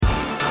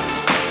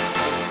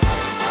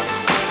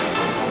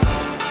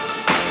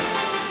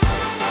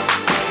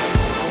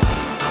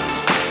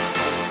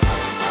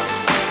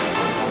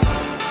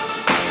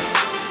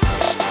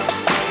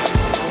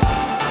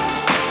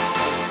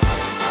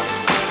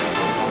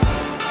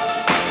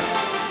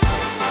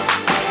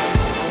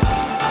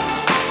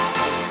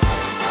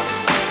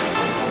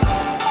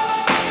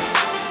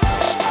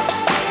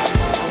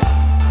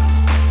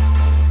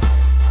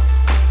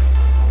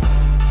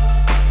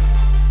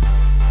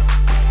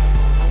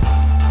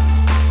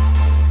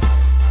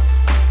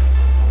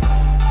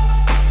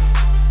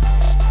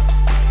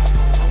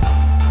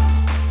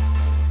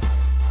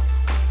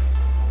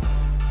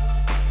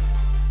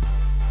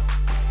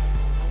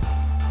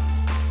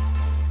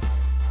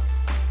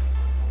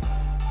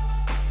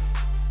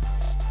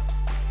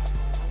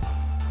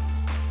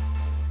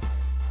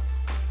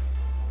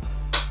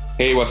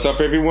Hey, what's up,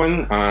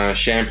 everyone?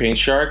 Champagne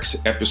Sharks,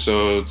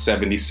 episode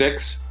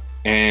 76.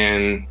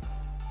 And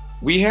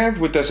we have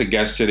with us a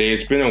guest today.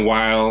 It's been a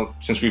while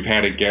since we've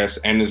had a guest,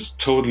 and it's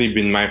totally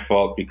been my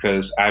fault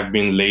because I've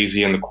been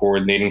lazy on the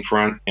coordinating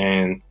front.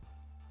 And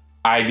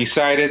I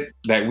decided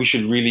that we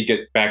should really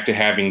get back to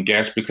having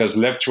guests because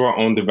left to our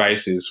own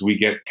devices, we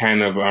get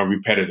kind of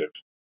repetitive.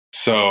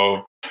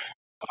 So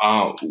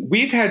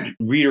we've had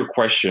reader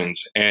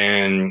questions,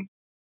 and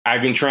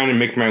I've been trying to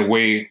make my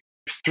way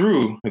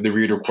through the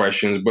reader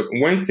questions. But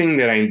one thing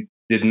that I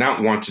did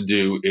not want to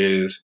do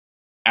is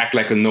act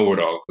like a know it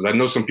all, because I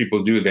know some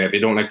people do that. They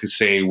don't like to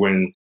say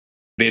when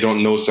they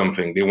don't know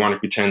something, they want to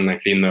pretend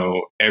like they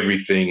know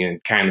everything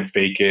and kind of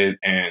fake it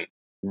and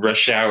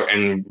rush out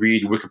and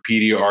read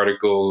Wikipedia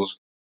articles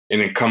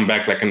and then come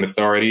back like an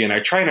authority. And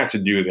I try not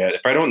to do that.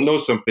 If I don't know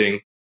something,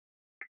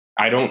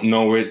 I don't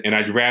know it, and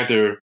I'd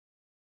rather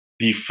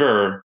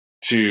defer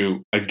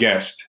to a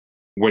guest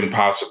when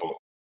possible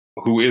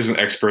who is an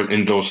expert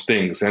in those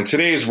things. And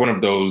today is one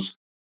of those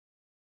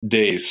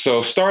days.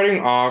 So,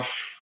 starting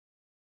off,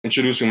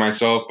 introducing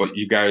myself, but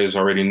you guys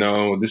already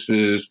know this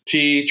is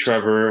T.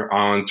 Trevor.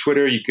 On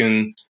Twitter, you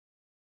can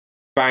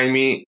find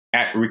me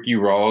at Ricky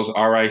Rawls,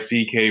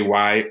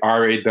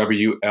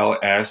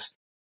 RICKYRAWLS.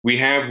 We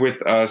have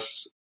with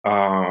us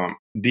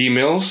D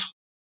Mills.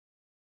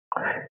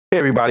 Hey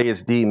everybody,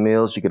 it's D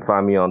Mills. You can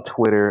find me on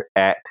Twitter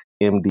at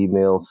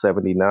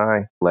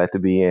MDMills79. Glad to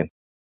be in.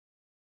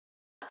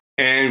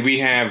 And we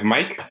have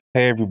Mike.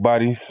 Hey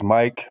everybody, it's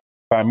Mike.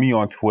 Find me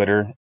on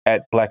Twitter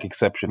at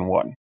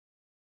BlackException1.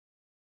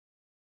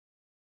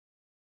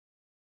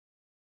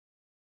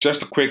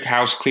 Just a quick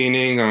house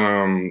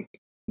cleaning.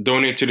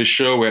 Donate to the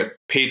show at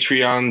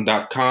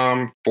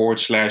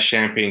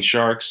patreon.com/champagne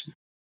sharks.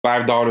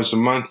 $5 a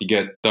month, you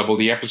get double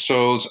the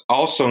episodes.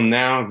 Also,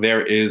 now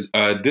there is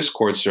a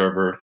Discord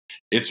server.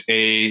 It's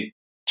a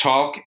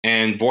talk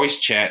and voice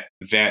chat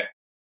that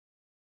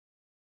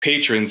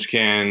patrons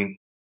can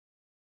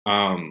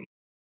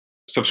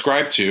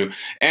subscribe to.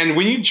 And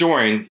when you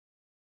join,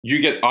 you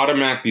get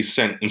automatically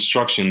sent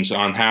instructions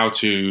on how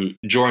to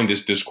join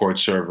this Discord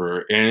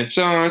server. And it's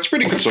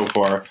pretty good so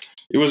far.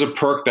 It was a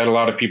perk that a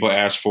lot of people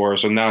asked for,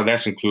 so now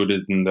that's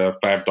included in the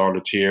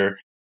 $5 tier.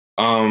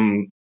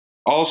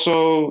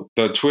 Also,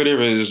 the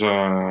Twitter is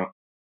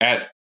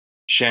at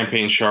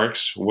Champagne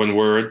Sharks, one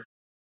word.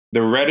 The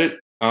Reddit,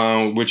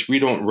 which we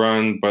don't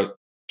run, but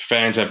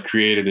fans have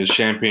created, is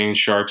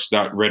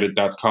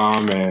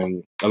champagnesharks.reddit.com,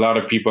 and a lot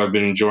of people have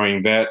been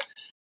enjoying that.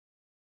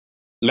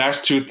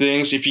 Last two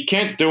things. If you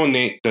can't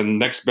donate, the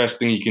next best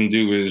thing you can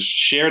do is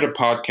share the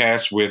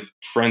podcast with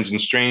friends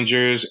and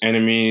strangers,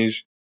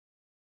 enemies,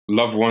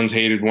 loved ones,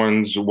 hated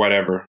ones,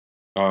 whatever.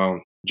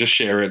 Just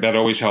share it. That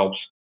always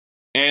helps.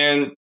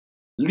 And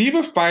leave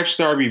a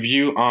 5-star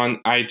review on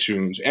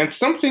iTunes. And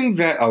something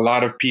that a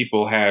lot of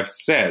people have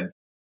said,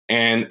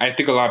 and I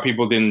think a lot of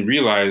people didn't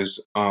realize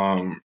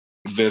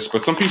this,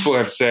 but some people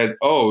have said,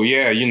 oh,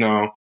 yeah,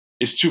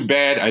 it's too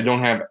bad I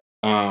don't have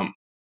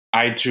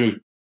iTunes,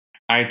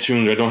 I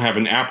don't have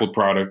an Apple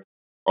product,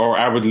 or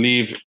I would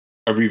leave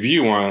a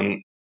review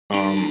on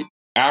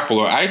Apple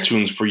or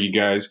iTunes for you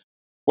guys.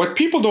 What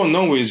people don't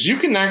know is you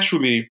can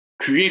actually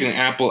create an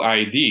Apple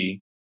ID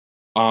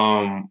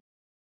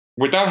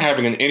without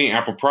having any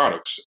Apple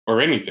products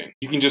or anything.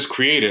 You can just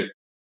create it.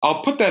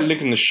 I'll put that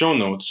link in the show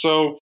notes.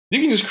 So you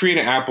can just create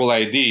an Apple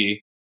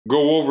ID,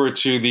 go over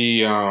to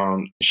the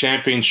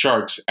Champagne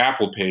Sharks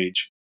Apple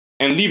page,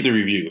 and leave the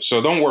review.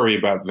 So don't worry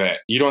about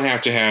that. You don't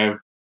have to have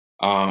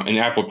an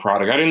Apple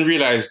product. I didn't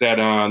realize that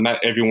not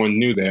everyone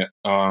knew that.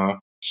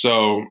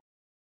 So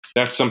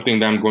that's something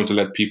that I'm going to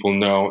let people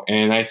know.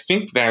 And I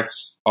think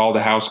that's all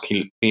the house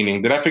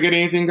cleaning. Did I forget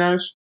anything,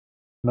 guys?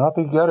 No, I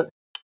think you got it.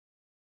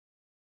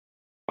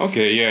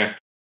 Okay, yeah.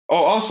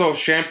 Oh, also,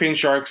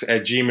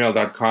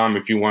 champagnesharks@gmail.com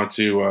if you want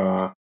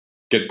to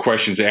get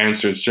questions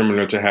answered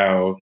similar to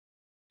how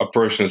a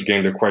person is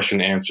getting their question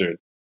answered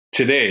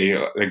today,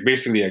 like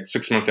basically like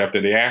 6 months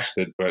after they asked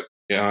it, but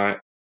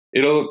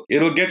it'll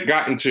get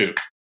gotten to.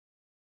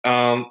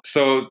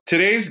 So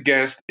today's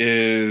guest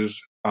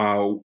is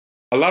a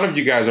lot of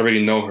you guys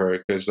already know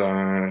her because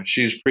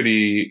she's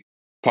pretty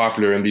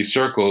popular in these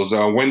circles.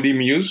 Wendi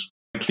Muse.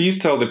 Please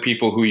tell the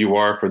people who you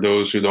are for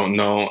those who don't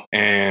know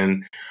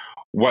and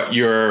what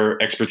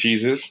your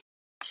expertise is.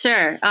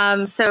 Sure.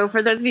 So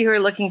for those of you who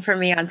are looking for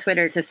me on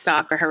Twitter to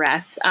stalk or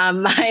harass,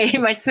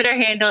 my Twitter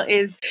handle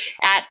is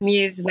at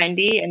Muse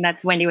Wendi, and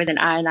that's Wendi with an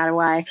I, not a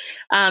Y.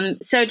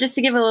 So just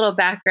to give a little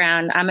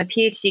background, I'm a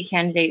PhD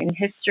candidate in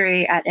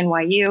history at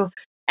NYU,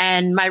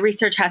 and my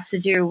research has to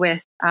do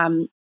with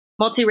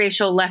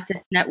multiracial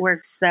leftist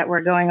networks that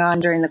were going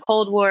on during the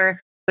Cold War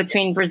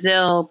between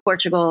Brazil,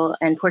 Portugal,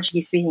 and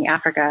Portuguese-speaking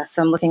Africa.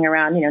 So I'm looking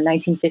around,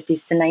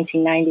 1950s to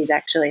 1990s,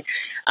 actually.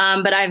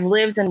 But I've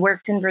lived and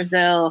worked in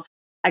Brazil.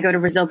 I go to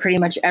Brazil pretty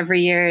much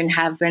every year and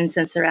have been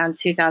since around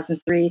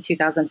 2003,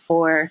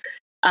 2004.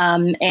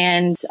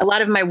 And a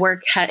lot of my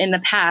work in the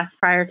past,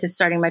 prior to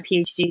starting my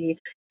PhD,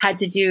 had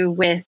to do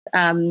with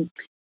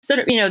sort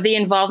of, the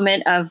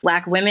involvement of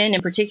Black women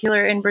in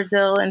particular in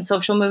Brazil and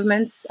social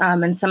movements,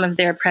 and some of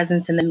their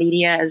presence in the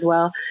media as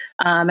well.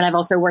 And I've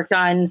also worked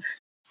on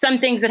some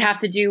things that have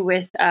to do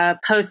with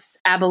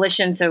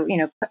post-abolition. So,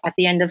 at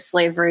the end of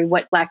slavery,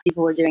 what Black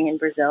people were doing in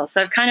Brazil.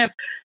 So I've kind of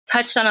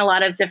touched on a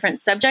lot of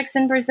different subjects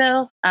in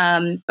Brazil.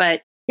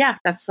 But yeah,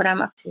 that's what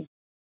I'm up to.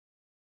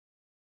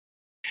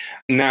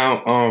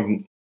 Now,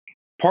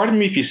 pardon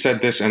me if you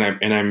said this and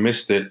I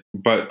missed it,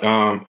 but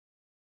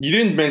you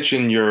didn't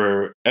mention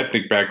your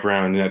ethnic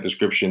background in that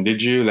description,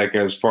 did you? Like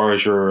as far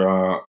as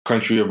your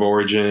country of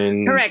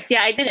origin? Correct.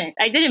 Yeah, I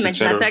didn't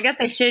mention that. So I guess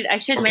I should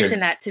Okay. mention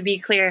that to be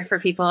clear for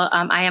people.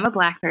 I am a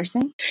Black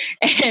person,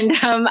 and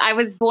I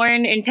was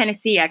born in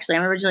Tennessee. Actually,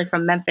 I'm originally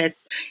from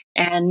Memphis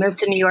and moved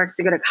to New York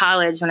to go to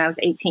college when I was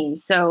 18.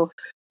 So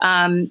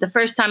the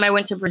first time I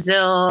went to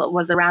Brazil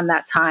was around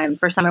that time.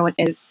 First time I went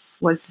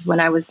was when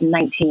I was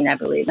 19, I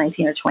believe,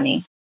 19 or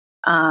 20.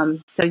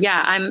 So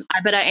yeah,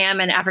 but I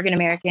am an African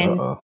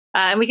American.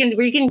 And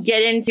we can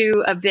get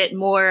into a bit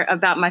more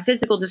about my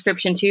physical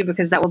description too,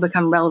 because that will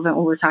become relevant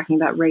when we're talking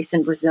about race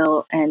in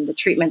Brazil and the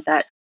treatment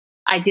that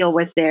I deal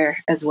with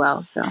there as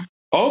well. So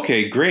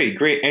okay,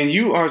 great. And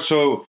you are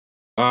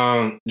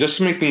just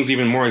to make things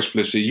even more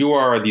explicit, you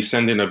are a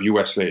descendant of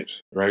U.S.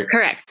 slaves, right?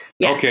 Correct.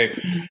 Yes.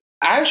 Okay.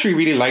 I actually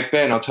really like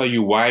that, and I'll tell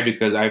you why.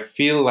 Because I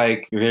feel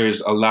like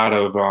there's a lot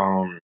of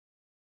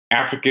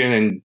African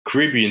and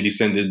Caribbean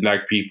descended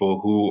Black people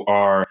who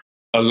are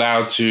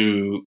allowed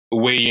to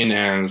weigh in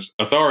as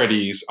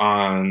authorities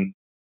on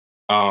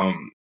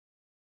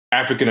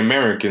African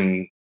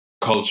American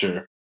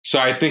culture. So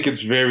I think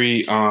it's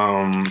very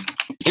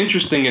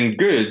interesting and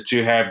good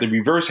to have the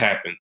reverse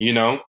happen,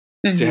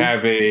 to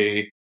have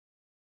a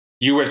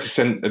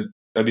descendant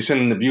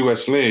of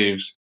U.S.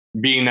 slaves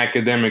be an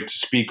academic to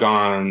speak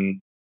on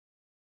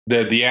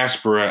the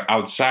diaspora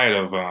outside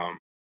of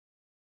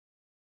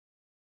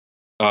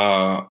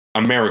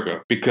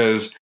America,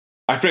 because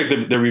I feel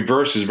like the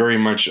reverse is very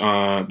much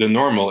the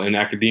normal in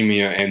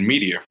academia and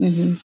media.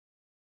 Mm-hmm.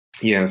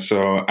 Yeah,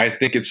 so I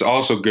think it's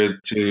also good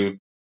to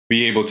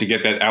be able to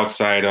get that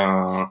outside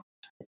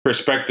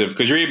perspective,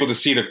 because you're able to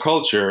see the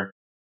culture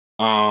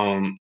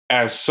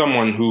as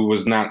someone who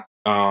was not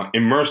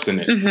immersed in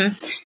it, Mm-hmm.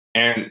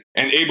 and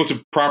able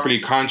to properly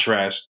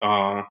contrast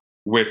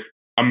with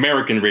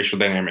American racial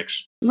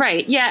dynamics.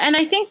 Right. Yeah. And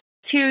I think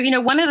too,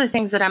 one of the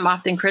things that I'm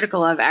often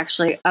critical of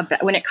actually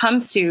when it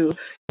comes to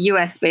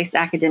US based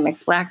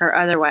academics, Black or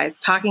otherwise,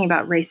 talking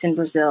about race in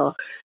Brazil,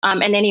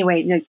 and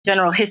anyway, the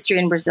general history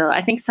in Brazil,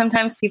 I think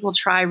sometimes people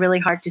try really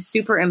hard to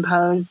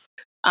superimpose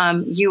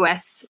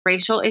US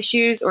racial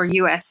issues or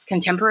US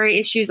contemporary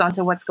issues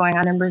onto what's going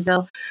on in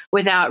Brazil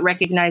without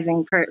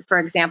recognizing, for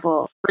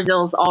example,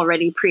 Brazil's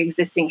already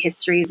pre-existing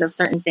histories of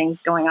certain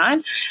things going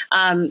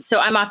on. So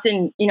I'm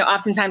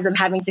oftentimes I'm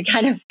having to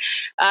kind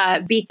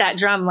of beat that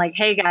drum like,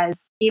 hey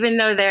guys, even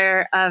though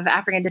they're of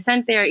African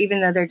descent there,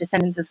 even though they're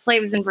descendants of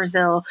slaves in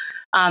Brazil,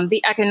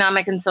 the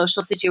economic and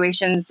social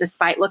situations,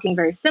 despite looking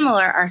very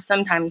similar, are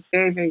sometimes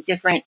very, very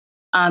different.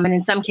 And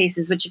in some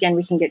cases, which again,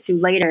 we can get to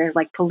later,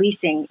 like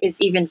policing is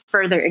even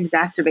further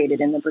exacerbated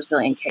in the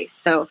Brazilian case.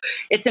 So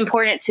it's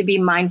important to be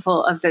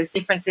mindful of those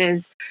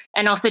differences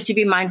and also to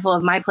be mindful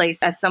of my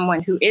place as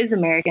someone who is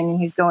American and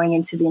who's going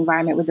into the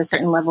environment with a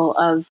certain level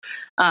of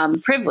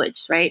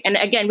privilege, right? And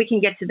again, we can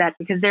get to that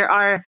because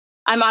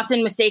I'm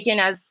often mistaken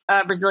as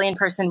a Brazilian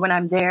person when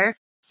I'm there.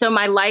 So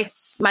my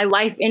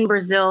life in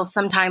Brazil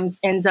sometimes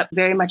ends up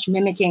very much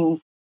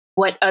mimicking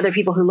what other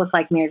people who look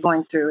like me are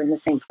going through in the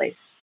same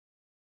place.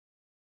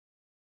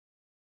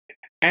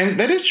 And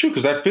that is true,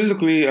 because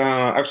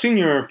I've seen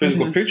your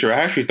physical picture. I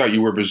actually thought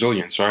you were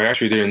Brazilian, so I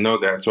actually didn't know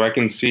that. So I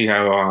can see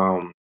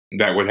how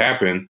that would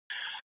happen.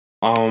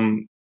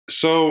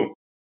 So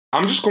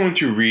I'm just going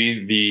to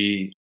read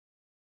the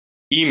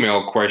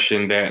email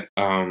question that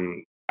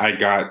I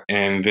got,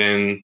 and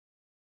then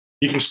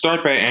you can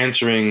start by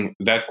answering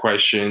that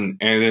question,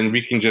 and then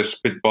we can just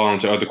spitball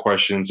into other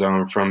questions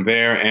from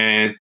there.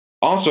 And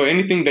also,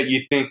 anything that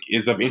you think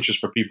is of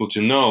interest for people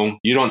to know,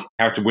 you don't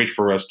have to wait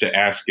for us to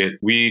ask it.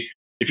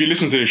 If you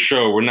listen to the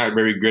show, we're not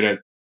very good at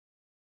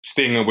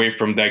staying away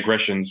from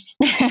digressions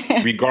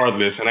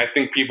regardless. And I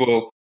think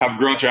people have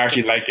grown to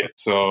actually like it.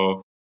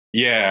 So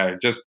yeah,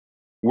 just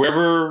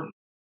wherever,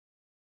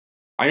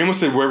 I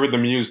almost said wherever the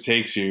muse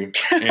takes you.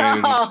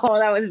 And, oh,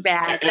 that was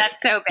bad. That's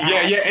so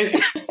bad. Yeah.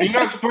 And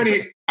it's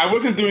funny. I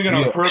wasn't doing it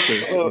on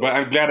purpose, but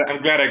I'm glad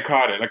I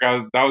caught it. Like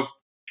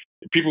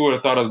people would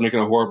have thought I was making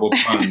a horrible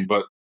pun,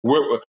 but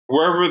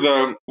whatever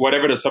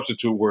the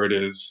substitute word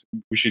is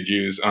we should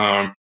use,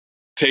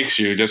 takes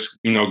you, just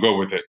go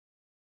with it.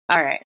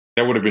 All right.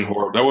 That would have been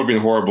horrible. That would have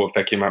been horrible if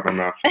that came out my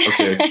mouth.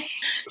 Okay.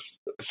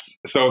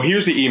 So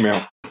here's the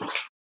email.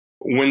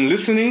 When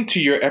listening to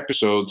your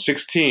episode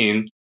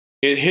 16,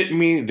 it hit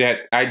me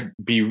that I'd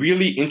be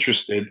really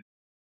interested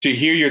to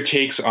hear your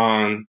takes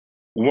on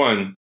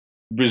 1,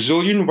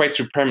 Brazilian white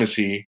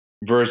supremacy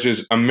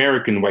versus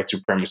American white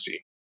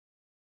supremacy.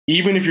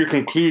 Even if your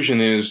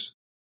conclusion is,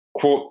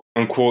 quote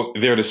unquote,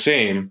 they're the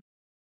same,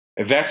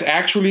 That's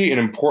actually an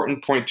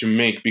important point to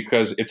make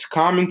because it's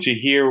common to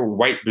hear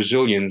white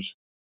Brazilians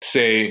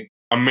say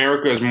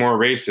America is more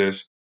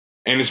racist,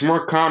 and it's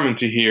more common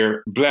to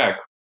hear Black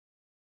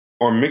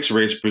or mixed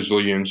race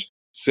Brazilians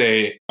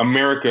say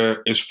America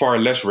is far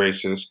less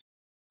racist.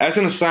 As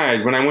an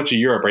aside, when I went to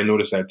Europe, I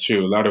noticed that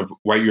too. A lot of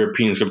white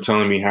Europeans kept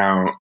telling me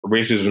how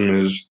racism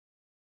is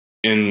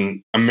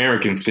an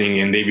American thing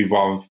and they've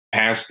evolved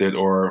past it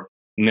or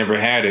never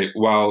had it,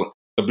 while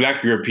the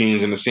Black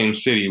Europeans in the same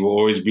city will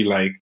always be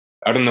like,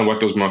 I don't know what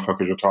those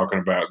motherfuckers are talking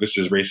about. This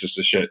is racist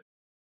as shit.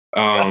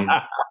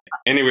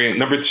 Anyway,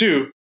 number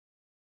two,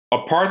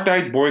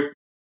 apartheid boy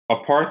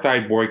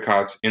apartheid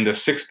boycotts in the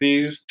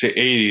 60s to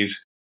 80s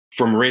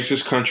from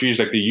racist countries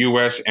like the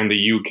US and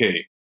the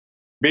UK.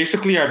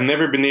 Basically, I've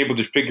never been able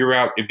to figure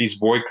out if these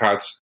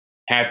boycotts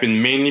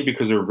happened mainly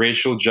because of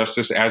racial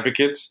justice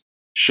advocates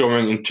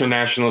showing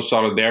international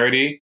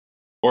solidarity,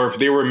 or if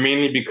they were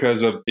mainly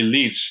because of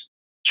elites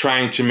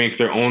trying to make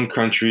their own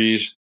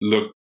countries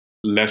look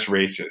less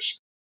racist.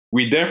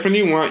 We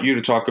definitely want you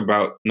to talk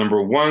about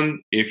number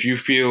one. If you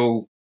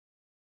feel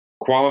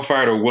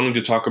qualified or willing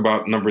to talk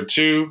about number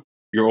two,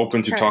 you're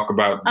open to Sure. talk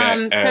about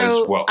that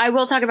as well. I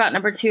will talk about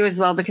number two as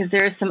well, because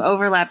there is some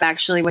overlap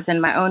actually within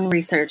my own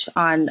research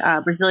on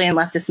Brazilian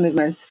leftist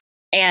movements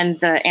and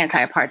the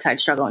anti-apartheid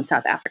struggle in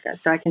South Africa.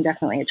 So I can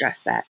definitely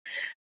address that.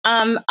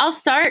 I'll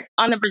start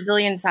on the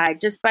Brazilian side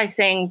just by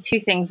saying two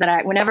things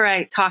that whenever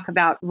I talk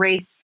about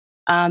race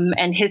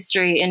and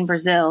history in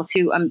Brazil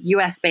to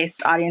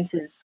US-based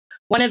audiences,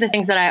 one of the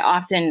things that I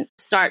often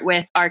start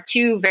with are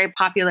two very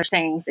popular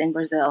sayings in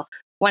Brazil.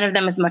 One of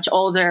them is much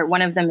older,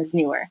 one of them is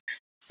newer.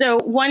 So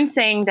one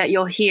saying that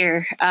you'll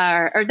hear,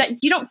 or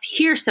that you don't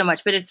hear so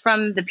much, but it's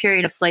from the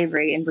period of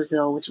slavery in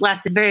Brazil, which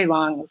lasted very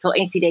long, until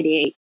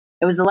 1888.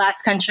 It was the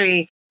last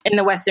country in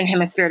the Western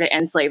Hemisphere to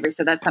end slavery.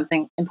 So that's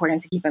something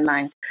important to keep in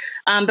mind.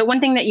 But one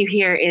thing that you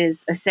hear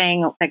is a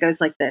saying that goes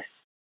like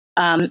this.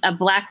 A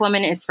Black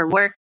woman is for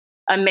work,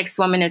 a mixed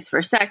woman is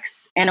for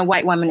sex, and a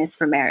white woman is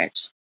for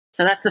marriage.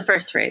 So that's the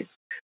first phrase.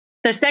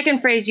 The second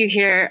phrase you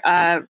hear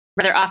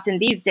rather often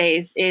these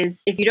days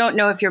is, if you don't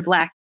know if you're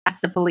Black,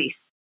 ask the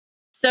police.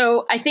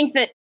 So I think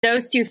that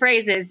those two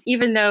phrases,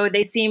 even though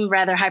they seem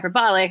rather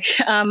hyperbolic,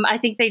 I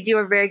think they do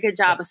a very good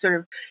job of sort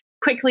of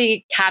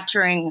quickly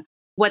capturing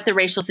what the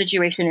racial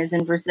situation is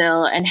in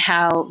Brazil and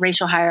how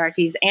racial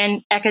hierarchies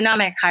and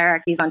economic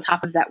hierarchies on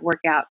top of that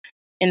work out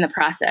in the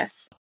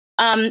process.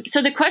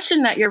 So the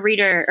question that your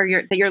reader or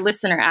your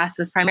listener asked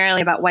was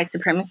primarily about white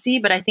supremacy.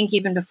 But I think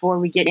even before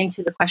we get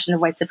into the question of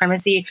white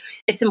supremacy,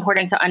 it's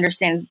important to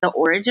understand the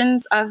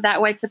origins of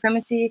that white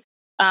supremacy.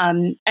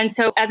 And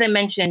so, as I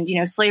mentioned,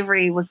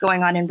 slavery was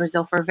going on in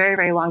Brazil for a very,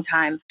 very long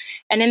time.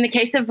 And in the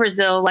case of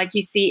Brazil, like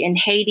you see in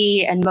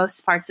Haiti and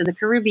most parts of the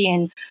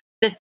Caribbean,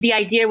 the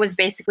idea was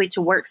basically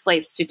to work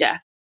slaves to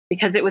death,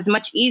 because it was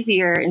much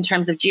easier in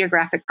terms of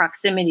geographic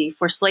proximity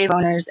for slave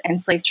owners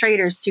and slave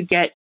traders to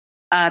get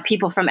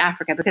people from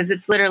Africa, because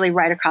it's literally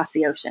right across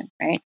the ocean,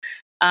 right?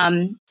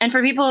 And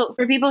for people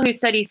who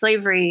study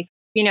slavery,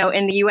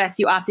 in the U.S.,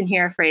 you often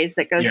hear a phrase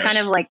that goes kind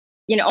of like,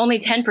 only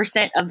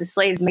 10% of the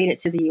slaves made it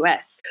to the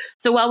U.S.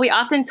 So while we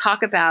often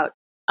talk about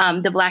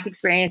the Black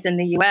experience in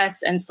the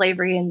U.S. and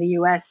slavery in the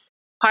U.S.,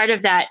 part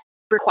of that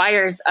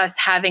requires us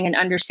having an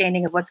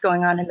understanding of what's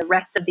going on in the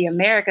rest of the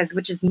Americas,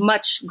 which is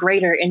much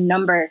greater in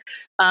number.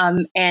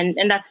 And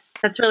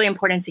that's really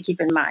important to keep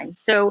in mind.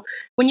 So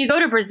when you go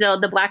to Brazil,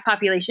 the Black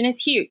population is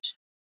huge.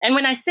 And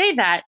when I say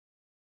that,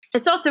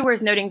 it's also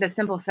worth noting the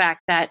simple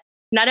fact that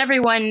not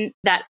everyone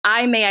that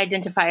I may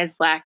identify as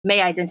Black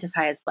may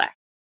identify as Black.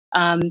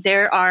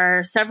 There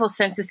are several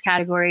census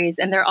categories,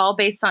 and they're all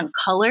based on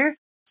color.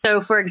 So,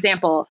 for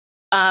example,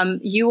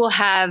 you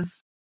have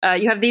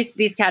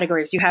these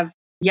categories. You have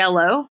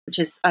yellow, which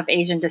is of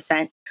Asian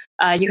descent.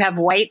 You have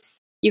white.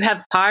 You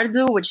have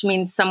pardo, which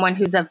means someone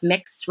who's of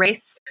mixed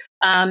race.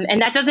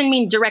 And that doesn't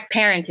mean direct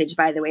parentage,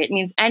 by the way. It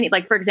means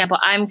for example,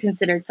 I'm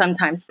considered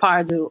sometimes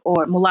pardo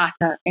or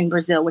mulata in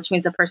Brazil, which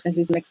means a person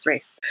who's mixed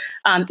race,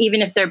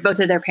 even if both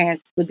of their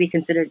parents would be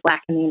considered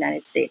Black in the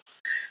United States.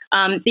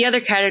 The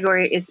other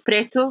category is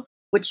preto,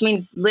 which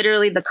means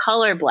literally the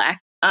color Black.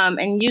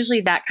 And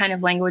usually that kind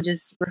of language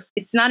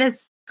it's not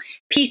as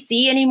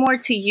PC anymore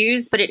to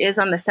use, but it is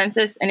on the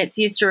census, and it's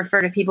used to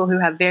refer to people who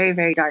have very,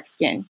 very dark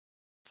skin.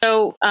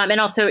 So,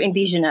 and also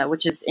indigena,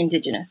 which is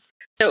indigenous.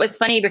 So it's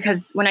funny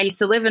because when I used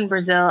to live in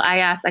Brazil,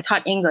 I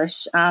taught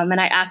English,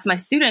 and I asked my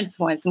students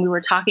once, and we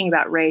were talking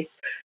about race.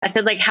 I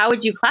said, how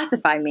would you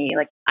classify me?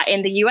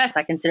 In the US,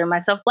 I consider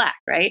myself Black,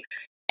 right?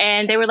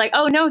 And they were like,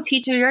 oh, no,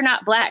 teacher, you're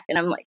not Black. And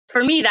I'm like,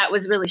 for me, that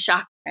was really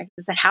shocking. Right?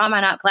 I said, how am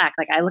I not Black?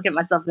 I look at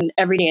myself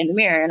every day in the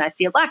mirror and I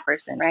see a Black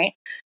person, right?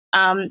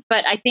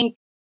 But I think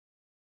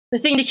the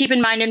thing to keep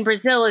in mind in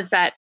Brazil is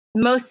that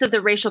most of the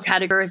racial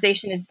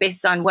categorization is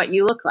based on what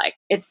you look like.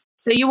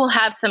 So you will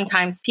have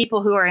sometimes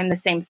people who are in the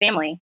same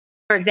family.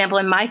 For example,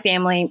 in my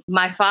family,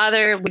 my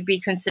father would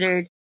be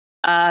considered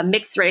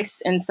mixed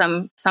race in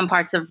some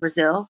parts of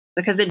Brazil,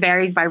 because it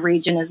varies by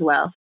region as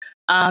well.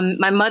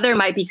 My mother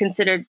might be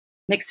considered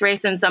mixed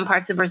race in some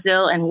parts of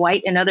Brazil and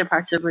white in other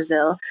parts of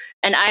Brazil.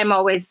 And I'm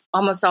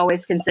almost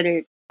always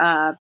considered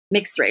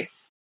mixed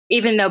race,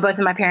 even though both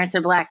of my parents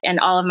are Black and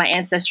all of my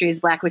ancestry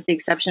is Black, with the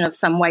exception of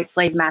some white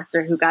slave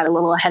master who got a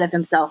little ahead of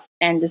himself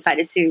and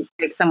decided to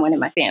rape someone in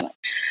my family.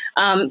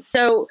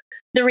 So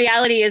the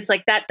reality is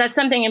like that's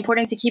something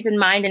important to keep in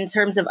mind in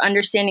terms of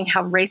understanding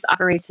how race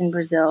operates in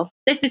Brazil.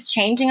 This is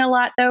changing a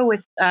lot, though,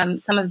 with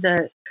some of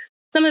the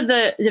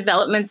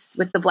developments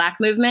with the Black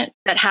movement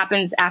that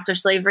happens after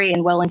slavery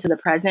and well into the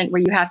present,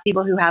 where you have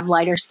people who have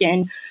lighter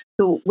skin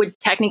who would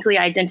technically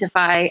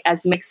identify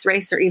as mixed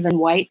race or even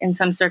white in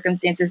some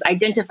circumstances,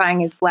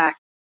 identifying as Black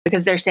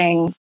because they're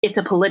saying it's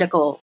a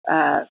political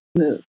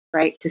move,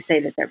 right, to say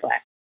that they're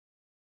Black.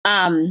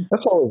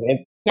 That's always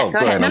go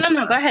ahead.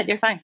 No, go ahead. You're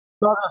fine.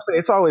 No, I was gonna say,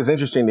 it's always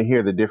interesting to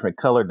hear the different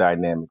color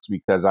dynamics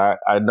because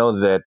I know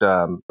that,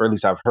 or at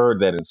least I've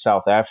heard that in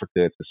South Africa,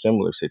 it's a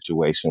similar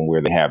situation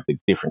where they have the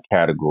different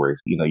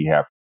categories. You know, you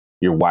have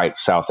your white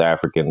South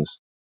Africans,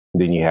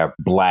 then you have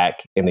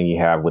Black, and then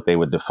you have what they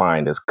would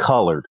define as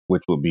colored,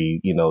 which would be,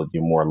 you know,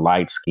 your more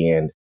light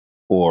skinned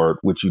or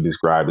what you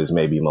described as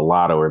maybe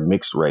mulatto or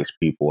mixed race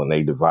people. And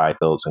they divide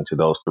those into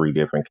those three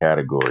different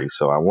categories.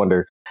 So I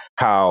wonder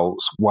how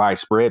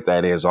widespread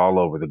that is all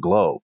over the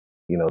globe.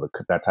 You know,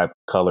 that type of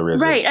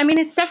colorism. Right. I mean,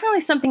 it's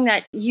definitely something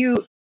that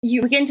you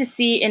begin to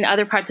see in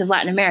other parts of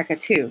Latin America,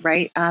 too.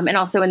 Right. And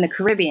also in the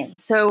Caribbean.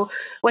 So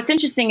what's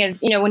interesting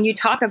is, you know, when you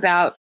talk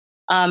about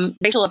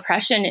racial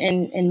oppression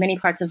in many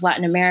parts of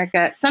Latin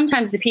America,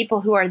 sometimes the people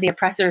who are the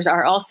oppressors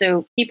are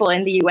also people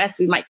in the U.S.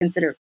 we might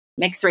consider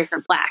mixed race or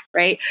Black.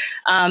 Right.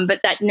 But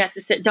that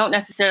don't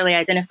necessarily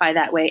identify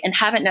that way and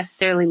haven't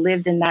necessarily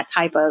lived in that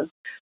type of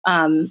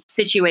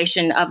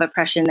situation of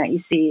oppression that you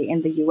see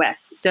in the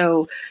U.S.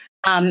 So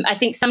I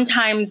think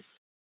sometimes,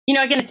 you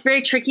know, again, it's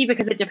very tricky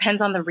because it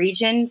depends on the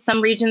region. Some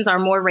regions are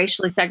more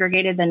racially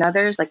segregated than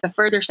others. Like the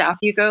further south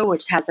you go,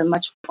 which has a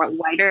much more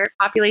wider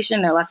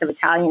population, there are lots of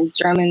Italians,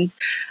 Germans,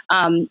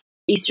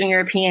 Eastern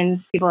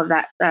Europeans, people of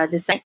that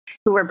descent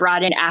who were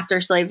brought in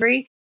after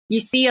slavery. You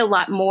see a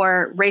lot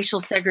more racial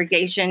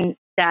segregation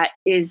that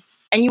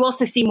is, and you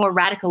also see more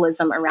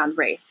radicalism around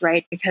race,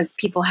 right? Because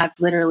people have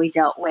literally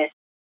dealt with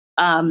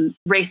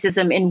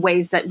racism in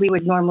ways that we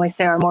would normally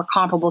say are more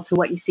comparable to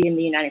what you see in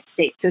the United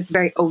States. So it's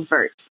very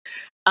overt.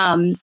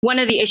 One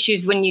of the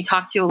issues when you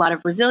talk to a lot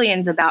of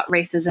Brazilians about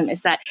racism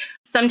is that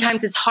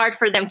sometimes it's hard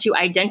for them to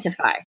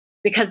identify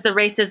because the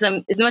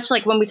racism is much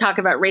like when we talk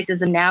about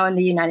racism now in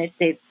the United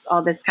States,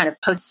 all this kind of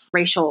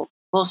post-racial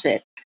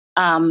bullshit.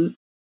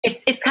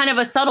 It's kind of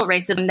a subtle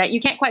racism that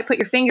you can't quite put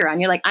your finger on.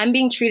 You're like, I'm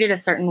being treated a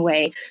certain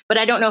way, but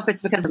I don't know if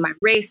it's because of my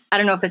race. I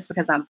don't know if it's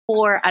because I'm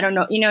poor. I don't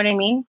know. You know what I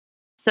mean?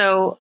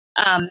 So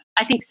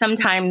I think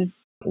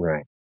sometimes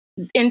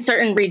in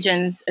certain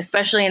regions,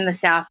 especially in the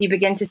South, you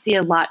begin to see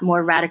a lot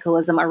more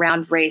radicalism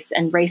around race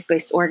and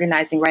race-based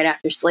organizing right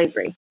after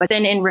slavery. But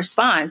then in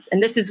response,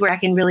 and this is where I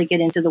can really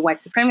get into the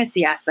white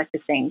supremacy aspect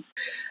of things,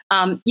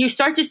 you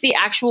start to see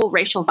actual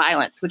racial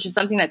violence, which is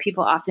something that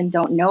people often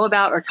don't know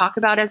about or talk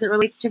about as it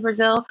relates to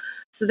Brazil.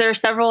 So there are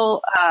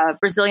several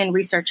Brazilian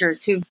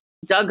researchers who've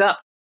dug up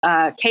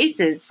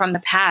cases from the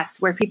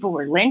past where people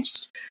were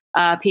lynched,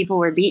 people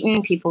were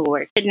beaten, people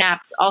were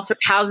kidnapped, all sorts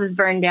of houses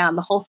burned down,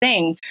 the whole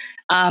thing.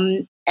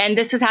 And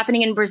this was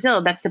happening in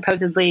Brazil. That's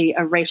supposedly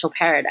a racial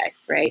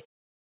paradise, right?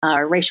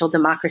 Racial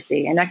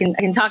democracy. And I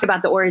can talk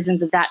about the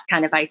origins of that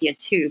kind of idea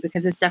too,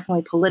 because it's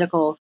definitely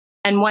political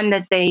and one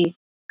that they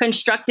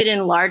constructed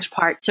in large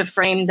part to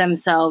frame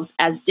themselves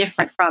as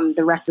different from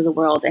the rest of the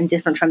world and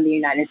different from the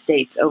United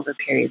States over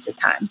periods of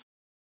time.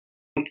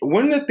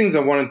 One of the things I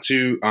wanted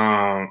to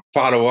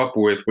follow up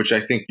with, which I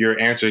think your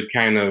answer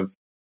kind of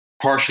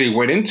partially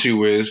went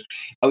into, is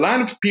a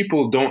lot of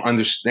people don't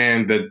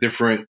understand the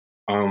different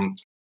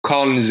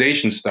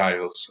colonization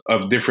styles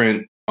of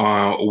different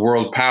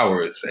world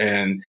powers.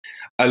 And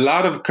a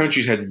lot of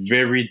countries had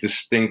very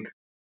distinct.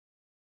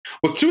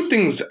 Well, two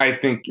things I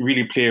think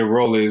really play a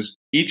role is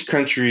each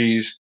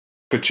country's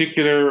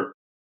particular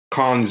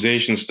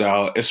colonization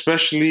style,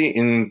 especially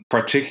in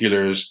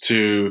particulars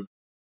to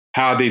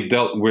how they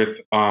dealt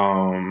with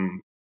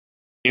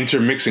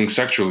intermixing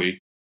sexually,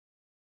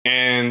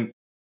 and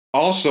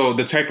also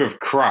the type of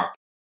crop.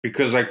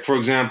 Because, like, for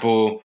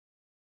example,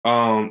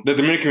 the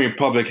Dominican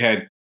Republic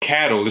had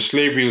cattle. The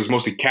slavery was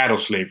mostly cattle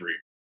slavery.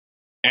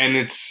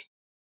 And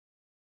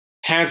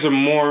has a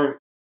more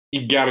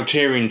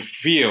egalitarian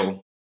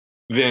feel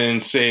than,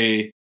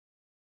 say,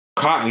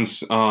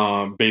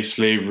 cotton-based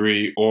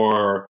slavery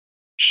or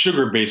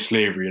sugar-based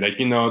slavery. Like,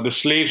 you know, the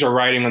slaves are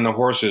riding on the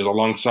horses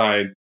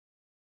alongside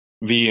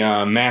the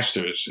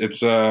masters. It's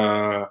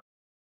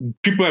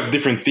people have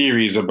different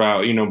theories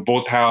about, you know,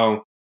 both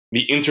how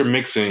the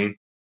intermixing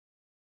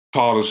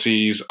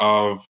policies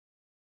of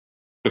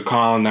the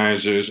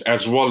colonizers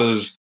as well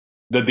as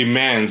the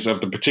demands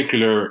of the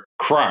particular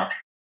crop,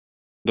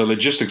 the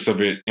logistics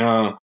of it,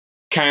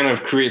 kind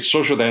of create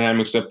social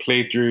dynamics that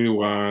play through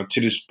to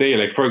this day.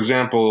 Like, for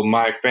example,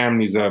 my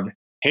family's of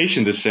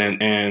Haitian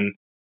descent, and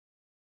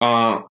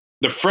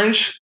the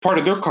French, part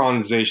of their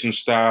colonization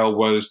style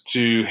was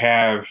to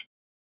have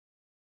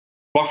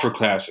buffer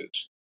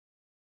classes.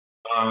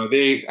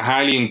 They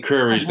highly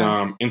encouraged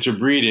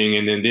interbreeding,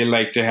 and then they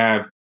like to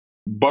have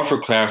buffer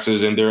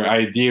classes. And their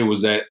idea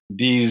was that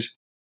these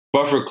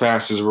buffer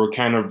classes were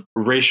kind of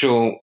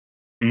racial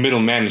middle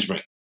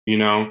management,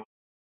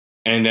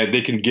 and that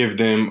they can give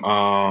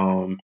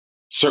them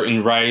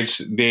certain rights.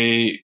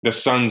 The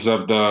sons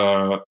of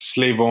the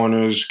slave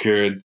owners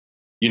could,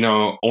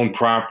 own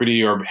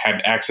property or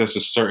have access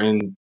to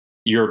certain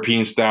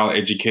European style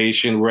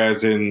education,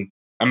 whereas in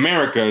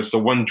America, it's a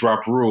one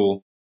drop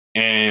rule,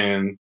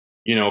 and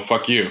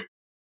fuck you.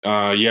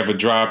 You have a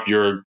drop,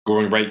 you're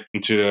going right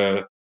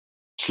into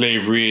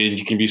slavery, and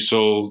you can be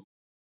sold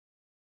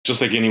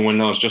just like anyone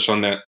else, just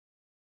on that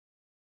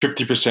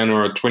 50%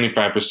 or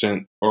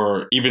 25%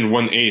 or even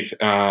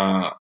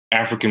 1/8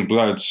 African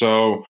blood.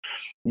 So,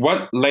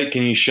 what light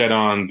can you shed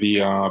on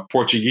the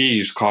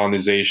Portuguese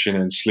colonization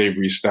and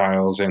slavery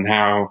styles, and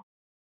how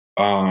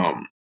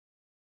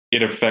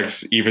it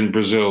affects even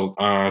Brazil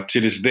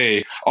to this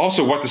day?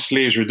 Also, what the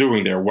slaves were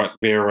doing there, what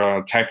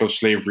their type of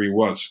slavery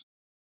was.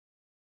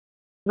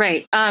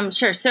 Right.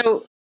 Sure.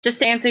 So, just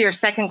to answer your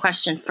second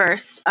question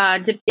first,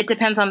 it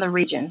depends on the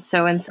region.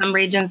 So in some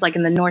regions, like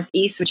in the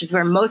Northeast, which is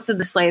where most of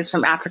the slaves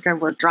from Africa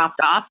were dropped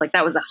off, like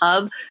that was a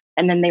hub,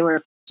 and then they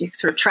were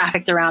sort of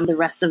trafficked around the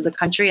rest of the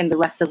country and the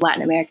rest of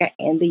Latin America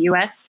and the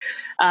US.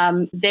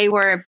 They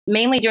were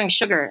mainly doing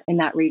sugar in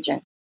that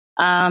region.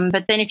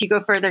 But then if you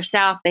go further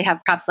south, they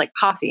have crops like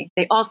coffee.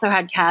 They also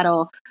had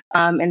cattle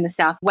in the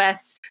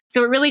Southwest.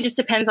 So it really just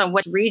depends on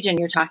what region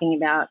you're talking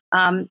about.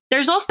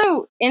 There's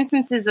also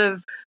instances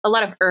of a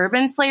lot of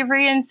urban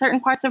slavery in certain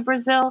parts of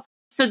Brazil.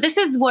 So this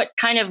is what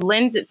kind of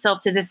lends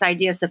itself to this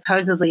idea,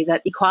 supposedly,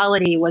 that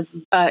equality was,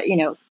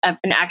 an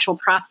actual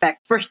prospect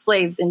for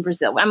slaves in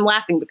Brazil. I'm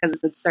laughing because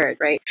it's absurd,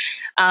 right?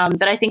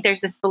 But I think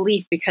there's this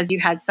belief because you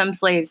had some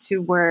slaves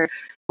who were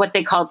what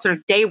they called sort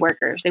of day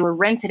workers. They were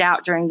rented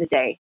out during the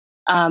day.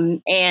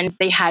 And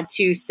they had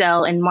to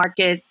sell in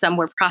markets. Some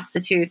were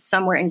prostitutes,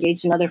 some were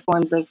engaged in other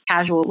forms of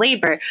casual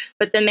labor,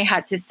 but then they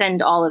had to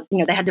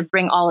they had to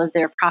bring all of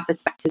their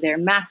profits back to their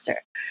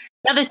master.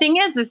 Now, the thing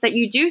is that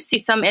you do see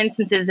some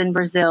instances in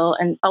Brazil,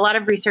 and a lot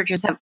of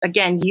researchers have,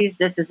 again, used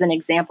this as an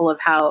example of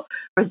how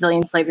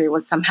Brazilian slavery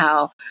was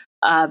somehow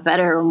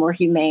better or more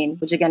humane,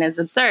 which again is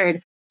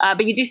absurd.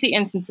 But you do see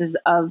instances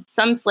of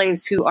some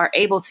slaves who are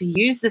able to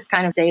use this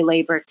kind of day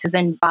labor to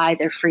then buy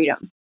their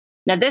freedom.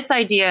 Now, this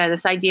idea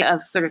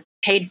of sort of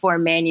paid for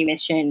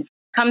manumission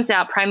comes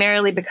out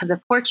primarily because of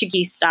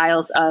Portuguese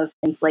styles of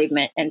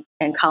enslavement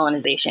and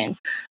colonization.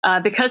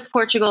 Because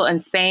Portugal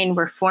and Spain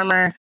were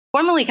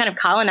formerly kind of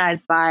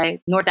colonized by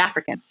North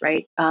Africans,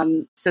 right?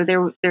 So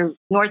they're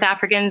North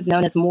Africans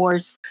known as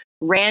Moors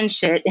ran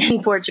shit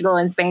in Portugal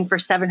and Spain for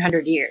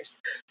 700 years.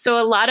 So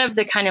a lot of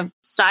the kind of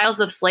styles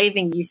of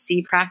slaving you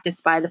see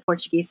practiced by the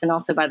Portuguese and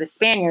also by the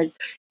Spaniards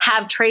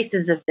have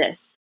traces of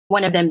this.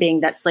 One of them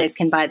being that slaves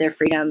can buy their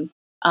freedom.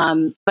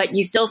 But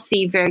you still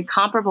see very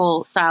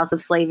comparable styles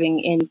of slaving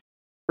in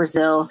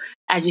Brazil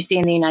as you see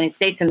in the United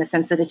States, in the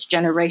sense that it's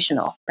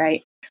generational,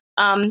 right?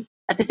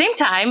 At the same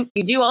time,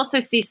 you do also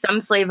see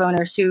some slave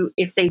owners who,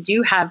 if they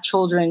do have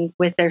children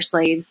with their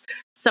slaves,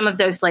 some of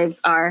those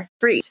slaves are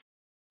freed.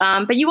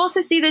 But you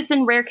also see this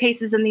in rare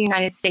cases in the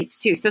United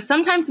States, too. So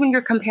sometimes when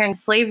you're comparing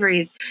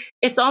slaveries,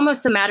 it's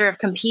almost a matter of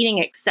competing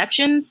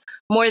exceptions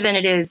more than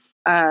it is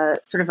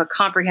sort of a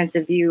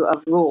comprehensive view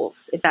of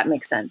rules, if that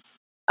makes sense.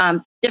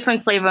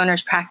 Different slave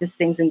owners practice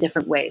things in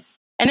different ways.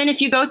 And then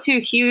if you go to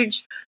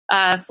huge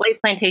slave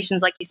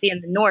plantations like you see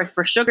in the North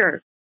for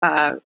sugar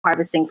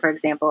harvesting, for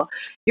example,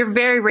 you're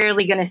very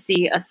rarely going to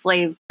see a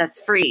slave that's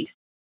freed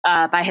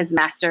by his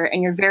master,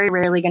 and you're very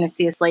rarely going to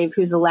see a slave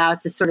who's allowed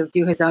to sort of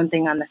do his own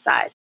thing on the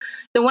side.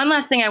 The one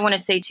last thing I want to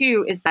say,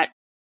 too, is that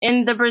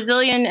in the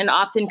Brazilian and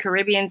often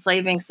Caribbean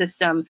slaving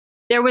system,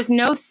 there was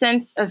no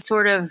sense of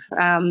sort of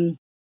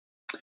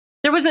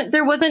there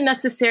wasn't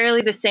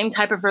necessarily the same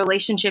type of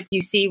relationship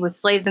you see with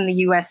slaves in the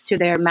U.S. to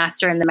their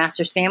master and the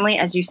master's family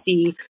as you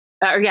see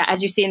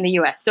in the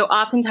U.S. So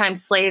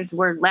oftentimes slaves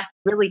were left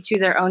really to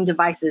their own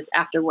devices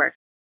after work.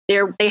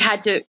 They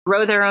had to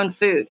grow their own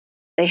food.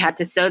 They had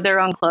to sew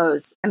their own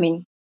clothes. I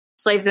mean,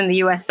 slaves in the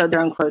U.S. sewed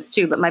their own clothes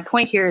too. But my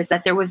point here is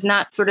that there was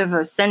not sort of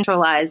a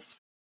centralized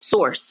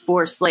source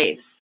for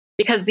slaves,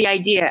 because the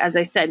idea, as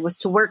I said, was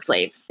to work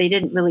slaves. They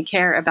didn't really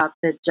care about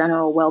the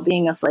general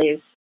well-being of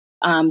slaves.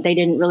 They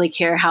didn't really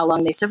care how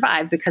long they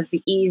survived, because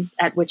the ease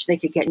at which they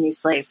could get new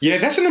slaves. Yeah,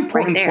 that's an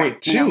important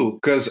point too,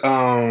 because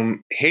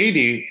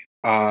Haiti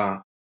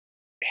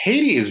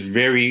is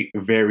very,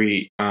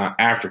 very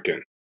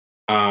African.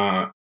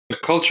 The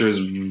culture is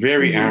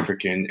very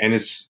African, and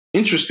it's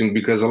interesting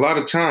because a lot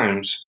of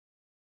times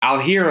I'll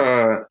hear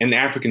an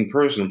African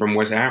person from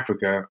West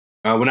Africa.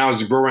 When I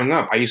was growing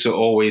up, I used to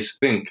always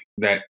think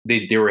that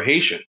they were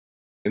Haitian,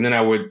 and then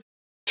I would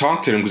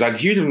talk to them because I'd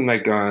hear them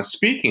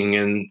speaking,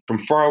 and from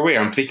far away,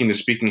 I'm thinking they're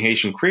speaking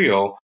Haitian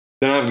Creole.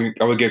 Then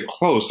I would get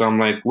close. I'm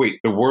like, wait,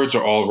 the words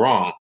are all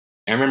wrong.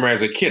 And I remember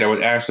as a kid, I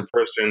would ask the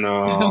person,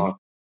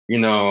 you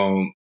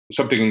know,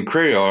 something in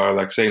Creole, or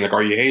like saying like,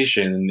 "Are you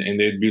Haitian?" And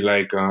they'd be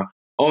like,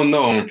 "Oh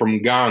no, I'm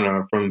from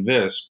Ghana, from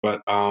this."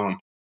 But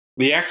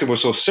the accent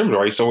was so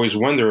similar. I used to always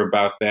wonder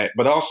about that.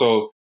 But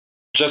also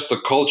just the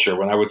culture.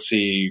 When I would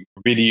see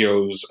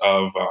videos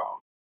of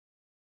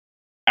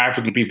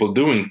African people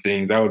doing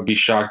things, I would be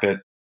shocked at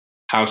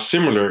how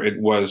similar it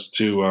was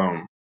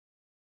to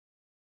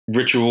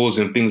rituals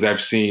and things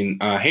I've seen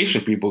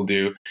Haitian people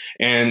do.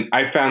 And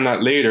I found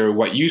out later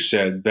what you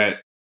said,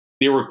 that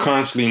they were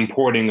constantly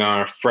importing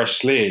fresh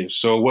slaves.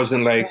 So it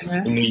wasn't like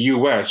in the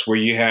US where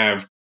you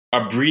have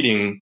a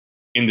breeding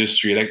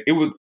industry. Like it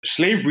was,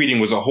 slave breeding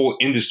was a whole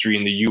industry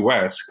in the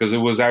US because it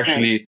was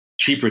actually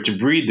cheaper to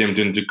breed them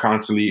than to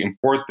constantly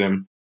import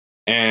them.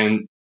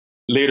 And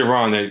later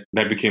on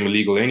that became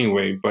illegal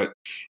anyway. But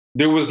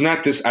there was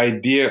not this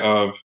idea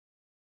of,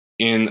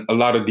 in a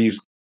lot of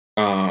these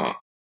uh,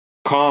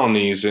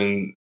 colonies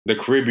in the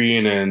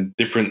Caribbean and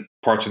different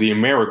parts of the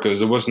Americas,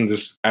 there wasn't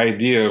this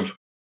idea of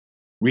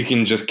we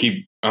can just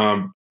keep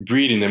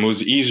breeding them. It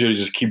was easier to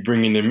just keep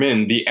bringing them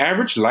in. The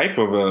average life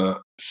of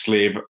a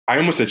slave, I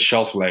almost said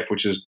shelf life,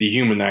 which is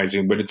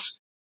dehumanizing, but it's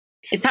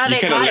how you they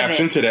kind of thought lapse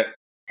of it. into that.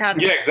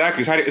 Yeah,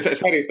 exactly.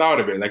 It's how they thought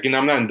of it. Like,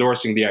 I'm not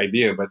endorsing the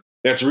idea, but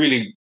that's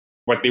really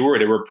what they were.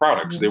 They were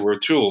products. Mm-hmm. They were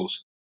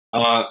tools.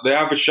 The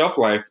average shelf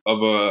life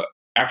of a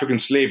African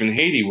slave in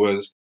Haiti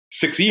was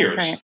 6 years.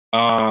 That's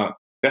right.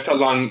 That's how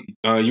long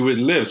you would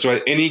live. So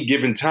at any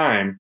given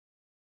time,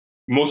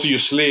 most of your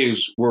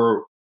slaves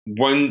were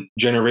one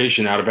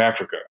generation out of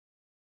Africa.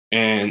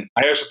 And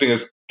I also think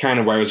that's kind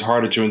of why it was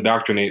harder to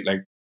indoctrinate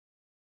like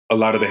a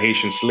lot of the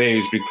Haitian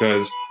slaves,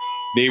 because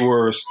they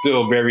were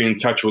still very in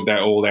touch with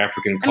that old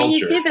African culture. I mean,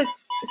 you see this,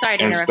 sorry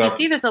to interrupt, stuff. you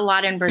see this a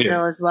lot in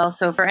Brazil as well.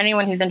 So for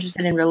anyone who's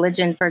interested in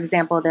religion, for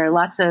example, there are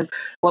lots of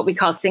what we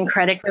call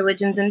syncretic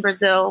religions in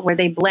Brazil, where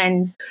they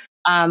blend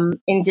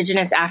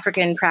indigenous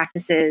African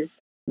practices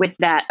with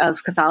that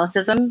of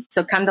Catholicism.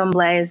 So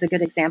candomblé is a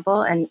good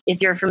example. And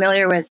if you're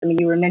familiar with, I mean,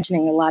 you were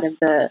mentioning a lot of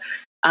the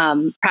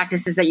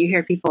practices that you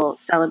hear people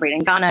celebrate in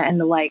Ghana and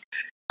the like.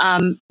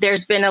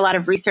 There's been a lot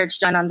of research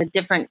done on the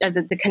different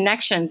the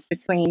connections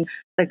between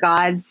the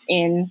gods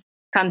in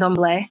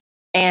candomblé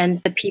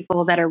and the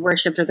people that are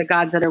worshipped, or the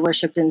gods that are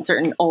worshipped in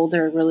certain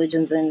older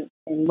religions in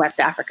West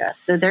Africa.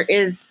 So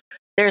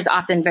there's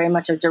often very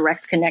much a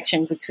direct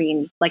connection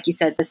between, like you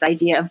said, this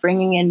idea of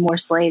bringing in more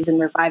slaves and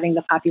reviving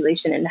the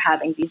population and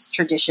having these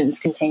traditions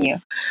continue.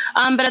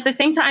 But at the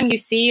same time, you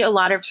see a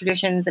lot of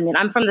traditions. I mean,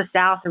 I'm from the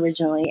South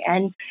originally,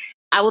 and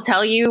I will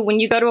tell you, when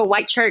you go to a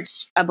white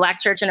church, a black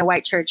church and a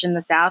white church in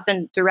the South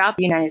and throughout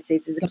the United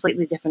States is a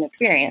completely different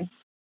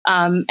experience.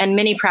 And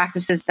many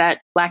practices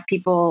that Black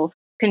people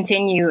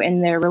continue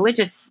in their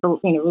religious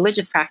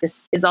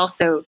practice is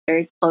also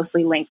very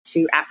closely linked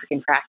to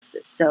African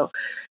practices. So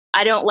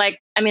I don't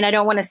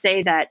want to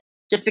say that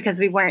just because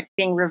we weren't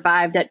being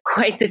revived at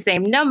quite the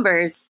same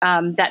numbers,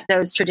 that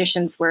those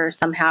traditions were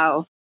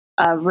somehow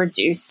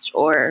reduced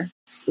or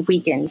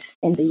weakened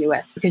in the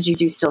U.S., because you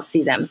do still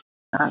see them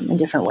in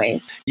different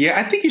ways. Yeah,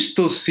 I think you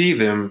still see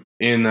them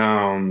in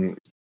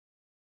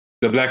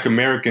the Black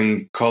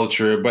American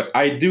culture, but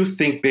I do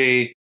think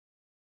they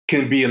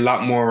can be a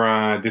lot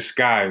more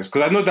disguised.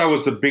 Because I know that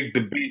was a big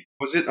debate.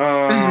 Was it?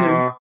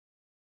 I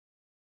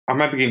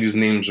might be getting these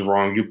names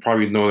wrong. You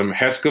probably know them.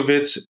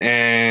 Heskovitz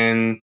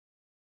and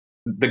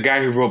the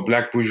guy who wrote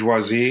Black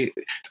Bourgeoisie.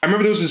 I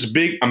remember there was this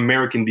big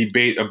American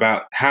debate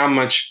about how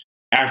much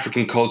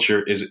African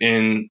culture is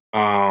in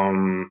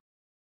Black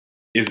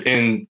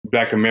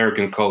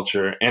American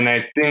culture, and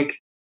I think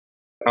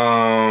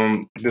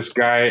this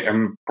guy,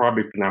 I'm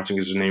probably pronouncing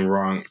his name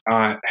wrong,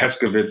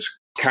 Heskovitz,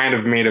 kind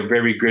of made a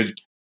very good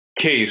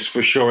case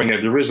for showing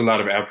that there is a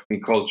lot of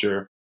African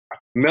culture.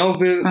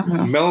 Melville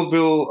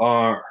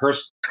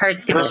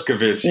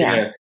Herskovitz,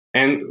 yeah.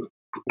 And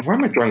why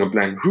am I drawing a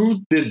blank?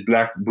 Who did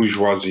Black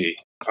Bourgeoisie?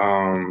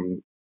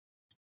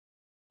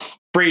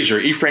 Fraser,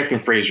 E. Franklin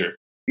Fraser.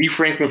 E.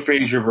 Franklin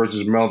Fraser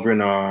versus Melvin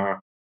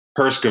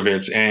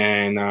Herskovitz.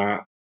 And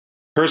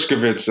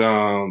Herskovitz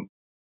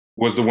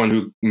was the one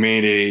who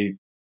made a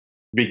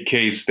big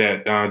case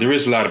that there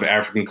is a lot of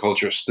African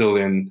culture still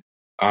in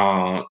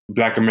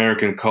Black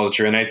American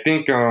culture. And I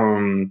think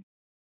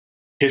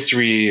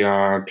history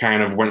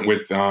kind of went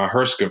with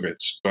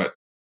Herskovitz. But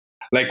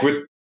like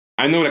when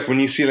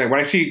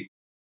I see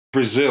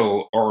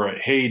Brazil or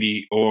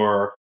Haiti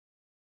or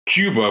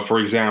Cuba, for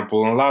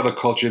example, and a lot of the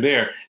culture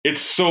there,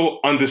 it's so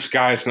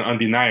undisguised and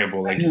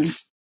undeniable. Like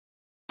it's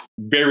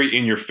very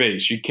in your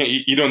face. You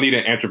don't need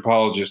an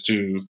anthropologist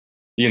to,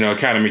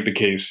 kind of make the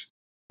case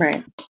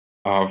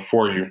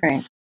for you.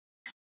 Right.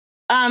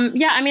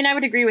 Yeah, I mean, I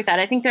would agree with that.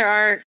 I think there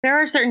are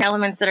certain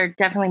elements that are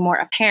definitely more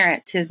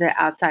apparent to the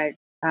outside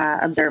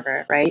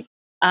observer, right?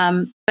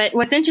 But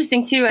what's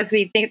interesting too, as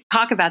we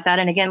talk about that,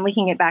 and again,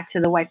 linking it back to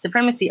the white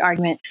supremacy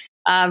argument,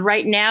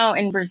 right now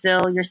in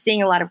Brazil, you're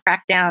seeing a lot of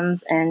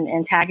crackdowns and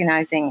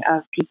antagonizing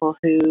of people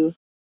who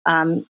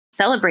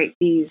celebrate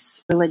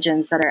these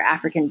religions that are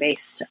African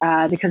based,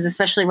 because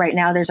especially right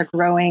now, there's a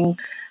growing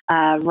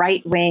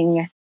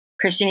right-wing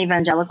Christian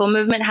evangelical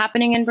movement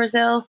happening in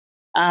Brazil.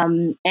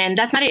 And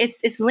that's not,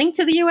 it's linked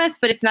to the US,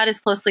 but it's not as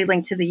closely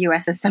linked to the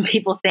US as some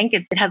people think.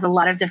 It has a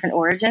lot of different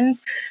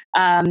origins.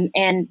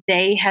 And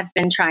they have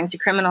been trying to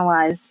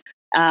criminalize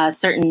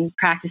certain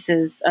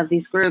practices of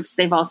these groups.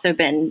 They've also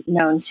been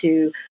known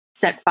to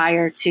set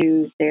fire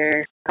to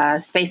their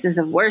spaces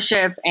of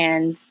worship.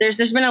 And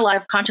there's been a lot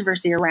of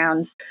controversy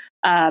around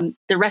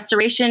the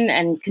restoration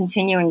and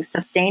continuing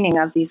sustaining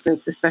of these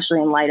groups,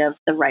 especially in light of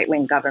the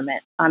right-wing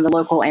government on the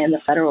local and the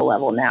federal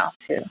level now,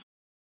 too.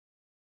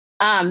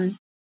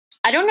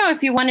 I don't know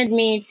if you wanted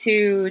me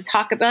to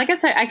talk about, I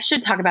guess I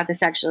should talk about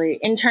this actually,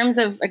 in terms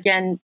of,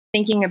 again,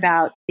 thinking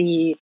about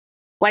the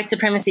white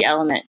supremacy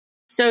element.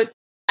 So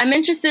I'm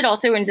interested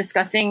also in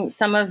discussing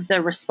some of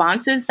the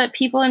responses that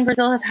people in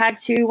Brazil have had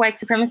to white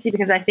supremacy,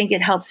 because I think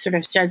it helps sort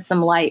of shed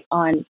some light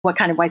on what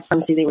kind of white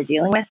supremacy they were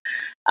dealing with.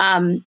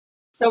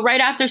 So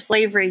right after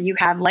slavery, you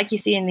have, like you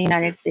see in the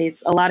United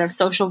States, a lot of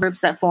social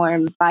groups that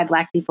form by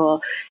Black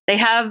people. They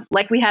have,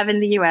 like we have in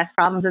the US,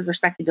 problems with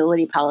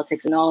respectability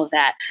politics and all of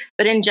that.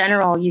 But in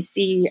general, you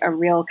see a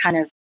real kind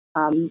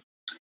of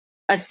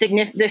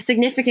the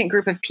significant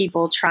group of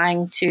people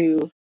trying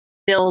to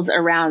build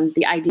around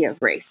the idea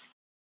of race.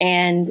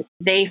 And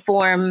they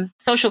form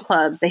social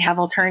clubs. They have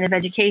alternative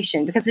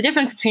education, because the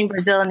difference between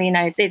Brazil and the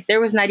United States, there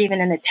was not even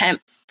an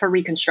attempt for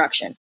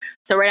Reconstruction.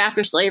 So right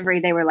after slavery,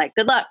 they were like,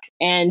 good luck.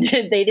 And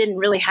they didn't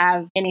really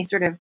have any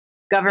sort of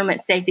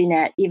government safety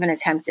net even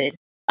attempted.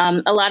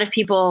 A lot of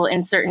people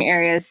in certain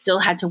areas still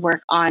had to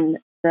work on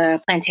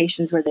the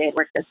plantations where they had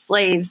worked as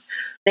slaves.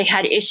 They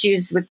had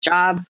issues with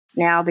jobs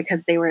now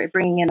because they were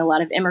bringing in a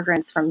lot of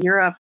immigrants from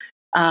Europe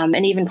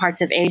and even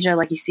parts of Asia.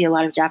 Like you see a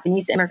lot of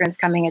Japanese immigrants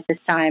coming at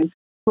this time,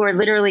 who are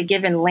literally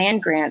given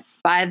land grants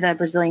by the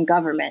Brazilian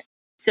government.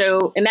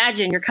 So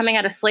imagine you're coming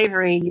out of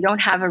slavery, you don't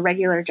have a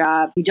regular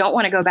job, you don't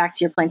want to go back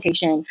to your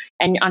plantation,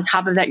 and on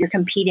top of that, you're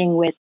competing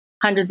with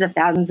hundreds of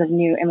thousands of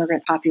new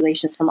immigrant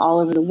populations from all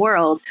over the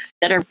world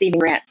that are receiving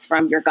grants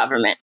from your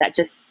government that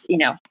just,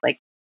 like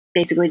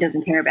basically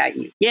doesn't care about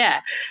you.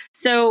 Yeah.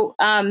 So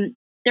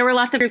there were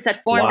lots of groups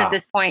that formed at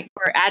this point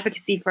for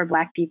advocacy for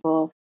Black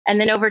people.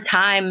 And then over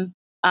time,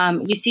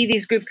 you see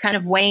these groups kind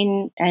of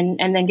wane and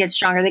then get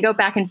stronger. They go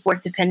back and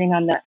forth depending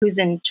on who's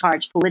in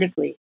charge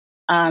politically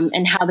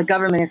and how the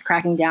government is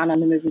cracking down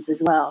on the movements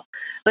as well.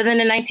 But then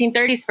in the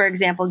 1930s, for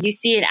example, you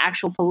see an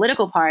actual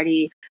political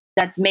party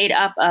that's made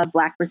up of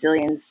Black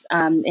Brazilians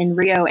in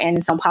Rio and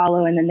in Sao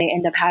Paulo. And then they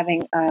end up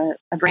having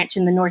a branch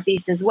in the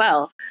Northeast as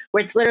well,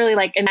 where it's literally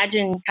like,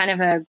 imagine kind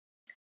of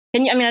I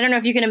don't know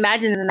if you can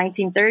imagine in the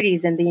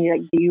 1930s in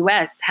the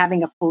U.S.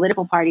 having a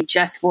political party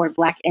just for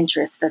Black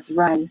interests that's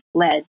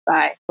led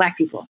by Black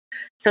people.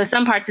 So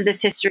some parts of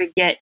this history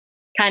get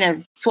kind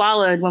of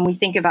swallowed when we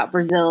think about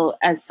Brazil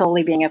as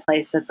solely being a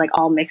place that's like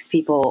all mixed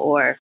people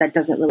or that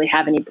doesn't really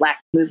have any Black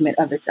movement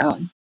of its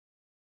own.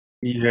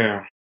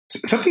 Yeah.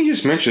 Something you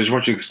just mentioned, I just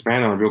want you to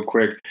expand on real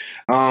quick.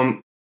 Yeah,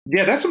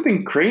 that's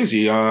something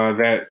crazy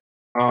that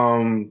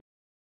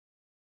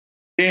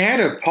they had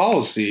a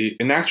policy,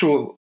 an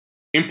actual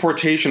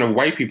importation of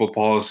white people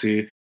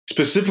policy,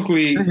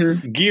 specifically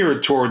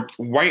geared toward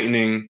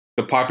whitening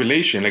the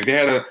population. Like they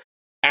had an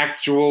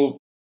actual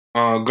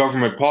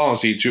government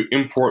policy to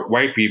import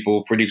white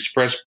people for the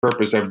express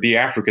purpose of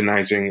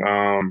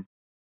de-Africanizing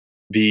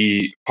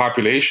the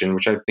population,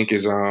 which I think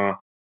is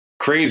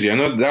crazy. I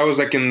know that was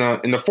like in the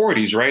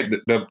 40s, right?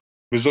 The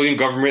Brazilian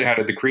government had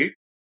a decree.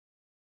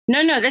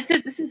 No, this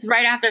is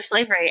right after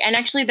slavery. And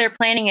actually they're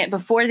planning it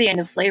before the end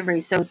of slavery.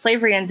 So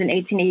slavery ends in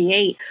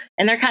 1888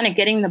 and they're kind of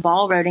getting the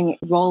ball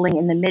rolling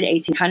in the mid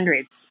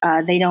 1800s.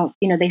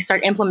 They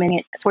start implementing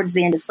it towards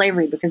the end of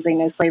slavery because they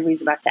know slavery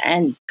is about to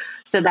end.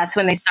 So that's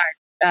when they start,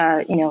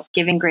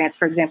 giving grants,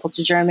 for example,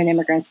 to German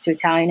immigrants, to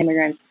Italian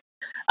immigrants.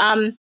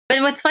 But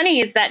what's funny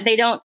is that they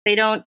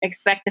don't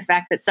expect the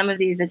fact that some of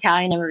these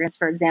Italian immigrants,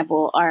 for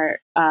example,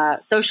 are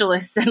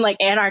socialists and like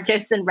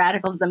anarchists and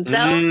radicals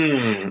themselves.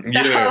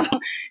 So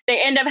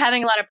they end up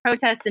having a lot of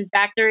protests in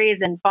factories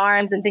and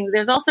farms and things.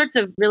 There's all sorts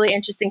of really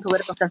interesting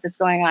political stuff that's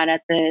going on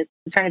at the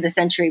turn of the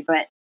century,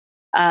 but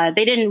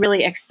they didn't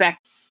really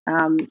expect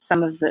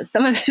some of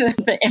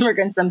the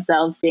immigrants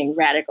themselves being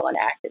radical and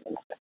active in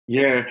that.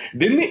 Yeah,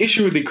 didn't they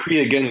issue a decree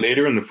again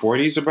later in the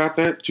 40s about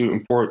that to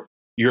import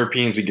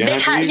Europeans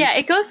again?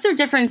 It goes through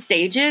different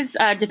stages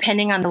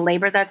depending on the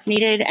labor that's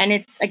needed. And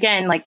it's,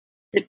 again, like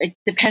it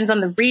depends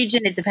on the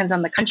region. It depends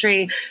on the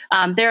country.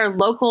 There are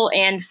local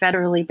and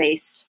federally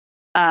based,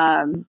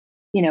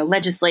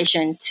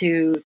 legislation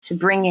to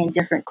bring in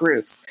different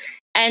groups.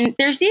 And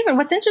there's even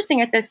what's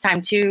interesting at this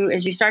time, too,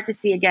 is you start to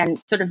see,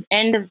 again, sort of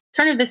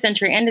turn of the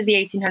century, end of the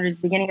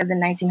 1800s, beginning of the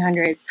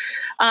 1900s.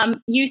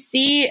 You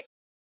see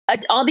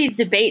all these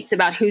debates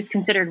about who's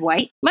considered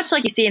white, much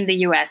like you see in the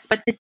US.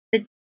 But the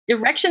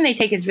direction they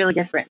take is really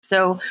different.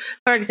 So,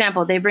 for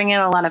example, they bring in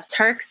a lot of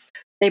Turks.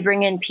 They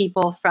bring in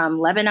people from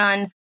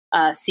Lebanon,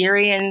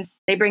 Syrians.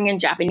 They bring in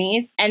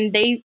Japanese, and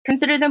they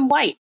consider them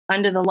white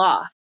under the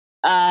law.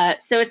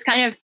 So it's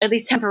kind of, at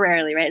least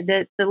temporarily, right?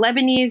 The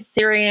Lebanese,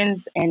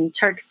 Syrians, and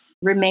Turks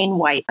remain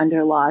white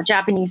under law.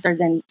 Japanese are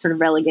then sort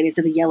of relegated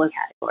to the yellow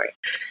category.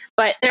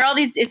 But there are all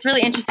these, it's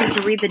really interesting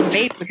to read the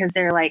debates because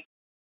they're like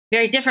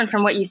very different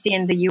from what you see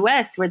in the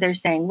US, where they're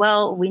saying,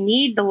 well, we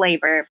need the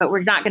labor, but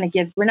we're not going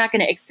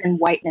to extend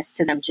whiteness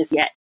to them just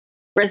yet.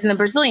 Whereas in the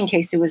Brazilian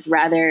case, it was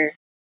rather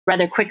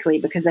quickly,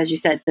 because as you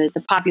said,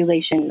 the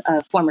population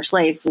of former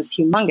slaves was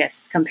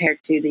humongous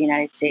compared to the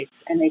United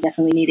States, and they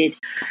definitely needed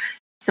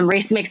some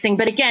race mixing.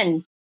 But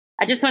again,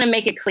 I just want to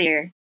make it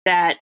clear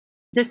that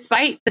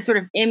despite the sort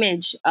of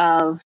image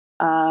of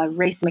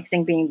race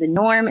mixing being the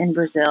norm in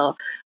Brazil,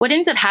 what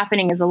ends up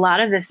happening is a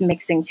lot of this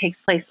mixing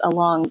takes place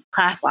along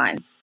class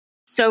lines.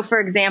 So, for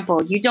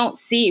example, you don't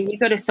see, when you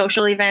go to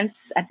social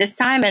events at this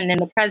time and in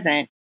the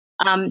present,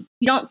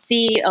 you don't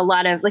see a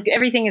lot of, like,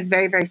 everything is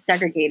very, very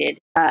segregated.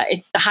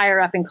 It's the higher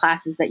up in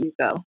classes that you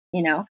go,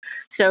 you know?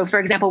 So, for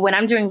example, when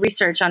I'm doing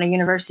research on a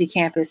university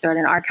campus or at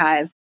an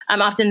archive,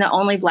 I'm often the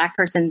only Black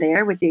person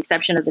there, with the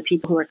exception of the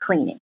people who are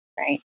cleaning,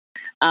 right?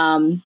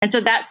 And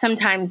so that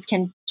sometimes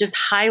can just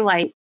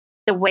highlight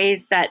the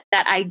ways that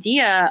that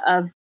idea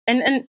of,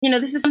 and you know,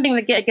 this is something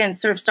that, again,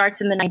 sort of starts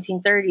in the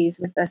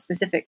 1930s with a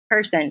specific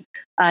person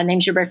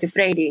named Gilberto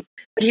Freire.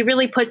 But he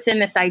really puts in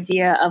this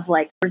idea of,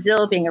 like,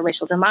 Brazil being a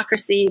racial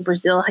democracy,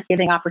 Brazil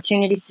giving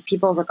opportunities to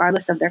people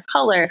regardless of their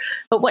color.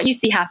 But what you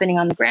see happening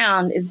on the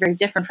ground is very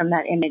different from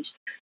that image.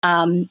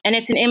 And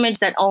it's an image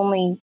that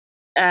only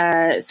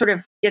sort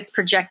of gets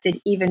projected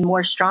even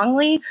more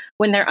strongly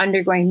when they're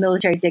undergoing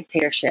military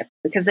dictatorship,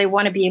 because they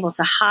want to be able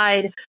to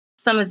hide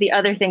some of the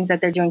other things that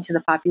they're doing to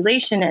the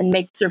population and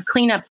make, sort of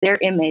clean up their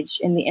image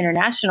in the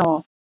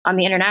international, on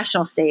the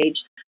international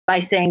stage, by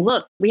saying,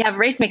 look, we have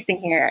race mixing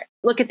here.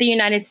 Look at the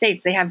United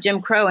States. They have Jim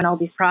Crow and all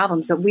these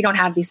problems. So we don't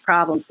have these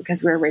problems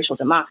because we're a racial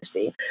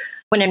democracy.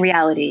 When in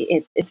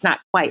reality, it's not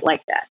quite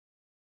like that.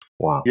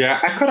 Wow. Yeah,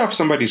 I cut off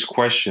somebody's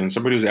question.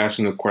 Somebody was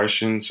asking a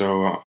question.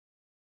 So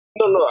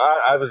No.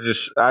 I was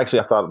just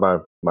actually, I thought my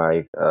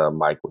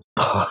mic was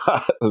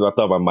I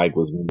thought my mic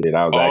was muted.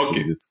 I was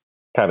actually okay. just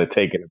kind of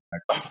taken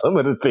aback by some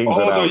of the things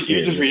that I So was you're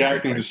just hearing.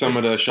 reacting to some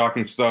of the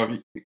shocking stuff.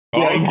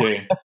 Yeah.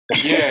 Okay.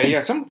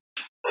 Yeah.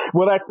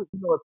 Well, actually, you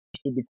know, it's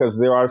interesting because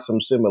there are some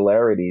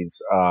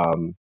similarities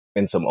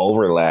and some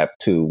overlap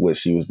to what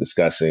she was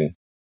discussing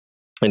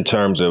in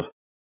terms of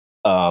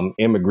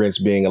immigrants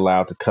being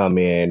allowed to come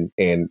in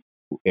and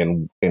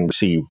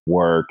receive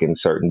work and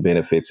certain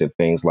benefits and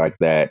things like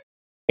that,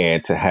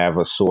 and to have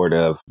a sort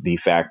of de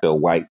facto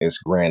whiteness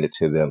granted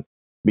to them.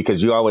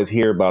 Because you always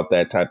hear about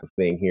that type of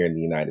thing here in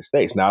the United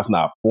States. Now, it's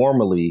not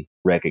formally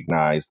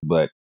recognized,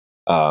 but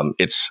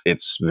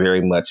it's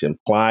very much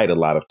implied a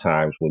lot of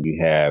times when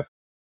you have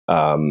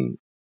um,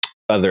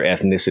 other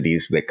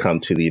ethnicities that come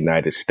to the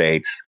United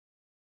States,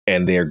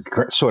 and they're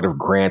sort of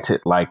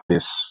granted like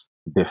this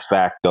de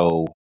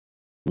facto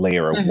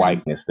layer of Mm-hmm.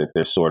 whiteness that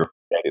they're sort of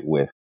protected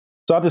with.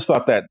 So I just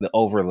thought that the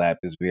overlap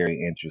is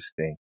very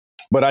interesting.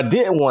 But I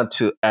did want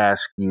to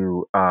ask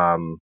you,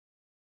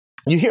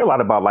 you hear a lot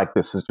about like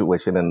the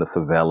situation in the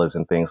favelas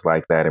and things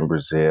like that in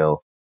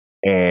Brazil.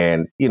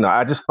 And, you know,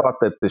 I just thought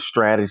that the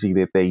strategy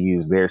that they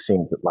use there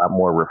seemed a lot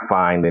more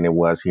refined than it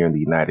was here in the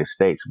United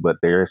States, but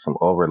there is some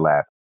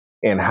overlap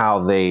in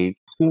how they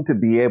seem to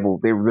be able,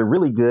 they're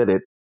really good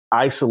at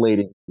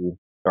isolating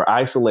or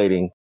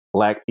isolating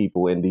Black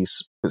people in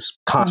these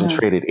Mm-hmm.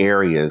 concentrated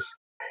areas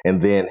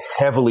and then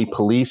heavily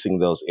policing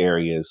those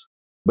areas.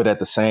 But at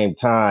the same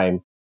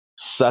time,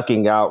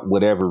 sucking out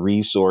whatever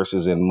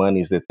resources and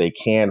monies that they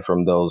can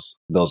from those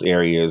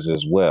areas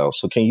as well.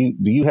 So do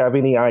you have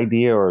any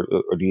idea or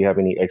do you have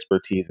any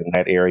expertise in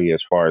that area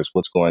as far as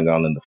what's going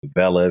on in the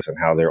favelas and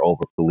how they're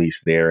over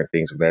policed there and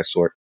things of that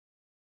sort?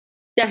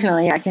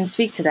 Definitely, I can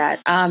speak to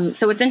that.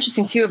 So what's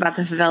interesting too about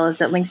the favelas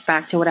that links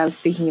back to what I was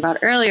speaking about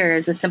earlier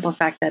is the simple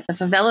fact that the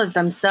favelas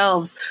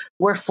themselves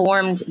were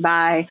formed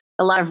by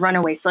a lot of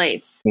runaway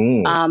slaves.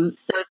 Mm.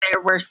 So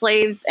there were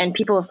slaves and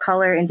people of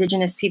color,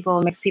 indigenous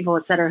people, mixed people,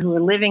 et cetera, who were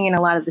living in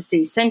a lot of the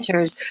city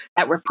centers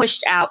that were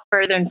pushed out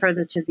further and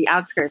further to the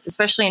outskirts,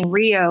 especially in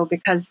Rio,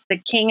 because the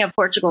king of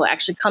Portugal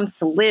actually comes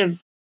to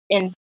live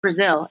in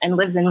Brazil and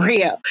lives in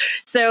Rio.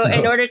 So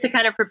in order to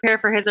kind of prepare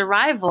for his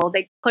arrival,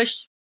 they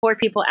push poor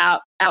people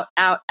out,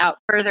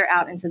 further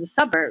out into the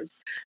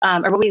suburbs,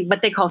 or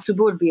what they call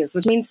suburbios,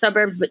 which means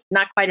suburbs, but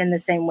not quite in the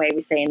same way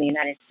we say in the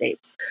United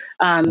States.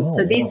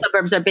 So these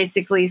suburbs are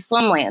basically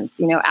slumlands,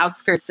 you know,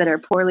 outskirts that are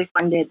poorly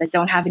funded, that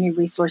don't have any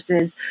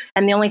resources.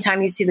 And the only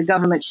time you see the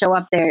government show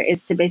up there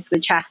is to basically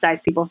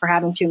chastise people for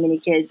having too many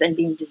kids and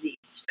being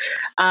diseased.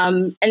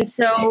 And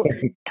so,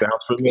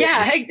 Sounds familiar.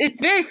 yeah,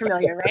 it's very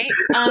familiar, right?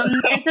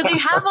 And so they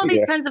have all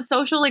these kinds of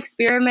social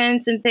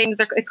experiments and things.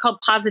 It's called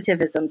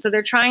positivism. So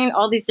they're trying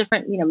all these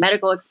different, you know,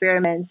 medical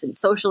experiments and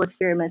social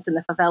experiments in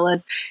the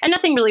favelas, and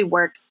nothing really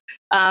works.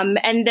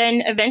 And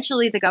then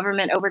eventually the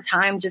government over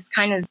time just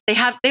kind of,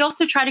 they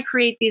also try to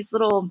create these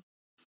little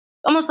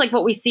almost like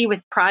what we see with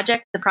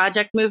the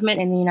project movement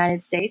in the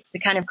United States, to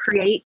kind of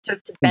create to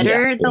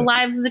better the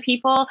lives of the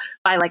people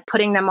by like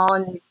putting them all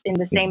in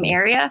the same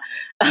area.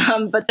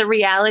 But the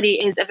reality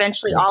is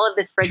eventually all of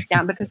this breaks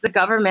down because the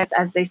governments,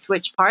 as they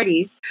switch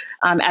parties,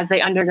 as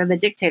they undergo the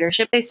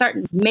dictatorship, they start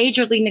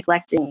majorly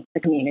neglecting the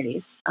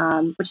communities,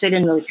 which they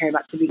didn't really care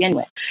about to begin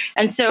with.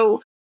 And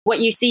so what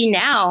you see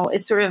now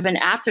is sort of an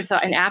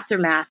afterthought, an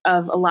aftermath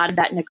of a lot of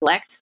that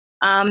neglect.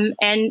 And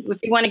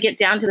if you want to get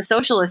down to the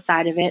socialist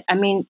side of it, I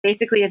mean,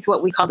 basically it's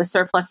what we call the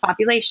surplus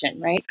population,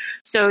 right?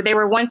 So they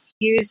were once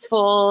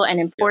useful and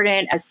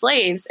important as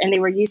slaves, and they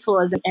were useful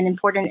and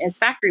important as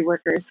factory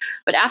workers.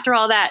 But after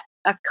all that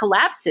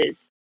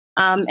collapses,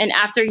 and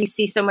after you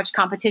see so much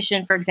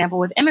competition, for example,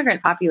 with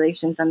immigrant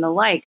populations and the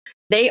like,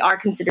 they are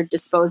considered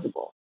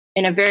disposable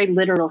in a very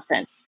literal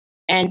sense.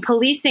 And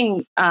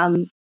policing,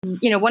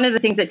 one of the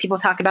things that people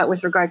talk about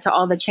with regard to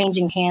all the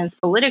changing hands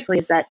politically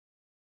is that,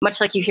 much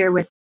like you hear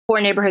with poor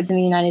neighborhoods in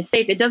the United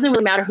States, it doesn't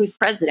really matter who's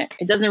president.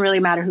 It doesn't really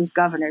matter who's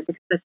governor,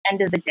 because at the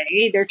end of the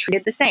day, they're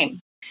treated the same.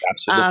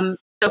 Absolutely.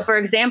 So, for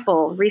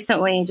example,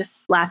 recently,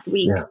 just last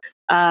week,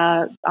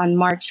 on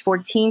March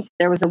 14th,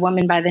 there was a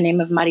woman by the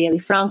name of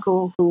Marielle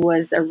Franco, who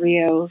was a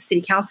Rio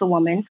City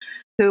Councilwoman,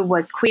 who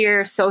was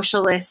queer,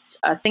 socialist,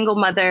 a single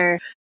mother,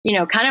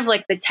 kind of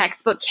like the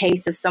textbook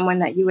case of someone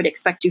that you would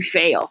expect to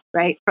fail,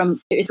 right?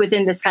 It's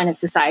within this kind of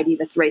society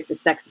that's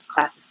racist, sexist,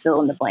 classist,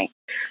 fill in the blank.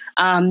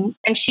 And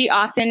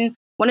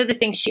one of the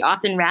things she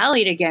often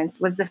rallied against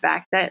was the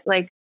fact that,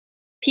 like,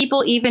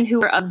 people, even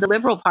who were of the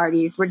liberal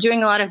parties, were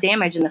doing a lot of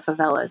damage in the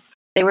favelas.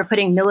 They were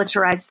putting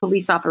militarized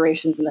police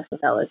operations in the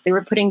favelas. They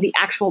were putting the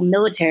actual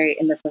military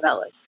in the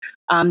favelas.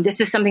 This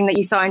is something that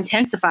you saw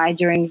intensify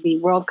during the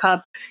World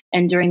Cup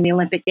and during the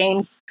Olympic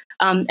Games.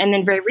 And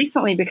then very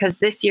recently, because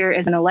this year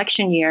is an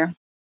election year,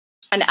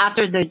 and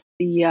after the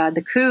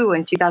coup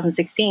in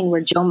 2016,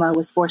 where Dilma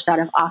was forced out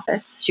of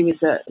office, she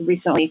was a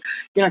recently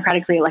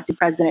democratically elected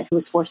president who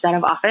was forced out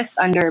of office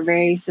under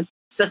very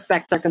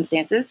suspect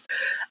circumstances.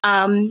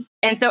 And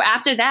so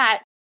after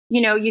that,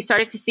 you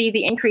started to see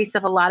the increase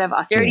of a lot of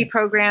austerity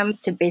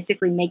programs to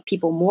basically make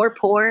people more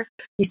poor.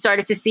 You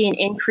started to see an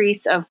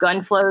increase of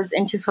gun flows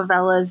into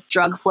favelas,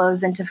 drug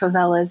flows into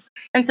favelas.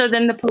 And so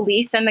then the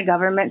police and the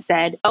government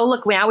said, oh,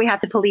 look, now we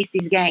have to police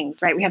these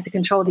gangs, right? We have to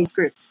control these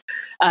groups.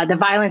 The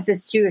violence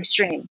is too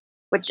extreme,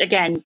 which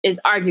again is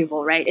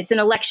arguable, right? It's an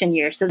election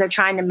year, so they're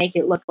trying to make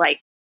it look like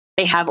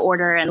they have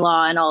order and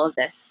law and all of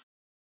this.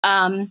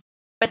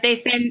 But they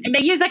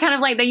use that kind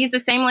of they use the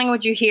same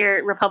language you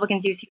hear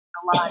Republicans use here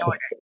for law and order.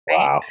 Right?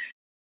 Wow.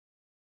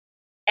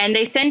 And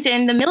they sent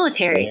in the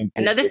military.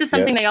 And now this is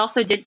something they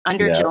also did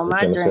under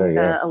Dilma during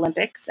the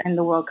Olympics and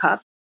the World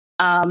Cup.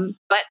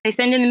 But they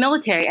send in the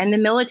military, and the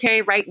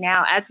military right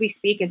now, as we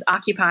speak, is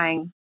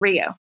occupying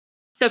Rio.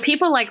 So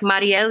people like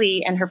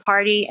Marielle and her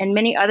party and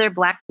many other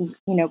Black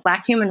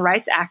human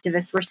rights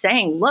activists were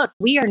saying, look,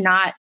 we are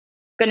not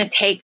going to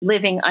take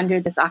living under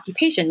this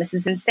occupation. This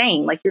is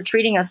insane. Like, you're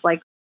treating us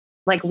like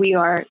we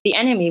are the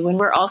enemy when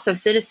we're also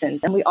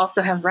citizens and we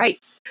also have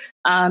rights.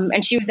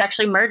 And she was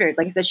actually murdered.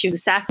 Like I said, she was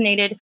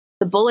assassinated.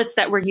 The bullets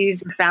that were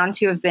used were found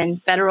to have been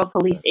federal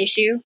police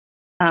issue,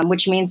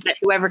 which means that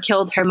whoever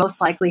killed her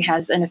most likely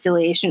has an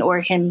affiliation,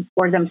 or him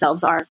or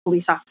themselves are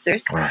police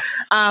officers. Wow.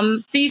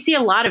 So you see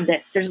a lot of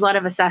this. There's a lot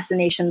of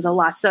assassinations,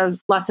 lots of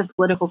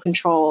political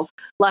control,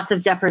 lots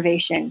of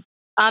deprivation.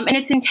 And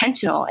it's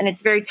intentional and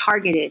it's very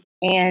targeted.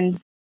 And,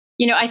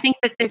 I think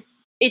that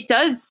it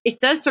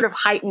does sort of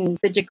heighten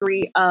the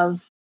degree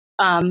of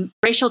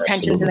racial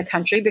tensions in the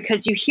country,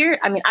 because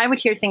I would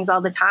hear things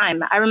all the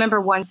time. I remember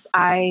once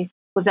I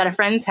was at a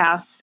friend's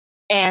house,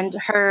 and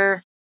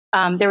there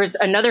was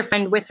another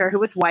friend with her who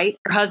was white.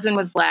 Her husband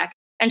was Black.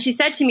 And she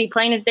said to me,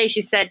 plain as day,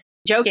 she said,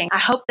 joking, I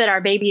hope that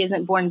our baby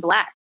isn't born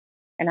Black.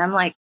 And I'm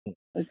like,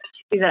 don't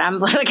you see that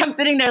I'm I'm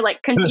sitting there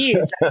like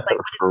confused. Right? Like,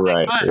 what is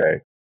going on?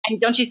 Right. And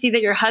don't you see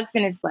that your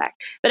husband is Black?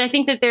 But I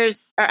think that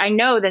I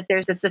know that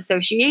there's this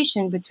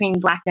association between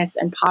Blackness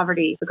and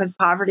poverty, because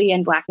poverty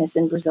and Blackness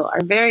in Brazil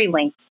are very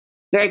linked,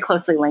 very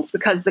closely linked,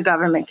 because the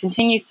government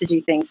continues to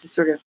do things to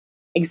sort of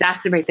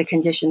exacerbate the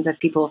conditions of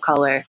people of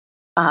color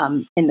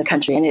in the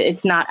country. And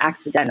it's not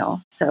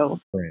accidental. So,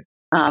 right.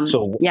 And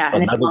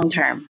it's long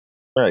term.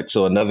 Right.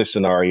 So another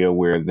scenario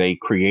where they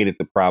created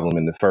the problem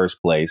in the first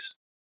place,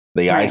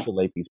 they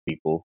isolate these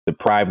people,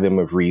 deprive them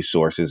of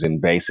resources and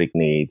basic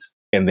needs,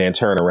 and then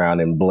turn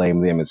around and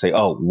blame them and say,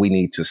 oh, we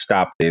need to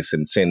stop this,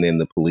 and send in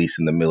the police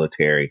and the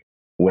military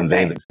when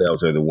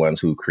themselves are the ones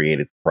who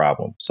created the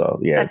problem. So,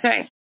 That's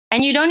right.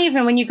 And you don't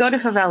even, when you go to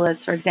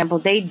favelas, for example,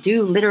 they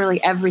do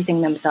literally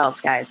everything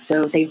themselves, guys.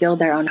 So they build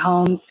their own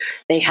homes.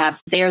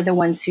 They're the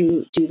ones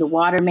who do the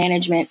water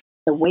management,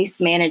 the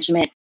waste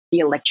management, the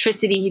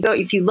electricity.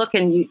 If you look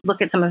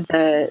at some of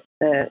the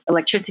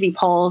electricity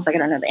poles, I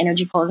don't know, the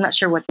energy poles, I'm not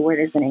sure what the word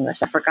is in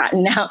English, I've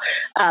forgotten now,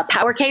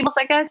 power cables,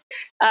 I guess.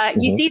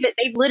 You see that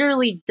they've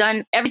literally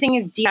done, everything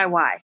is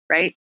DIY,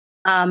 right?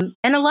 And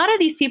a lot of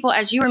these people,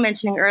 as you were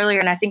mentioning earlier,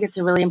 and I think it's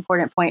a really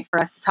important point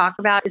for us to talk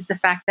about, is the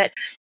fact that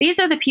these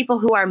are the people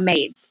who are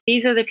maids.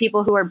 These are the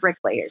people who are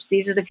bricklayers.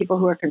 These are the people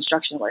who are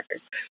construction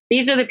workers.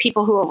 These are the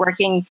people who are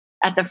working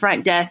at the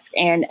front desk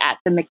and at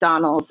the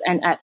McDonald's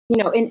and at,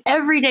 in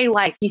everyday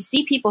life. You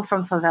see people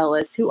from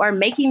favelas who are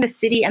making the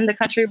city and the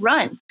country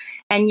run.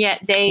 And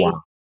yet they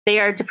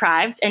are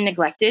deprived and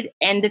neglected.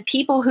 And the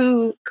people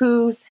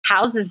whose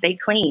houses they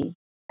clean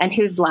and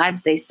whose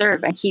lives they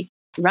serve and keep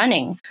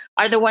running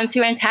are the ones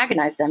who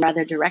antagonize them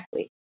rather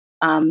directly.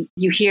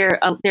 You hear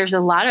there's a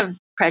lot of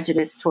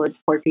prejudice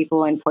towards poor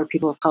people and poor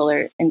people of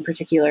color, in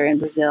particular in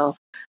Brazil,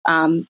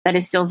 that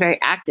is still very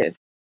active.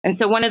 And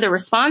so one of the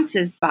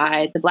responses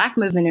by the Black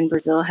movement in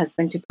Brazil has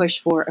been to push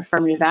for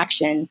affirmative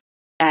action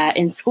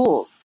in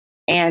schools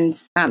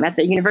and at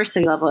the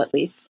university level, at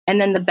least,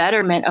 and then the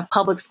betterment of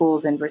public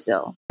schools in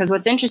Brazil. Because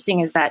what's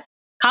interesting is that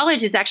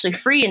college is actually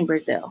free in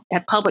Brazil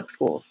at public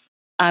schools.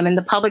 And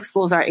the public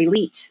schools are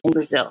elite in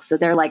Brazil. So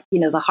they're like,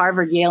 the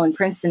Harvard, Yale, and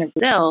Princeton of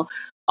Brazil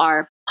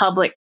are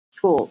public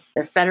schools.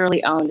 They're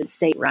federally owned and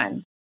state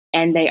run,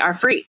 and they are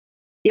free.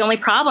 The only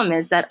problem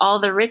is that all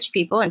the rich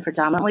people, and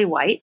predominantly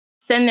white,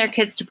 send their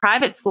kids to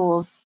private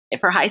schools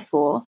for high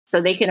school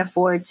so they can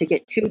afford to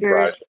get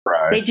tutors.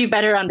 They do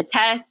better on the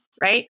tests,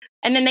 right?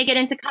 And then they get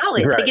into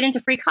college. Right. They get into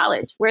free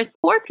college. Whereas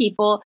poor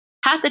people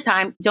half the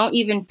time don't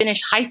even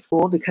finish high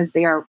school because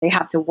they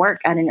have to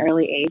work at an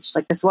early age.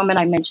 Like this woman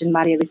I mentioned,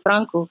 Maria de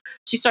Franco,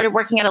 she started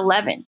working at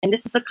 11, and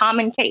this is a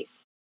common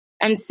case.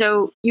 And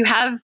so you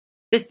have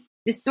this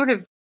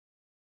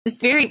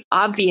very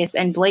obvious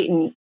and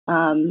blatant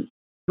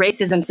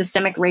racism,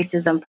 systemic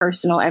racism,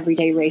 personal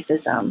everyday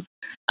racism.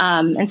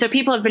 And so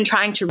people have been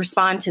trying to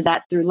respond to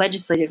that through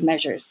legislative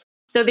measures.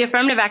 So the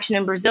affirmative action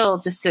in Brazil,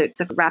 just to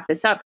wrap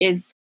this up,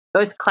 is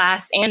both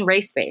class and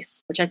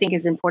race-based, which I think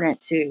is important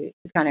to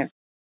kind of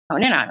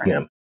hone in on. Right?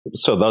 Yeah.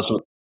 So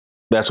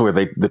that's where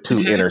the two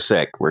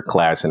intersect, where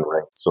class and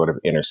race sort of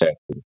intersect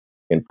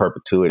in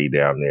perpetuity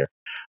down there.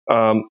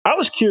 I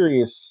was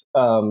curious,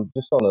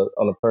 just on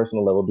a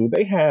personal level, do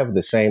they have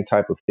the same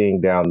type of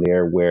thing down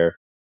there where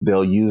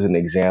they'll use an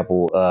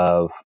example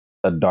of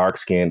a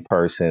dark-skinned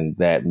person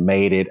that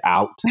made it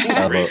out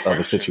of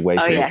a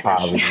situation of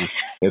poverty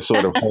and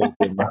sort of hold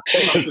them up?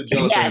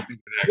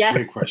 Yes.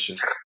 Great question.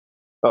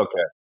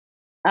 Okay.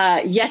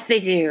 Yes, they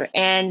do.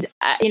 And,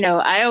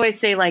 I always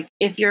say, like,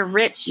 if you're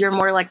rich, you're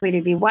more likely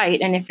to be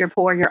white. And if you're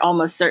poor, you're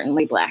almost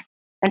certainly Black.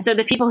 And so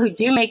the people who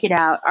do make it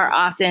out are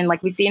often,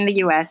 like we see in the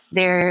US,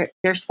 they're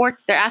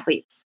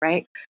athletes,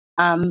 right?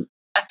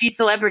 A few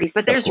celebrities,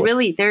 but there's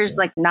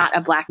like not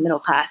a Black middle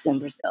class in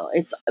Brazil.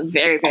 It's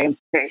very, very,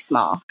 very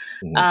small.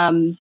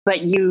 Mm-hmm.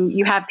 But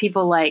you have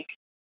people like,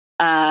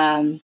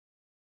 like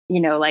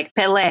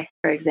Pelé,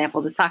 for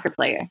example, the soccer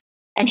player.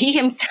 And he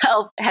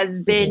himself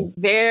has been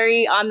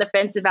very on the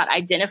fence about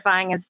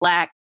identifying as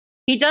Black.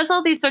 He does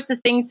all these sorts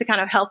of things to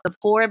kind of help the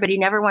poor, but he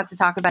never wants to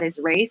talk about his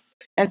race.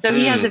 And so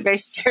he has a very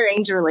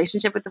strange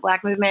relationship with the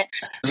Black movement.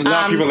 There's a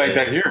lot of people like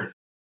that here.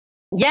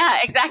 Yeah,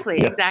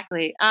 exactly.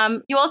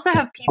 You also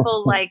have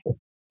people like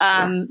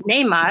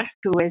Neymar,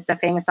 who is a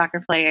famous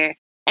soccer player,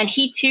 and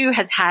he too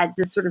has had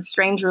this sort of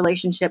strange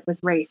relationship with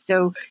race.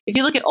 So if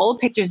you look at old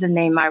pictures of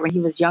Neymar when he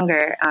was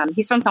younger,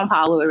 he's from Sao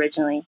Paulo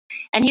originally,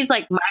 and he's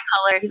like my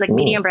color. He's like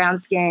medium brown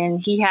skin.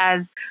 He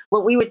has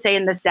what we would say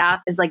in the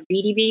South is like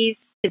BDBs.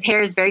 His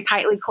hair is very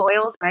tightly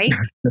coiled, right?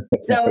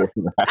 So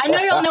I know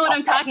you'll know what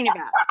I'm talking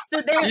about. So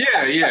no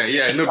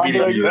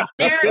BDBs.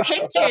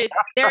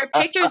 There are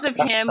pictures of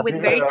him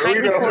with very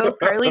tightly coiled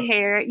curly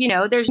hair.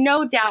 There's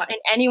no doubt in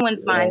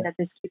anyone's mind that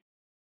this kid.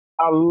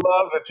 I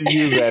love that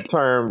you use that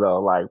term,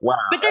 though. Like, wow.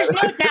 But there's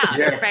no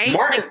doubt, right?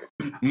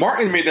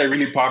 Martin made that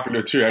really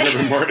popular, too. I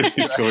remember Martin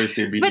used to always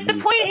say BDB. But the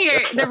point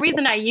here, the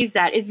reason I use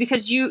that is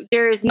because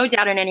there is no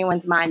doubt in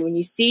anyone's mind when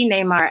you see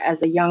Neymar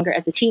as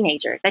a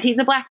teenager, that he's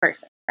a Black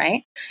person,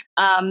 right?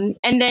 And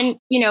then,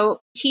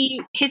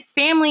 his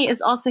family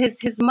is also,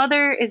 his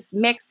mother is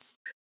mixed.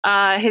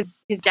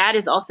 His dad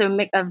is also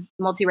of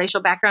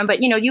multiracial background,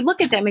 but you look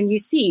at them and you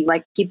see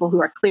like people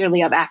who are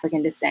clearly of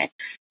African descent.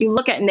 You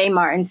look at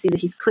Neymar and see that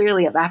he's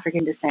clearly of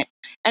African descent,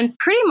 and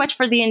pretty much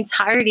for the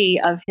entirety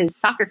of his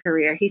soccer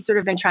career, he's sort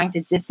of been trying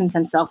to distance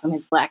himself from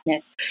his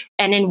Blackness,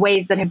 and in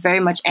ways that have very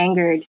much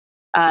angered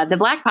the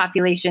Black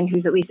population,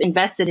 who's at least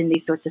invested in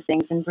these sorts of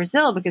things in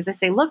Brazil, because they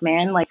say, look,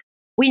 man, like,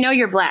 we know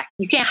you're Black.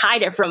 You can't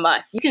hide it from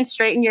us. You can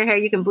straighten your hair.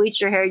 You can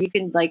bleach your hair. You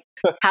can like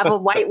have a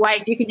white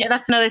wife. You can.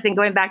 That's another thing.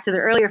 Going back to the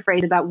earlier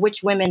phrase about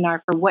which women are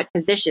for what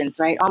positions,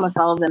 right? Almost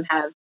all of them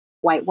have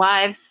white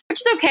wives,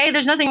 which is okay.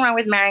 There's nothing wrong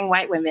with marrying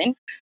white women.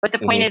 But the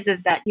point is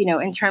that,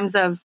 in terms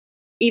of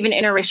even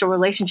interracial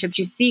relationships,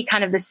 you see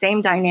kind of the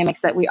same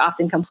dynamics that we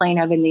often complain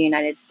of in the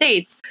United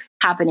States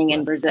happening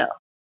in Brazil.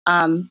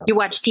 You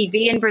watch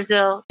TV in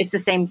Brazil, it's the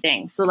same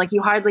thing. So like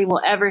you hardly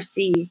will ever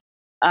see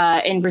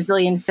in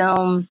Brazilian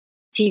film,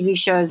 TV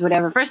shows,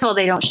 whatever. First of all,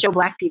 they don't show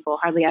Black people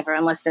hardly ever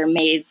unless they're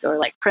maids or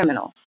like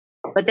criminals.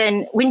 But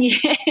then when you,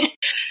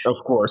 of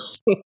course,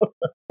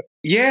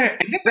 Yeah,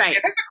 and Right.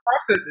 that's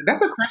across the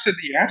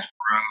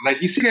diaspora.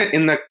 Like you see that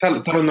in the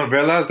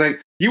telenovelas.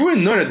 Like you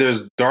wouldn't know that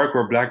there's dark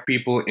or black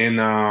people in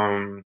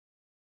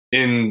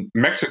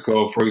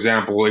Mexico, for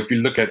example, if you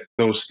look at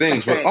those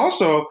things. That's But right.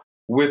 also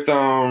with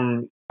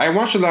I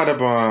watch a lot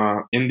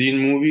of Indian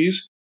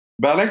movies,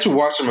 but I like to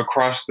watch them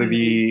across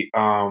the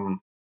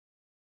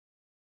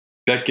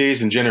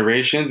decades and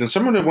generations. And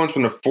some of the ones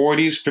from the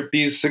 40s,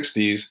 50s,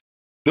 60s,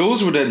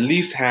 those would at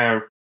least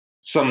have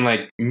some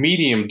like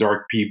medium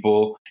dark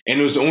people. And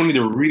it was only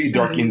the really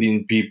dark Mhm.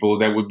 Indian people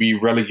that would be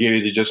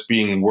relegated to just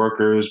being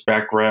workers,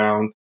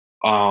 background,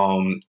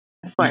 um,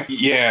 Of course.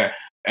 yeah,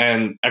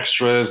 and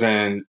extras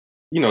and,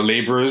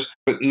 laborers.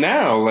 But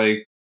now,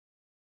 like,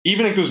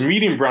 even like those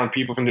medium brown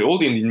people from the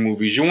old Indian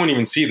movies, you won't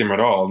even see them at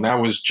all.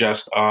 Now it's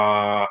just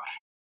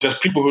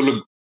people who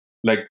look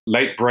like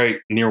light bright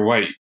near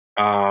white.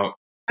 Like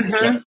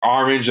Mhm.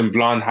 orange and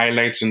blonde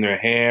highlights in their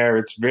hair.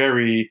 It's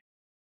very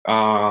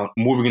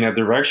moving in that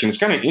direction. It's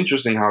kind of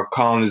interesting how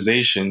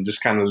colonization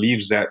just kind of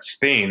leaves that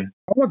stain.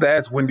 I want to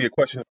ask Wendy a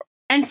question.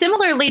 And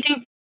similarly to,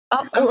 oh,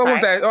 I'm I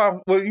want sorry. to ask,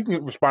 well, you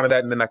can respond to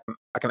that, and then I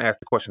can ask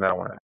the question that I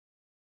want to ask.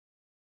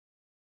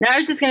 No, I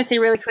was just going to say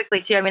really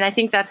quickly too. I mean, I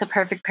think that's a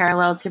perfect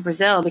parallel to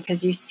Brazil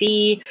because you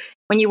see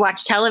when you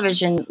watch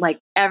television, like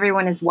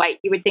everyone is white.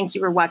 You would think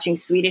you were watching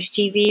Swedish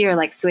TV or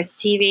like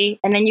Swiss TV,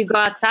 and then you go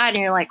outside and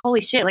you're like, holy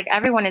shit! Like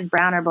everyone is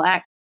brown or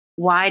black.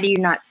 Why do you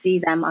not see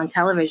them on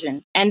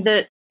television?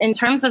 And in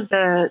terms of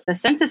the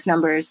census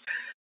numbers,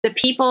 the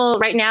people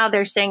right now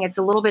they're saying it's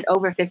a little bit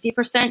over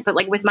 50%, but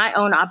like with my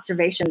own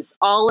observations,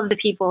 all of the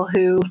people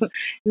who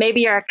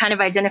maybe are kind of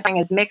identifying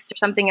as mixed or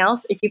something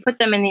else, if you put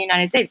them in the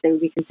United States, they would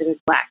be considered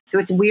black. So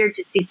it's weird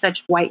to see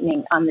such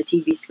whitening on the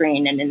TV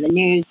screen and in the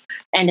news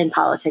and in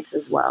politics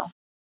as well.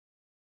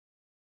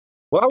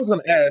 Well, I was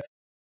going to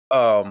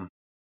ask.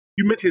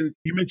 You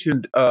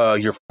mentioned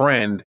your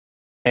friend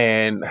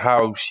and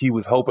how she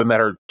was hoping that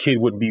her kid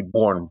would be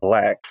born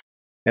black,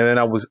 and then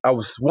I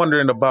was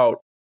wondering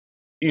about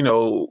you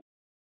know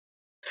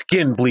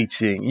skin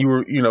bleaching.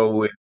 And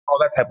all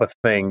that type of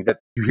thing that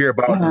you hear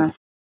about in Mhm.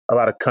 a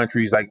lot of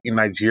countries like in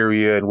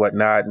Nigeria and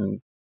whatnot, and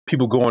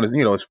people going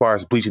as far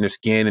as bleaching their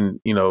skin and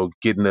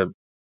getting the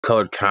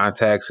colored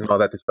contacts and all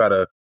that to try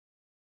to.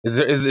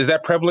 Is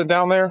that prevalent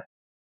down there?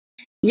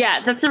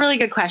 Yeah, that's a really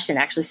good question,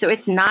 actually. So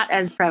it's not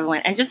as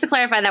prevalent. And just to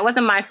clarify, that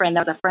wasn't my friend.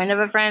 That was a friend of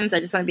a friend. So I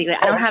just want to be clear.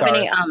 I Oh, don't I'm have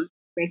sorry. any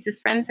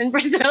racist friends in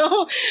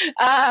Brazil.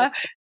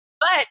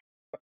 But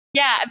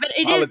yeah, but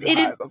it is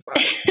Apologize. I'm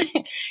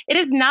sorry. it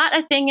is not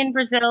a thing in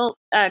Brazil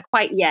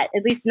quite yet.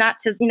 At least not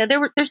to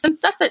there's some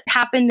stuff that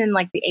happened in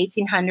like the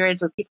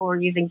 1800s where people were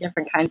using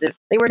different kinds of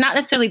they were not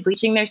necessarily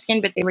bleaching their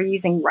skin, but they were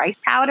using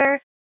rice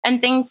powder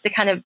and things to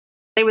kind of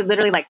they would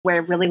literally like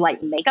wear really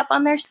light makeup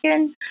on their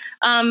skin.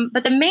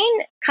 But the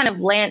main kind of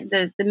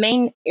the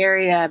main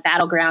area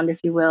battleground, if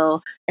you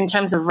will, in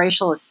terms of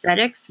racial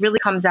aesthetics, really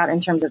comes out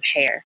in terms of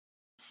hair.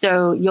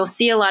 So you'll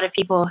see a lot of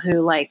people who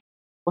like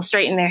will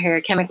straighten their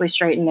hair, chemically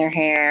straighten their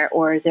hair,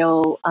 or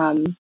they'll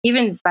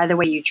even by the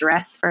way you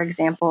dress, for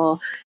example,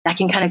 that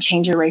can kind of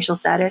change your racial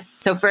status.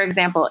 So, for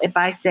example, if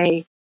let's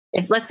say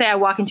I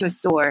walk into a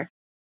store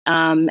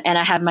and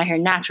I have my hair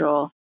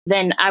natural,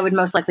 then I would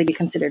most likely be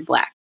considered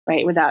black,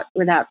 right? Without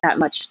that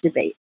much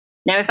debate.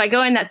 Now, if I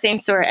go in that same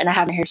store and I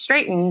have my hair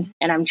straightened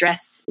and I'm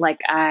dressed like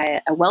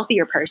a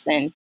wealthier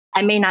person,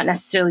 I may not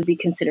necessarily be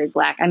considered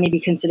black. I may be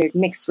considered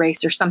mixed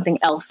race or something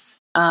else.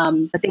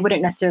 But they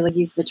wouldn't necessarily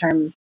use the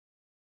term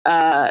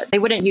they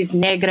wouldn't use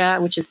negra,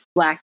 which is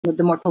black,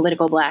 the more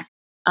political black,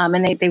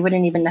 and they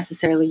wouldn't even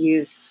necessarily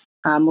use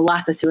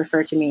mulatto to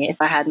refer to me if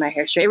I had my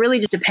hair straight. It really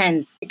just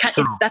depends. That's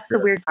the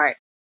Yeah. weird part.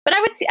 But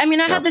I would see. I mean,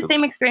 I had the Absolutely.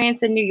 same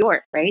experience in New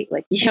York, right?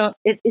 Like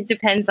it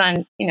depends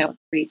on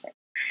region.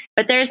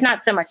 But there's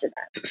not so much of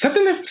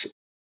that.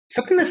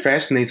 Something that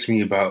fascinates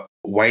me about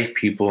white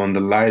people and the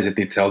lies that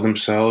they tell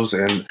themselves,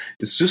 and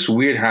it's just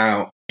weird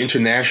how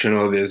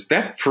international it is.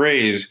 That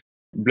phrase,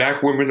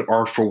 "Black women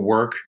are for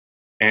work,"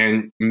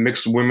 and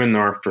 "mixed women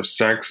are for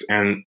sex,"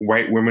 and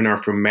 "white women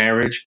are for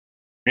marriage,"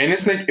 and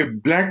it's like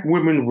if black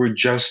women were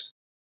just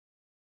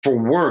for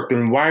work,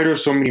 then why are there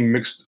so many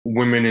mixed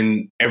women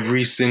in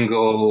every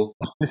single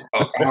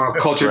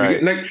culture?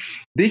 Right. Like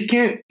they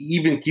can't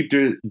even keep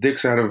their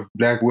dicks out of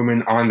black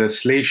women on the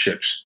slave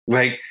ships.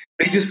 Like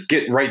they just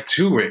get right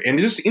to it, and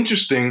it's just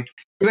interesting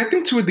because I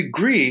think to a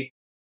degree,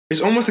 it's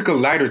almost like a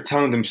lie they're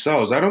telling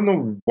themselves. I don't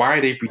know why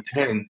they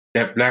pretend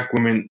that black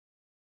women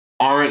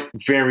aren't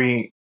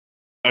very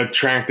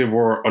attractive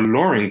or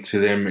alluring to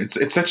them.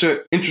 It's such an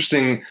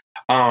interesting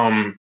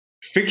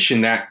fiction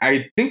that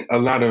I think a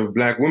lot of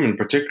black women,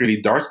 particularly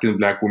dark skinned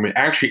black women,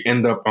 actually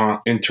end up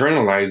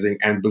internalizing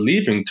and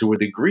believing to a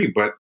degree.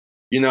 But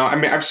I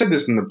mean, I've said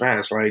this in the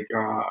past. Like,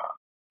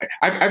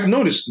 I've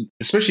noticed,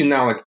 especially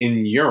now, like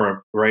in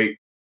Europe, right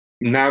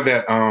now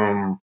that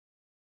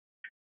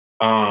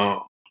uh,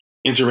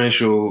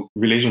 interracial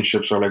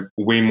relationships are like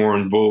way more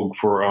in vogue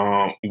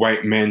for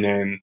white men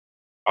and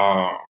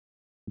uh,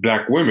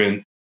 black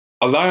women.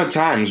 A lot of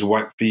times,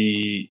 what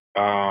the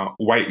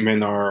white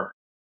men are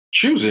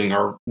choosing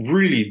are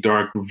really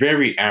dark,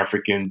 very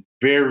African,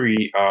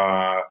 very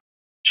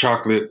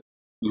chocolate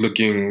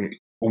looking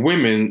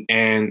women.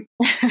 And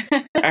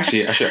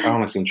actually, I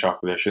don't like saying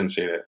chocolate. I shouldn't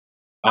say that.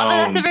 Although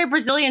that's a very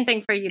Brazilian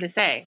thing for you to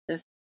say.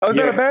 Just is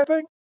that a bad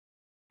thing?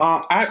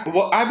 I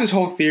have this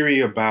whole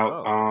theory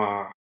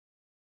about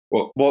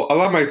well, a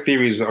lot of my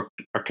theories are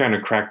kind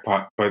of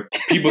crackpot, but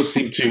people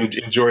seem to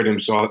enjoy them,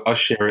 so I'll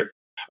share it.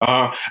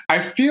 I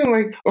feel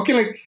like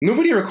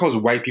nobody ever calls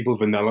white people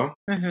vanilla.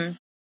 Mm-hmm.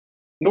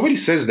 Nobody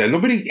says that.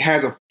 Nobody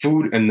has a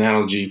food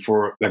analogy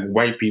for like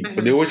white people,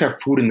 but they always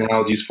have food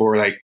analogies for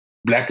like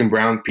black and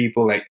brown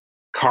people, like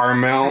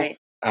caramel,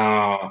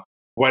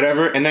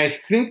 whatever. And I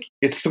think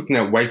it's something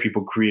that white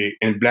people create,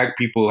 and black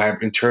people have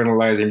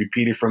internalized and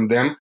repeated from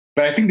them.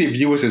 But I think they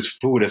view us as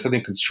food, as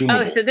something consumable.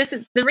 Oh, so this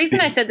is the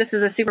reason I said this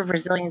is a super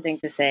Brazilian thing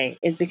to say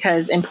is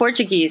because in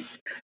Portuguese,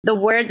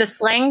 the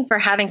slang for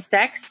having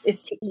sex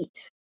is to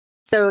eat.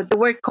 So the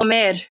word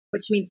comer,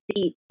 which means to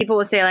eat, people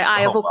will say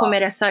like, eu vou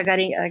comer essa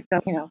gatinha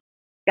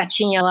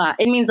lá.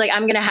 It means like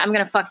I'm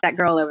gonna fuck that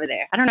girl over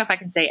there. I don't know if I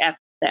can say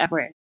the F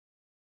word.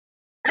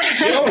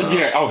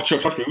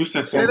 Trust me, we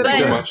said so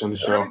much on the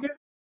show.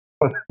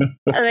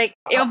 Like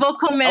eu vou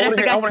comer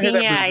essa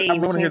gatinha aí,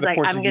 which means like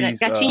I'm gonna.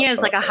 Gatinha is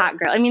like a hot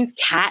girl. It means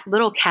cat,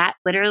 little cat,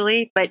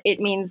 literally, but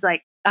it means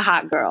like a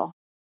hot girl.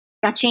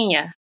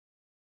 Gatinha.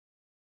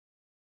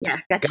 Yeah,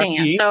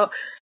 gatinha. So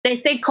they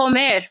say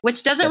comer,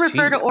 which doesn't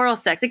refer to oral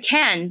sex. It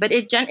can, but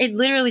it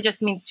literally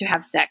just means to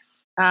have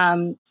sex.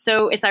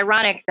 So it's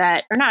ironic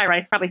that, or not ironic,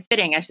 it's probably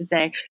fitting, I should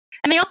say.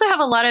 And they also have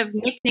a lot of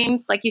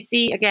nicknames. Like you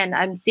see, again,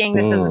 I'm seeing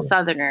this as a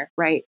Southerner,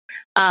 right?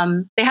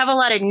 They have a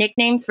lot of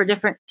nicknames for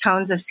different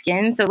tones of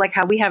skin. So like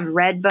how we have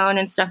red bone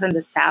and stuff in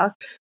the South,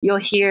 you'll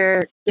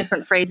hear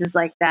different phrases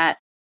like that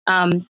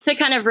to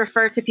kind of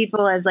refer to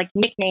people as like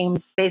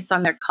nicknames based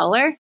on their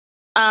color.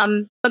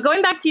 But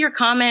going back to your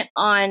comment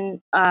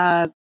on,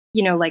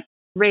 like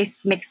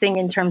race mixing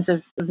in terms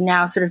of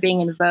now sort of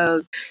being in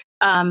vogue,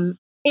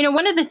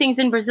 one of the things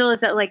in Brazil is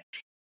that like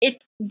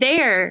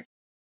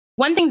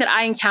one thing that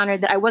I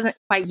encountered that I wasn't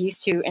quite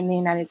used to in the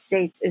United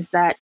States is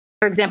that,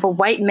 for example,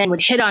 white men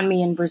would hit on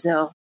me in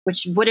Brazil,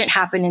 which wouldn't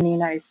happen in the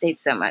United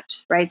States so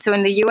much, right? So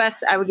in the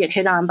US, I would get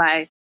hit on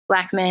by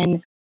black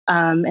men,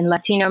 and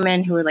Latino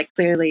men who are like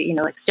clearly,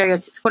 like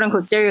quote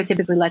unquote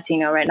stereotypically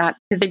Latino, right? Not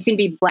because you can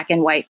be black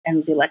and white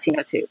and be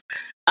Latino too.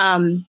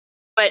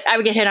 But I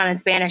would get hit on in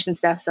Spanish and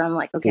stuff. So I'm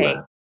like, okay,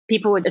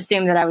 people would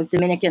assume that I was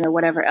Dominican or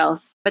whatever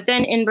else. But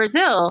then in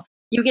Brazil,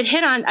 I would get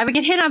hit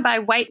on by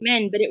white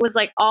men, but it was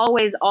like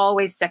always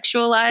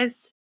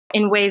sexualized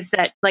in ways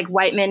that like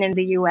white men in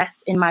the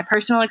US, in my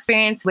personal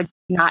experience, would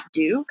not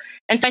do.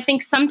 And so I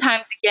think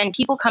sometimes, again,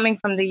 people coming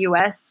from the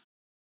US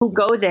who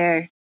go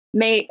there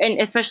and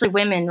especially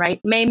women, right,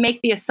 may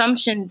make the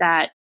assumption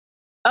that,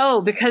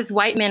 because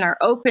white men are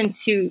open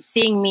to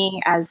seeing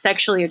me as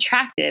sexually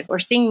attractive or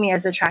seeing me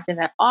as attractive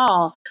at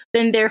all,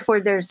 then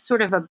therefore there's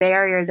sort of a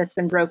barrier that's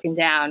been broken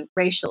down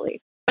racially.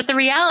 But the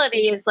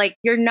reality is like,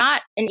 you're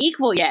not an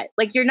equal yet.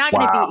 Like you're not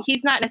going to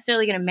he's not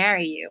necessarily going to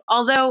marry you.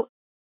 Although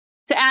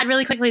to add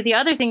really quickly, the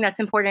other thing that's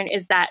important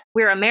is that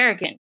we're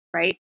American,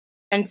 right?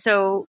 And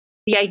so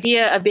the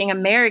idea of being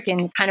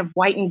American kind of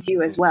whitens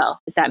you as well,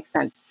 if that makes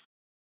sense.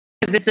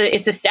 Because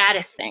it's a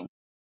status thing.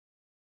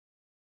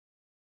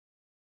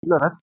 No,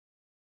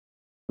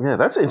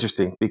 that's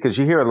interesting because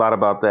you hear a lot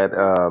about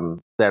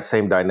that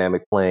same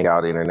dynamic playing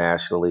out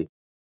internationally.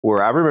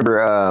 Where I remember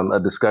a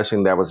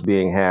discussion that was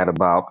being had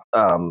about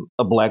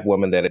a black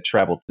woman that had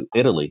traveled to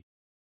Italy,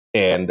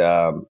 and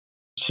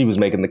she was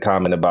making the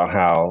comment about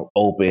how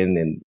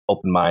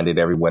open-minded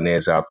everyone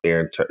is out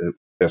there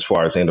as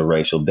far as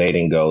interracial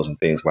dating goes and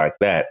things like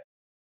that.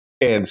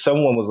 And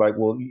someone was like,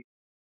 "Well,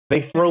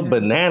 they throw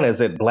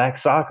bananas at black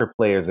soccer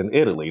players in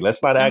Italy.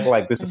 Let's not act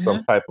like this is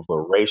some type of a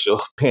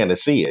racial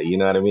panacea." You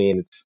know what I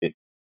mean?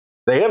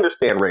 They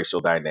understand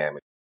racial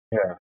dynamics.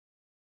 Yeah.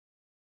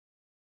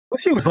 Well,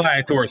 she was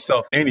lying to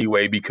herself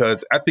anyway,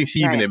 because I think she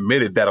even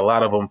admitted that a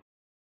lot of them,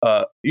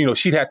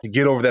 she'd have to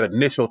get over that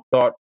initial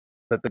thought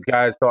that the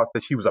guys thought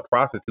that she was a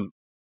prostitute.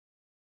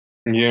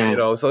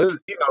 Yeah. So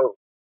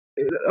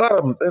a lot of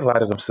them, they lie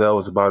to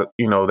themselves about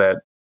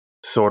that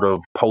sort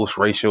of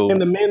post-racial. And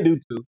the men do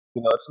too.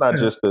 It's not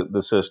just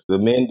the sister. The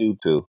men do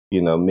too.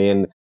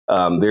 Men.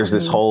 There's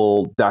this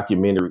whole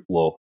documentary.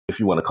 Well, if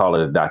you want to call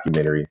it a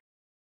documentary,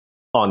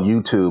 on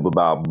YouTube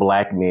about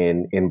black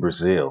men in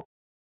Brazil.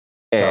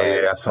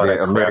 And I saw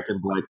that American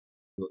black,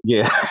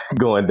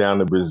 going down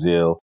to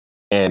Brazil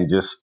and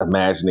just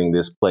imagining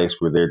this place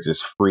where they're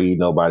just free,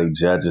 nobody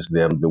judges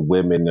them. The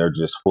women are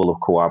just full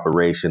of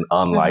cooperation,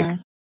 unlike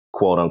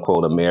quote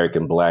unquote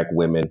American black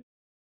women.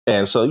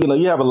 And so,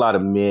 you have a lot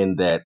of men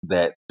that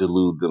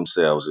delude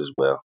themselves as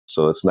well.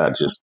 So it's not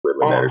just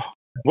women.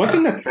 One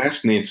thing that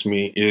fascinates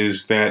me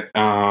is that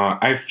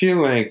I feel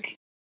like,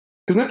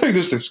 because I feel like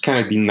there's this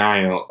kind of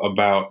denial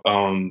about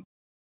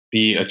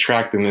the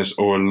attractiveness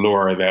or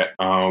allure that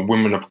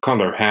women of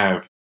color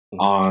have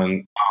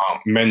on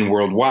men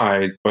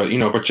worldwide, but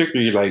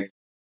particularly like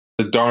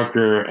the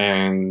darker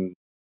and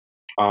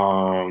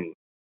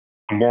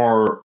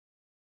more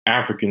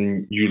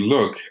African you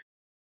look,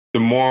 the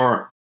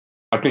more,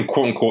 I think,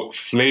 quote unquote,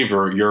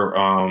 flavor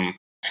you're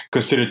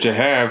considered to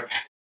have.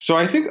 So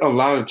I think a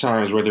lot of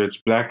times, whether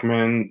it's black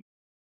men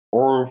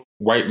or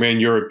white men,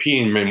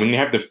 European men, when they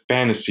have the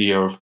fantasy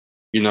of,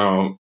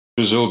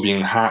 Brazil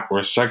being hot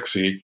or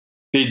sexy,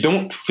 they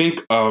don't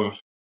think of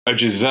a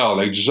Giselle.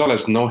 Like, Giselle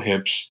has no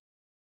hips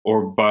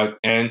or butt,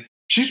 and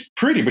she's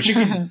pretty, but she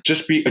could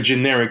just be a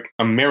generic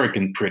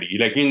American pretty.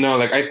 Like,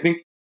 like, I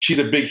think she's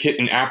a big hit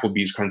in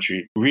Applebee's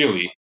country,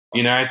 really.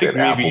 I think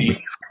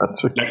maybe,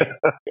 like,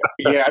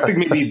 yeah, I think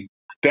maybe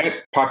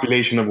that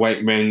population of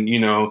white men,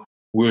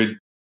 would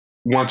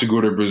want to go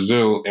to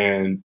Brazil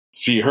and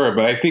see her.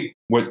 But I think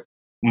what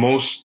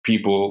most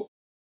people,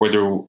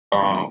 whether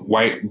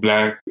white,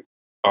 black,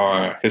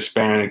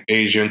 Hispanic,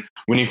 Asian,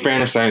 when they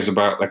fantasize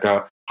about like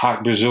a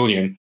hot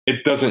Brazilian,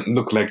 it doesn't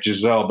look like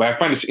Giselle. But I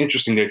find it's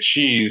interesting that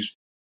she's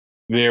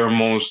their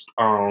most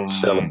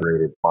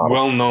celebrated model.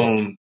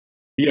 well-known,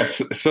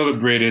 yes,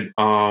 celebrated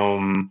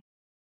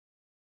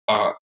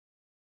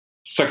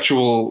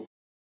sexual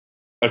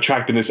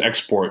attractiveness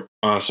export,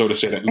 so to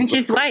say. That. And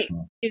she's white.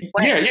 She's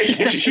white. Yeah,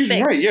 she's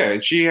white. Yeah,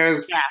 she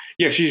has.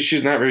 Yeah,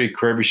 she's not very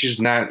curvy. She's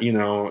not,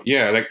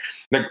 like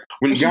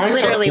when she's guys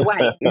literally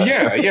white.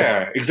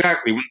 Yeah,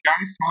 exactly. When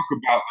guys talk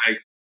about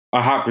like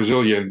a hot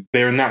Brazilian,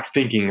 they're not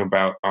thinking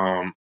about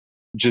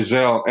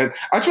Giselle. And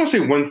I just want to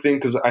say one thing,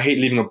 because I hate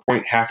leaving a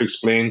point half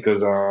explained,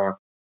 because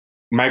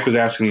Mike was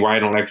asking why I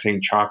don't like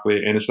saying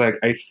chocolate. And it's like,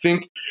 I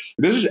think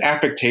there's this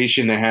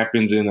affectation that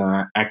happens in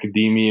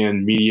academia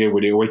and media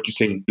where they always keep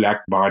saying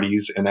black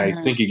bodies. And I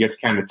think it gets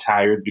kind of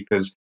tired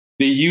because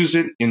they use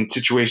it in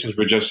situations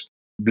where just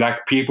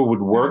black people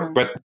would work.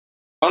 But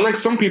unlike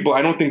some people,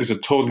 I don't think it's a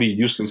totally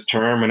useless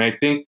term. And I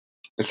think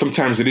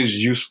sometimes it is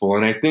useful.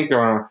 And I think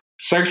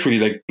sexually,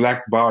 like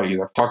black bodies,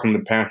 I've talked in the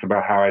past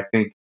about how I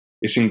think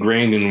it's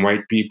ingrained in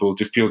white people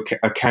to feel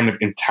a kind of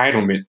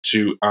entitlement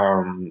to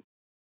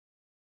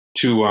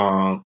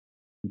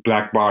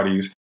black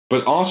bodies,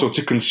 but also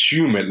to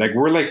consume it. Like,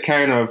 we're like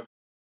kind of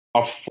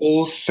a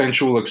full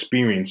sensual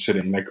experience to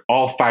them, like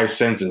all five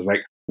senses.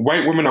 Like,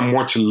 white women are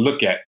more to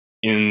look at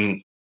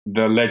in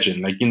the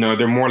legend. Like,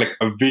 they're more like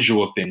a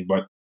visual thing,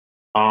 but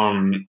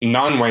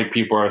non-white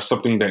people are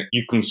something that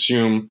you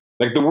consume.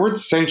 Like, the word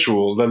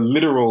sensual, the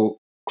literal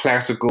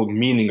classical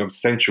meaning of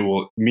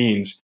sensual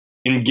means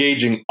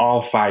engaging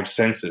all five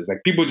senses.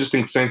 Like, people just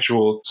think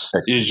sensual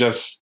is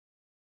just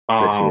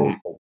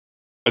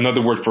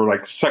another word for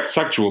like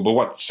sexual, but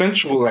what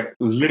sensual like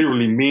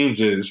literally means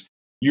is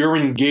you're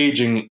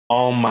engaging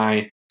all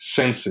my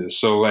senses.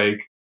 So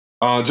like,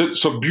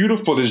 so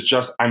beautiful is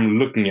just I'm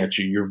looking at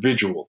you, you're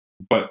visual.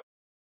 But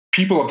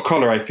people of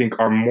color, I think,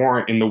 are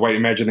more in the white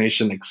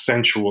imagination like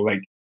sensual,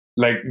 like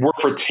we're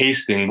for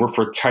tasting, we're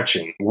for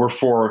touching, we're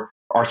for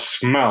our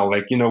smell.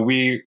 Like,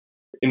 we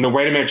in the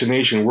white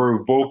imagination we're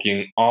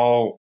evoking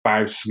all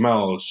five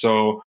smells.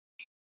 So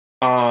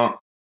to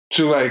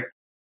like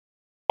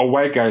a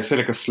white guy, say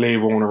like a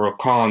slave owner or a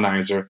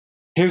colonizer,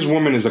 his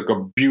woman is like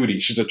a beauty.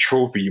 She's a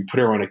trophy. You put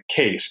her on a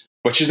case,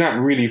 but she's not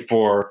really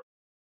for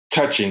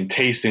touching,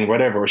 tasting,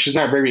 whatever. She's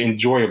not very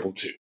enjoyable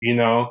to,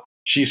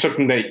 She's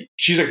something that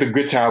she's like the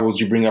good towels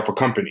you bring out for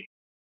company,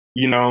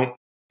 but you don't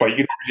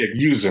really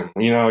use them,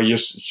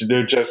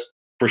 they're just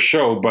for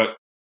show. But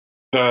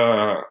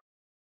the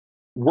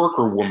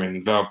worker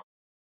woman, the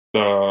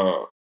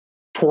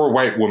poor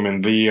white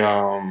woman, the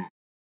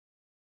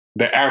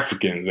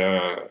African,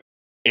 the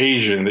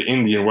Asian, the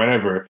Indian,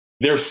 whatever,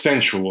 they're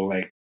sensual.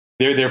 Like,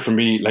 they're there for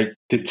me, like,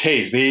 to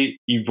taste. They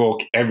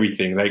evoke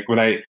everything. Like, when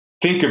I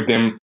think of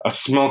them, a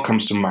smell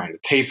comes to mind, a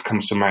taste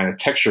comes to mind, a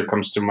texture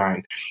comes to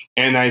mind.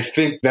 And I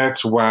think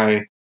that's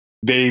why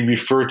they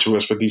refer to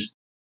us with these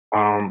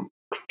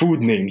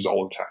food names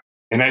all the time.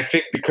 And I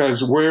think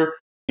because we're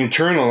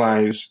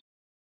internalized,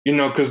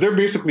 because they're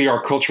basically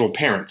our cultural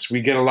parents. We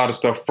get a lot of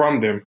stuff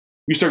from them.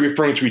 We start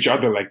referring to each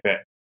other like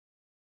that.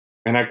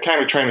 And I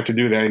kind of try not to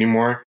do that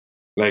anymore.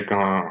 Like,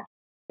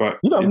 but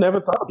I've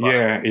never thought about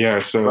it. Yeah.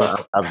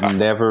 So I've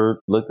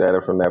never looked at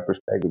it from that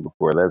perspective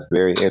before. That's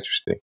very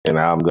interesting, and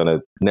I'm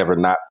gonna never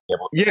not be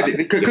able.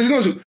 Because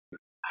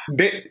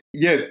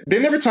they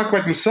never talk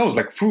about themselves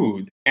like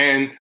food,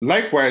 and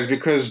likewise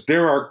because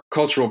they're our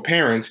cultural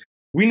parents,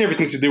 we never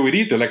think to do it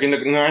either. Like, I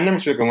never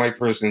see like a white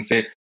person and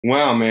say,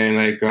 "Wow, man,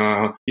 like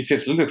he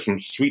says, look like some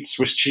sweet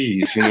Swiss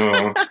cheese,"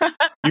 You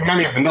remind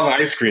me of vanilla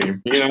ice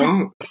cream, I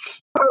don't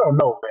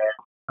know, man.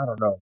 I don't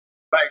know.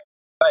 Like,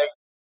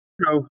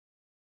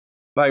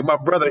 like my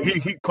brother,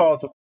 he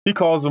calls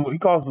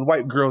the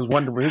white girls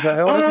Wonder Bread. He's like,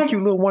 oh, that's a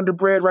cute little Wonder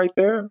Bread right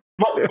there.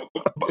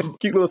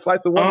 Cute little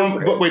slice of Wonder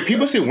Bread. But wait,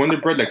 people say Wonder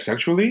Bread like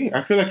sexually?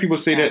 I feel like people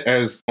say that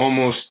as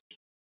almost.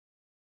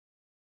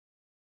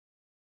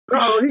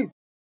 No, he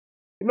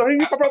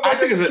I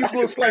think it's a cute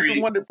little slice of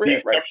Wonder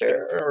Bread right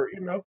there, or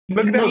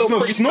look at that little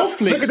pretty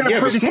snowflakes. Look at that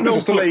pretty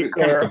snowflake.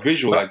 Kind of a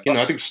visual, like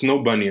I think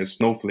Snow Bunny is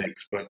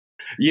snowflakes, but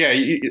yeah,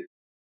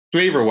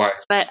 flavor wise.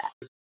 But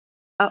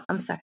I'm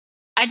sorry.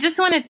 I just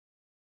want to.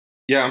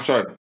 Yeah, I'm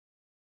sorry.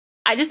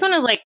 I just want to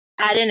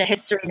add in a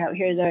history note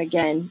here, though,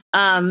 again.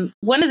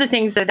 One of the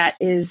things that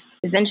is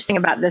interesting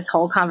about this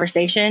whole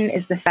conversation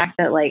is the fact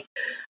that, like,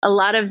 a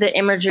lot of the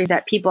imagery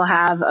that people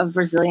have of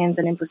Brazilians,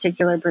 and in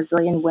particular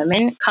Brazilian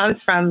women,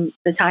 comes from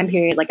the time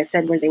period, like I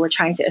said, where they were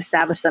trying to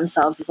establish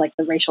themselves as like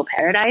the racial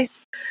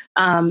paradise,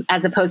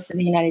 as opposed to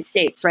the United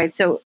States, right?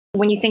 So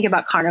when you think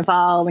about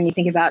Carnival, when you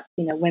think about,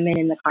 women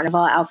in the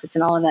Carnival outfits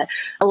and all of that,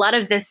 a lot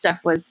of this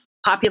stuff was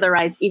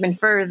popularized even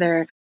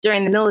further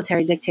during the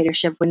military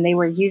dictatorship, when they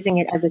were using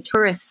it as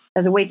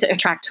a way to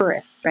attract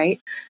tourists,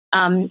 right?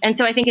 And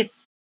so I think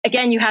it's,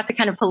 again, you have to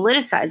kind of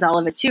politicize all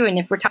of it too. And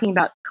if we're talking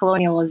about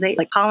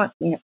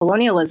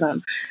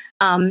colonialism,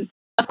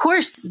 of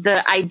course,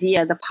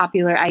 the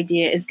popular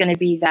idea is going to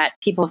be that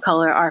people of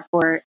color are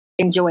for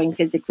enjoying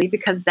physically,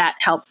 because that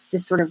helps to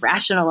sort of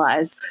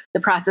rationalize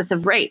the process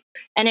of rape.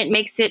 And it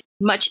makes it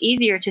much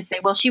easier to say,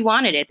 well, she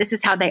wanted it. This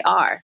is how they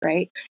are,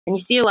 right? And you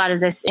see a lot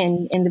of this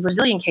in the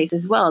Brazilian case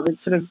as well, the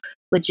sort of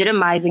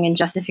legitimizing and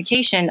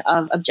justification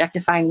of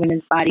objectifying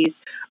women's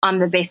bodies on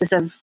the basis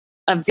of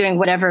doing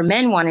whatever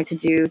men wanted to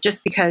do,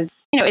 just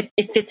because, it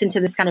fits into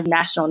this kind of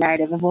national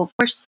narrative of, well, of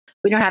course,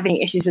 we don't have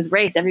any issues with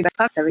race. Everybody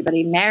fucks,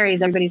 everybody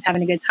marries, everybody's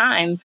having a good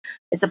time.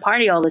 It's a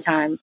party all the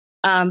time.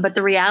 But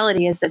the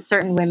reality is that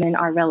certain women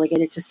are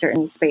relegated to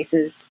certain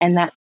spaces, and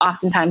that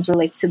oftentimes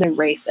relates to their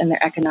race and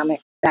their economic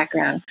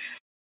background.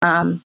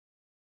 And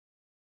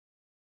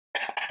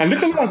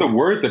look at a lot of the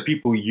words that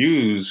people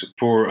use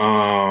for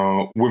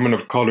women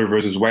of color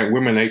versus white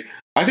women. Like,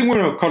 I think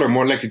women of color are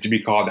more likely to be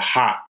called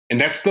hot. And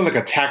that's still like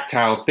a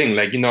tactile thing.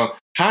 Like,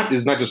 hot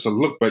is not just a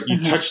look, but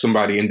you touch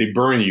somebody and they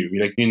burn you.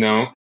 Like,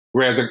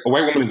 whereas like, a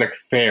white woman is like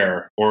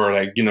fair, or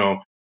like,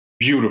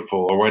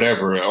 beautiful, or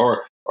whatever,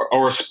 or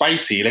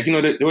spicy. Like, they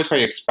always call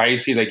you like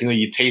spicy. Like,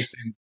 you taste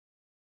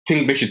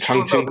it, makes your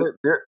tongue tingle.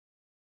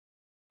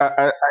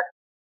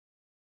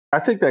 I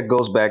think that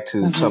goes back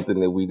to something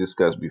that we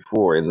discussed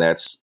before, and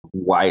that's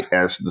white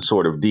as the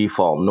sort of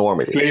default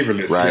normative,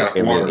 flavorless, right? yeah,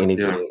 And water, then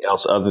anything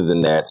else other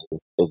than that is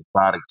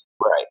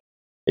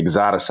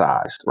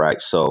exoticized,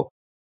 right? So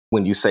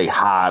when you say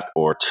hot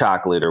or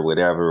chocolate or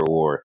whatever,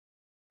 or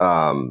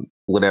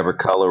whatever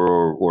color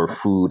or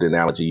food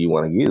analogy you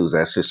want to use,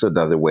 that's just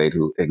another way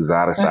to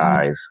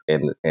exoticize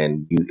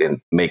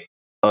and make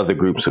other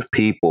groups of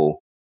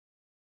people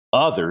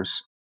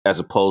others, as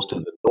opposed to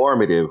the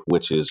normative,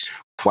 which is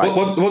white.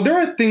 Well, there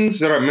are things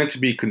that are meant to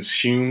be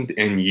consumed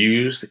and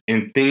used,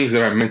 and things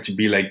that are meant to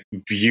be like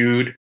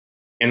viewed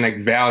and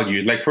like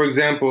valued. Like, for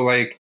example,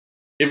 like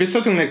if it's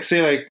something like,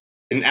 say, like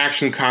in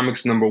Action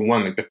Comics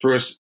 #1, like the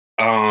first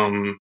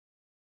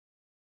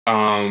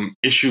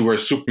issue where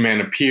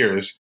Superman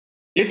appears,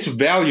 it's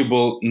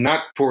valuable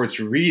not for its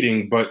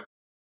reading, but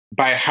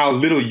by how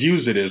little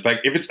used it is.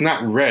 Like, if it's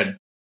not read,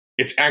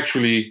 it's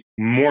actually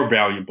more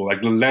valuable.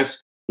 Like, the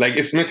less, like,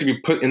 it's meant to be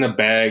put in a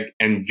bag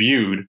and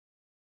viewed,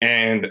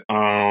 and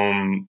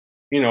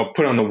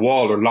put on the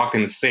wall or locked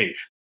in a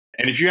safe.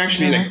 And if you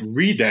actually like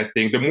read that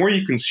thing, the more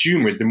you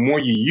consume it, the more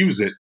you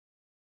use it,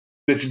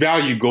 its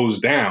value goes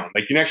down.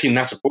 Like, you're actually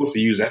not supposed to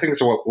use it. I think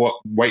that's what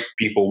white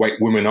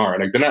women are.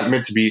 Like, they're not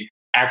meant to be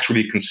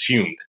actually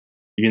consumed.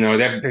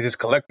 They're just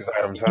collector's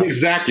items, huh?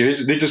 Exactly.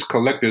 They're just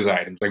collector's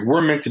items. Like,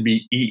 we're meant to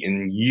be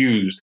eaten,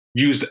 used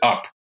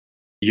up.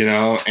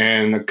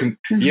 And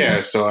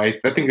yeah. So I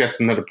think that's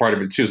another part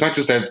of it too. It's not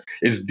just that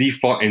it's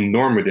default and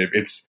normative.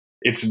 It's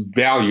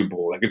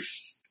valuable. Like,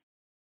 it's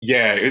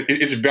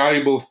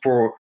valuable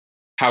for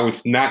how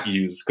it's not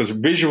used, because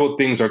visual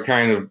things are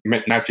kind of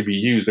meant not to be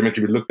used. They're meant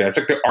to be looked at. It's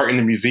like the art in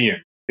the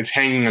museum. It's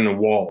hanging on the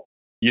wall.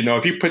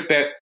 If you put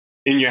that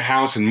in your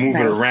house and move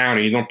it around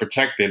and you don't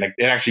protect it, like,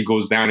 it actually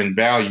goes down in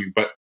value.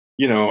 But,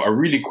 a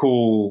really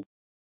cool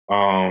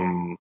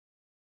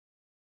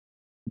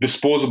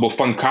disposable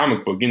fun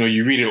comic book,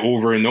 you read it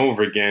over and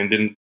over again,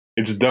 then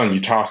it's done. You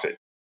toss it.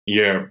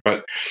 Yeah.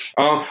 But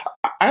I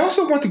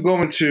also want to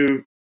go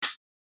into,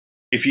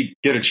 if you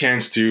get a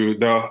chance to,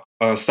 the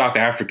South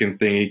African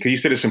thing, because you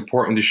said it's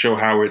important to show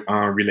how it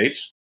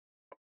relates.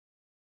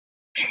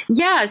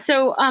 Yeah,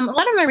 so a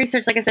lot of my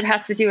research, like I said,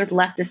 has to do with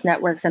leftist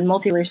networks and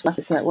multiracial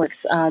leftist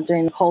networks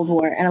during the Cold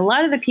War. And a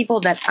lot of the people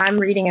that I'm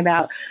reading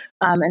about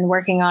and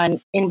working on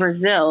in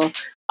Brazil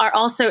are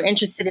also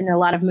interested in a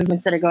lot of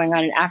movements that are going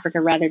on in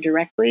Africa rather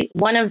directly,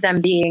 one of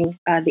them being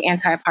the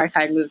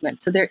anti-apartheid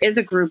movement. So there is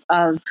a group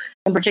of,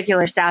 in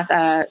particular,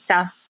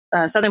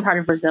 southern part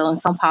of Brazil, in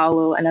São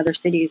Paulo and other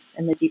cities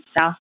in the deep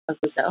south of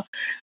Brazil,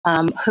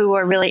 who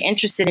are really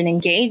interested in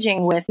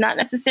engaging with not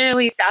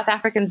necessarily South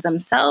Africans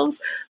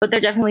themselves, but they're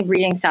definitely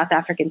reading South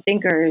African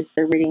thinkers.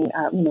 They're reading,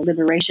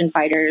 liberation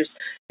fighters.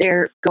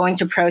 They're going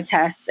to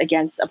protests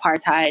against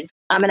apartheid.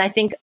 And I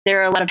think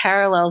there are a lot of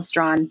parallels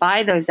drawn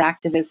by those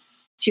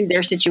activists to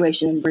their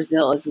situation in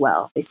Brazil as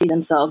well. They see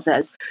themselves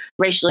as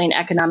racially and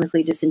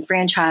economically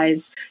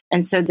disenfranchised.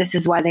 And so this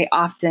is why they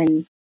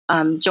often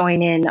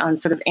join in on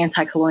sort of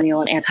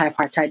anti-colonial and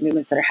anti-apartheid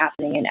movements that are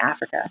happening in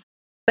Africa.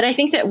 But I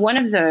think that one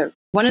of the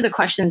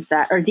questions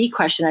the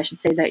question I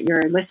should say that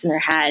your listener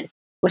had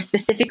was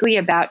specifically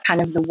about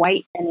kind of the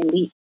white and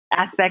elite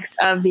aspects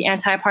of the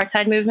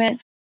anti-apartheid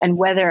movement. and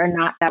whether or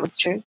not that was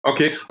true.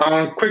 Okay.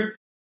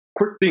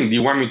 Quick thing. Do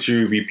you want me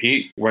to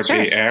repeat what Sure.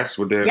 they asked?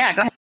 Would that Yeah,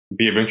 go ahead.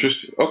 be of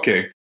interest?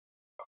 Okay.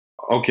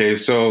 Okay.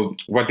 So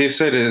what they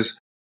said is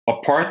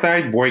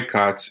apartheid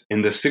boycotts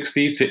in the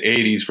 60s to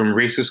 80s from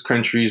racist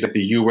countries like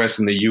the US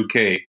and the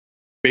UK.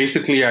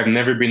 Basically, I've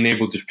never been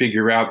able to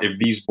figure out if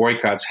these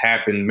boycotts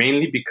happen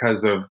mainly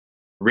because of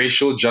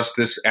racial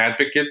justice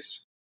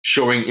advocates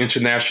showing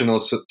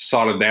international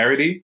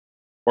solidarity,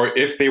 or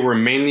if they were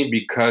mainly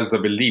because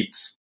of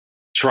elites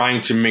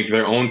trying to make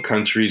their own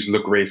countries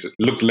look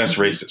less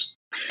racist.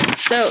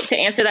 So to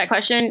answer that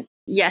question,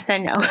 yes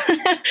and no.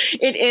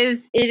 It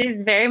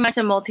is very much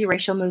a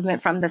multiracial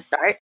movement from the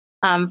start.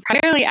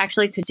 Primarily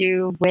actually to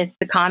do with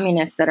the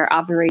communists that are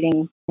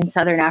operating in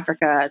Southern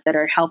Africa that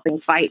are helping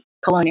fight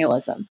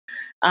colonialism.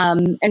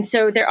 And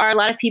so there are a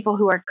lot of people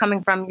who are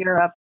coming from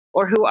Europe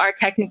or who are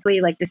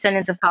technically like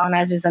descendants of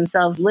colonizers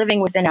themselves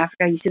living within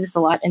Africa. You see this a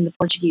lot in the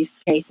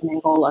Portuguese case in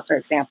Angola, for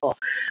example.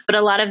 But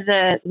a lot of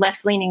the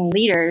left-leaning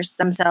leaders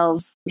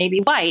themselves may be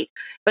white,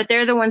 but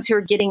they're the ones who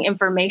are getting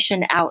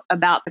information out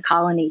about the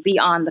colony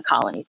beyond the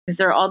colony, because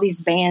there are all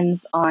these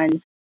bans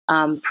on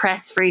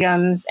press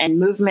freedoms and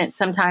movement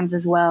sometimes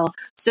as well.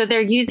 So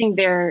they're using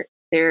their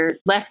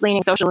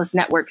left-leaning socialist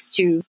networks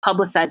to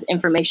publicize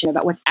information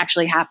about what's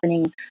actually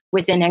happening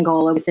within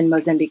Angola, within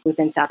Mozambique,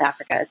 within South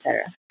Africa,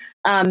 etc.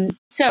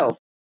 So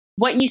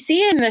what you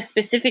see in the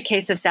specific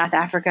case of South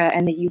Africa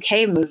and the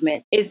UK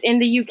movement is in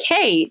the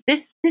UK,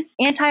 this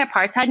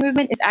anti-apartheid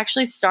movement is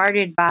actually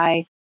started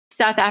by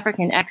South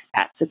African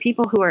expats. So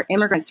people who are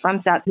immigrants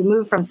who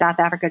move from South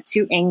Africa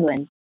to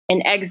England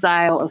in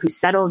exile or who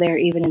settle there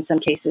even in some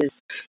cases.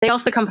 They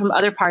also come from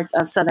other parts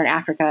of Southern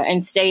Africa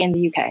and stay in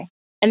the UK.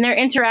 And they're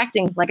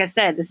interacting, like I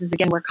said, this is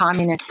again where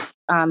communists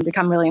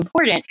become really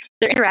important.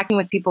 They're interacting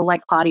with people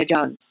like Claudia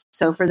Jones.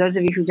 So for those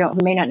of you who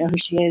may not know who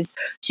she is,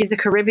 she's a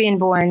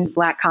Caribbean-born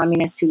Black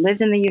communist who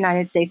lived in the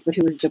United States, but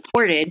who was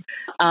deported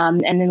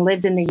and then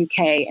lived in the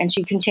UK. And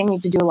she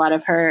continued to do a lot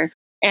of her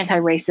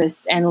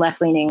anti-racist and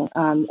left-leaning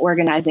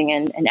organizing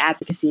and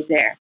advocacy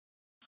there.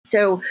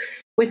 So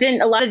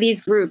within a lot of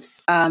these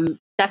groups,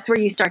 that's where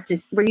you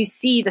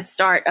see the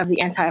start of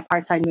the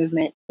anti-apartheid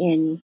movement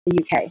in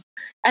the UK.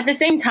 At the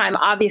same time,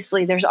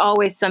 obviously, there's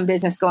always some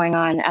business going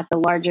on at the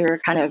larger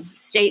kind of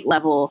state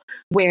level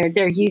where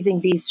they're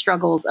using these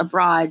struggles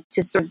abroad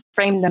to sort of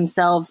frame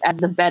themselves as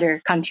the better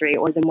country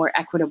or the more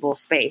equitable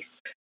space.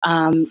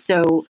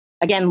 So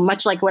again,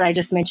 much like what I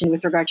just mentioned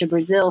with regard to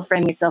Brazil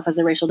framing itself as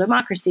a racial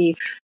democracy,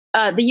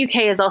 the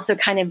UK is also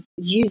kind of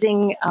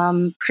using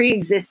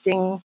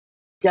pre-existing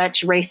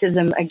Dutch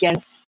racism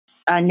against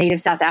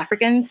native South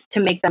Africans to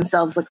make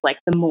themselves look like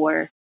the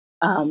more,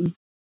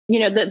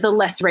 the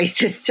less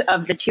racist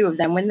of the two of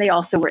them, when they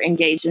also were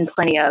engaged in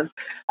plenty of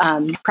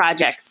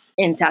projects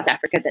in South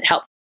Africa that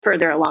helped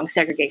further along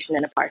segregation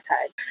and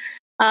apartheid.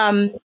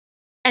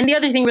 And the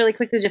other thing really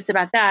quickly just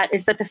about that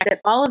is that the fact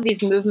that all of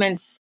these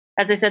movements,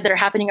 as I said, that are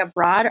happening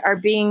abroad are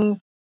being,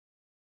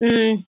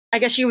 I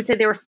guess you would say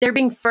they're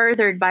being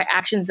furthered by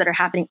actions that are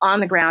happening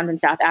on the ground in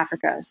South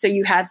Africa. So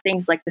you have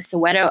things like the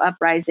Soweto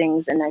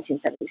uprisings in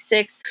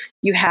 1976.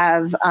 You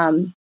have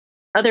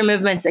other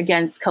movements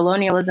against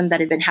colonialism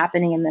that had been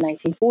happening in the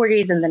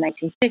 1940s and the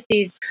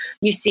 1950s.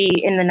 You see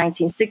in the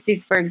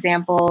 1960s, for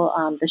example,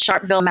 the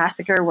Sharpeville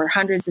massacre, where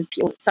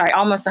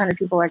almost 100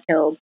 people are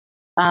killed.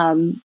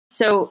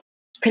 So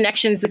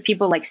connections with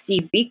people like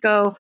Steve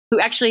Biko, who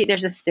actually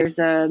there's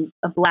a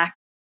black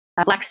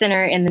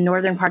center in the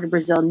northern part of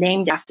Brazil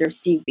named after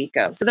Steve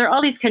Biko. So there are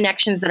all these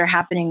connections that are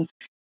happening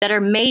that are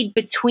made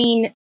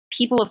between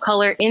people of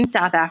color in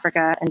South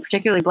Africa, and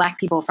particularly Black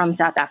people from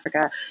South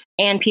Africa,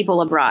 and people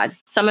abroad.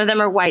 Some of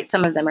them are white,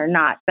 some of them are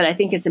not. But I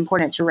think it's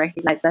important to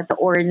recognize that the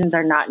origins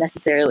are not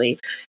necessarily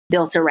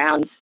built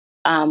around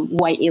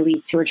white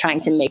elites who are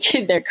trying to make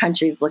their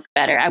countries look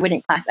better. I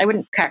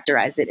wouldn't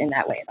characterize it in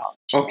that way at all.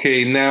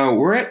 Okay, now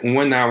we're at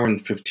 1 hour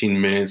and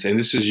 15 minutes, and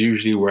this is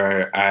usually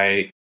where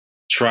I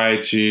try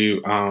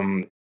to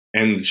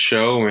end the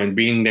show. And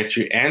being that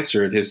you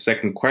answered his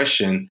second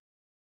question,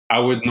 I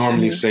would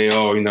normally say,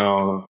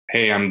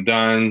 hey, I'm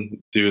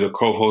done. Do the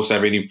co-hosts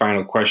have any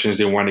final questions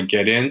they want to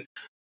get in?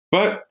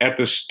 But at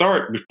the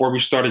start, before we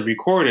started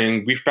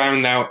recording, we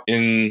found out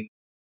an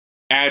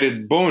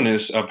added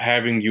bonus of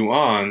having you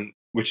on,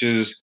 which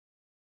is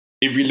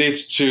it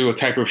relates to a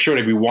type of show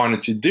that we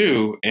wanted to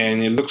do,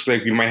 and it looks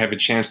like we might have a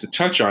chance to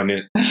touch on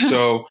it.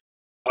 So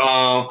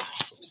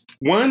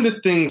one of the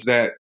things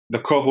that the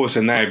co-host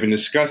and I have been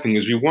discussing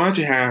is we want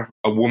to have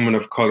a woman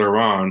of color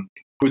on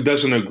who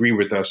doesn't agree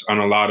with us on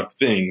a lot of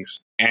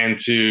things, and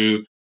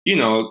to,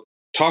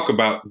 talk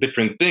about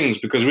different things,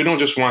 because we don't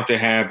just want to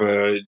have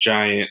a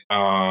giant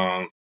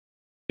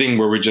thing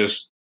where we're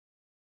just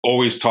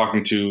always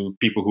talking to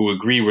people who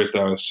agree with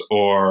us,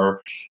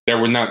 or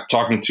that we're not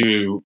talking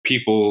to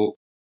people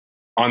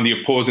on the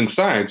opposing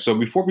side. So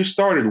before we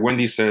started,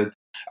 Wendi said,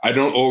 I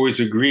don't always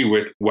agree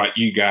with what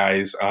you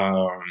guys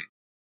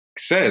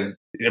say.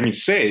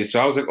 So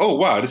I was like, oh,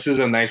 wow, this is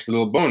a nice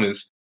little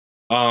bonus.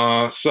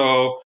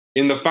 So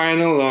in the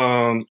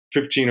final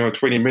 15 or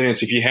 20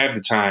 minutes, if you have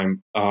the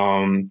time,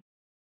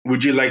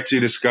 would you like to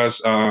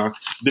discuss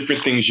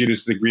different things you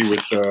disagree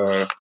with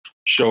the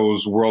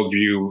show's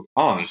worldview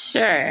on?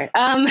 Sure.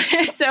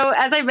 So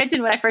as I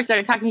mentioned when I first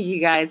started talking to you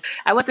guys,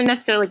 I wasn't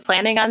necessarily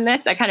planning on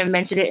this. I kind of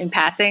mentioned it in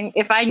passing.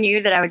 If I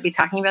knew that I would be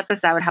talking about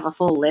this, I would have a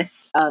full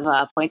list of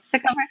points to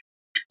cover.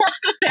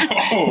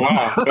 Oh,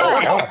 wow.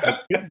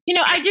 But,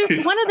 I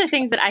do. One of the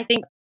things that I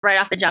think right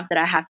off the jump that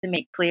I have to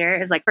make clear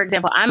is, like, for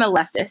example, I'm a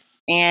leftist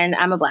and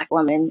I'm a Black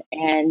woman.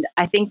 And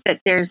I think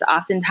that there's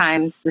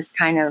oftentimes this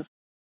kind of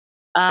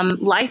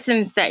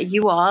license that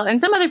you all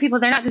and some other people,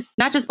 they're not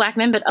just Black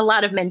men, but a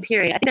lot of men,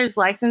 period. I think there's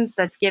license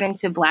that's given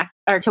to Black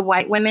or to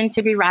white women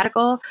to be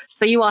radical.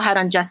 So you all had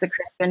on Jessica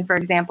Crispin, for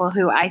example,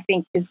 who I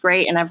think is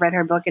great. And I've read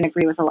her book and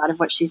agree with a lot of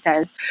what she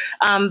says.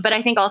 But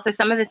I think also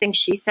some of the things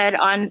she said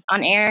on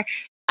air,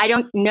 I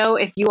don't know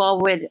if you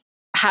all would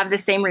have the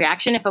same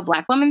reaction if a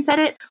Black woman said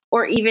it,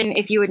 or even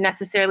if you would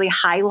necessarily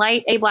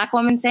highlight a Black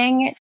woman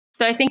saying it.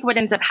 So I think what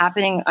ends up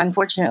happening,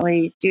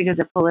 unfortunately, due to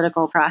the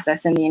political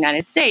process in the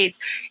United States,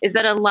 is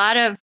that a lot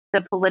of the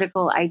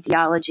political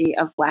ideology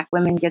of Black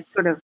women gets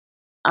sort of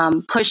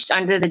pushed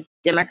under the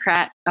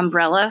Democrat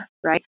umbrella,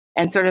 right?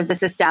 And sort of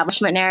this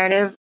establishment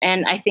narrative.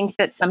 And I think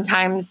that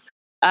sometimes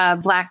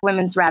Black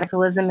women's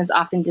radicalism is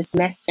often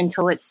dismissed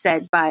until it's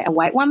said by a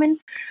white woman.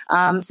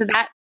 So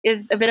that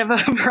is a bit of a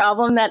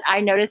problem that I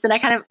noticed. And I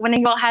kind of, when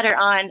you all had her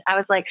on, I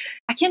was like,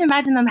 I can't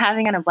imagine them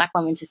having on a Black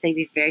woman to say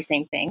these very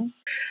same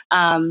things.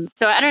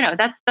 So I don't know,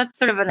 that's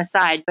sort of an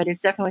aside, but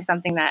it's definitely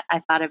something that I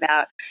thought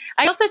about.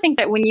 I also think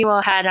that when you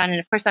all had on, and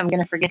of course I'm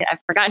going to forget it,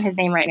 I've forgotten his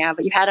name right now,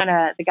 but you had on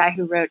the guy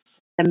who wrote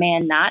The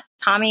Man Not,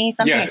 Tommy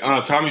something.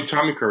 Yeah, Tommy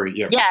Curry.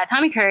 Yeah. Yeah,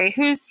 Tommy Curry,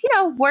 whose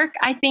work,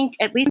 I think,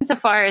 at least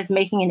insofar as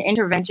making an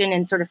intervention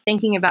and sort of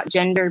thinking about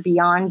gender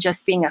beyond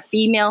just being a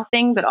female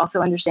thing, but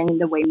also understanding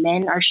the way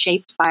men are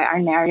shaped by our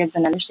narratives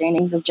and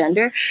understandings of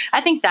gender.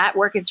 I think that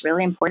work is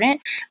really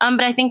important.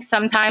 But I think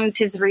sometimes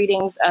his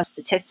readings of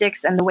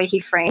statistics and the way he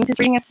frames his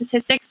reading of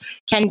statistics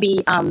can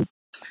be, I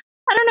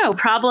don't know,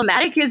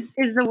 problematic is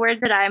the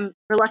word that I'm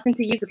reluctant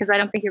to use because I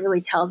don't think it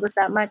really tells us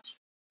that much.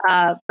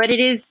 But it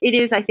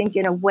is, I think,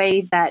 in a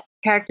way that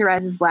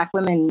characterizes Black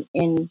women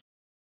in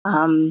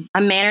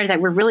a manner that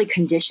we're really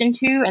conditioned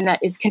to and that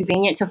is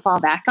convenient to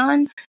fall back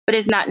on, but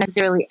is not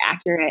necessarily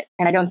accurate.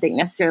 And I don't think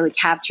necessarily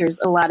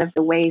captures a lot of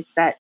the ways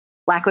that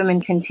Black women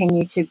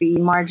continue to be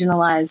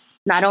marginalized,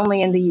 not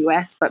only in the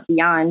US, but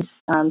beyond,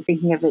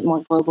 thinking of it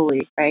more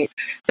globally, right?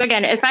 So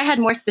again, if I had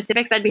more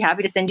specifics, I'd be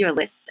happy to send you a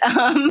list.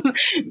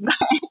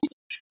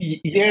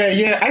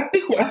 Yeah. I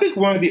think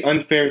one of the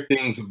unfair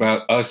things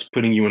about us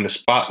putting you in the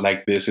spot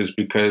like this is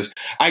because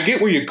I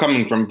get where you're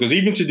coming from. Because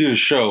even to do the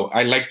show,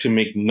 I like to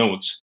make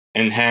notes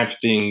and have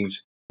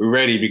things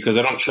ready because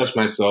I don't trust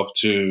myself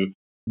to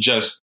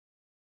just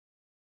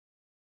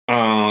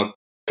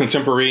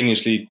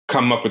contemporaneously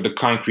come up with the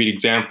concrete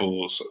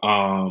examples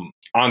on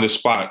the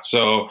spot.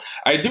 So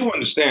I do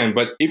understand.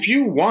 But if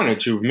you wanted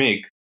to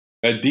make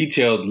a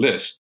detailed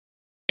list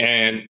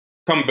and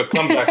come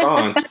back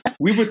on,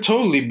 we would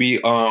totally be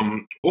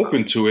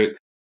open to it.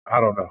 I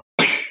don't know.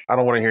 I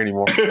don't want to hear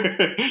anymore.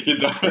 You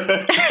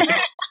know?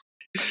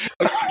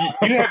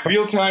 You have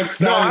real time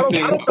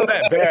silencing. No, I don't feel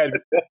that bad.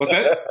 What's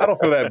that? I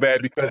don't feel that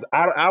bad because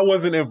I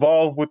wasn't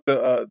involved with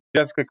the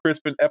Jessica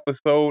Crispin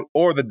episode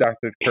or the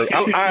Dr. Curry.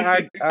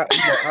 I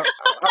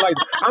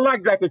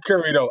like Dr.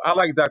 Curry though. I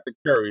like Dr.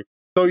 Curry.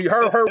 So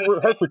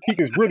her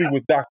critique is really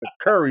with Dr.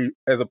 Curry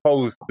as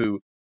opposed to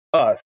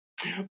us.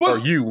 Or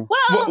you. Well,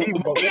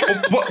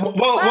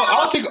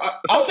 I'll take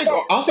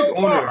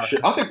ownership.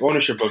 I'll take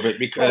ownership of it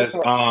because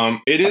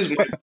it is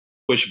my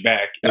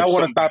pushback. And I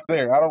want to stop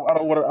there. I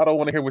don't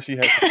want to hear what she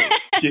has to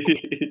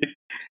say.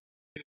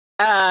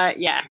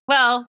 Yeah.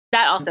 Well,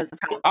 that also is a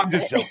problem. I'm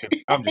just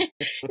joking. No,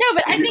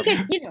 but I think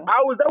it's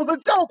that was a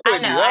joke.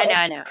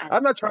 I know.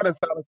 I'm not trying to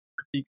sound a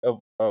critique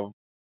of.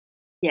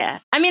 Yeah,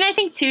 I mean, I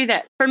think too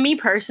that for me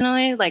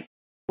personally, like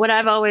what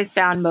I've always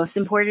found most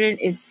important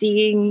is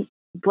seeing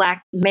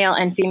Black male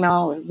and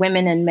female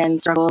women and men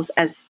struggles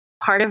as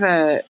part of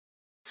a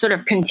sort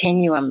of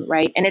continuum,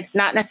 right? And it's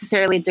not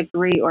necessarily a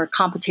degree or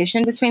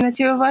competition between the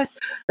two of us,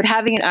 but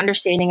having an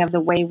understanding of the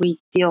way we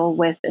deal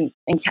with and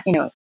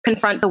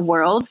confront the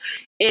world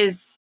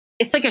it's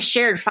like a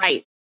shared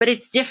fight, but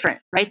it's different,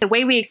 right? The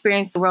way we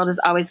experience the world is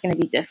always going to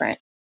be different.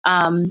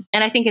 And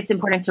I think it's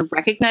important to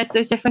recognize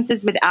those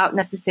differences without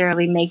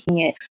necessarily making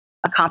it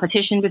a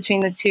competition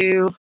between the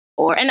two.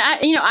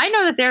 I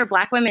know that there are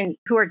Black women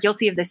who are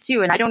guilty of this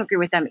too, and I don't agree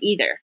with them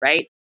either,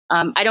 right?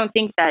 I don't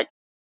think that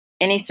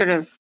any sort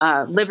of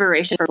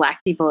liberation for Black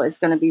people is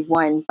going to be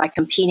won by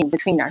competing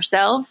between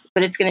ourselves,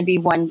 but it's going to be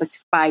won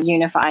by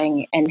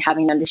unifying and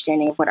having an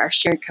understanding of what our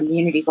shared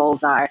community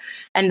goals are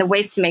and the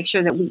ways to make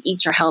sure that we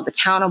each are held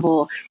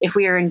accountable if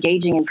we are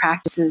engaging in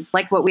practices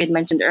like what we had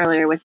mentioned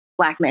earlier with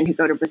Black men who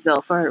go to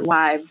Brazil for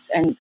wives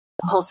and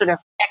the whole sort of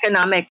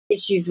economic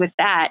issues with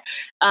that.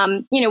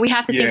 We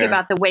have to think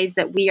about the ways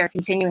that we are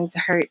continuing to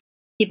hurt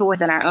people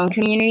within our own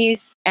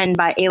communities and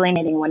by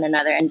alienating one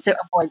another and to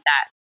avoid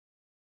that.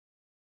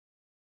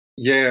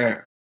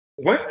 Yeah.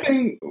 One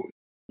thing,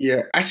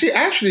 yeah, I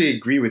actually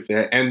agree with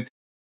that. And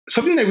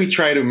something that we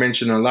try to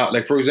mention a lot,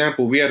 like for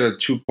example, we had a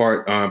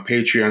two-part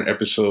Patreon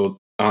episode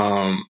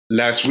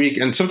last week,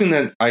 and something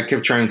that I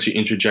kept trying to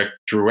interject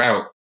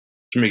throughout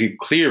to make it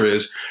clear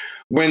is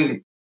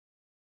when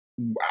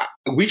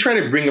we try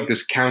to bring up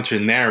this counter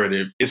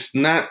narrative, it's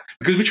not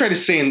because we try to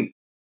say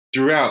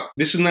throughout,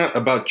 this is not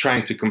about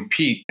trying to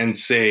compete and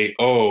say,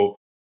 oh,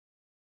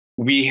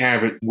 we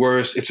have it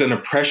worse. It's an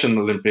oppression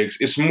Olympics.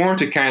 It's more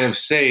to kind of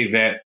say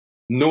that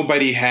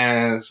nobody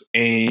has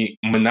a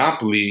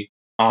monopoly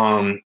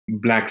on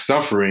Black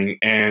suffering,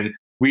 and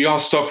we all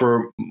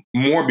suffer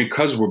more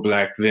because we're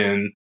Black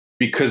than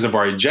because of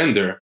our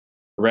gender,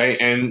 right?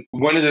 And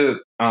one of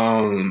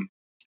the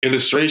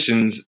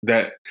illustrations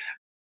that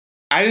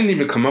I didn't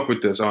even come up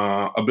with this.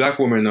 A Black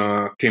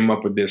woman came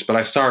up with this, but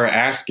I saw her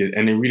ask it,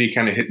 and it really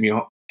kind of hit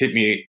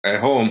me at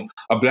home.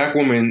 A Black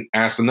woman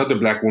asked another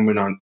Black woman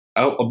on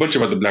a bunch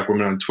of other Black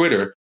women on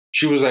Twitter.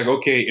 She was like,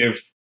 "Okay,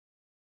 if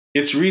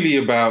it's really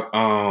about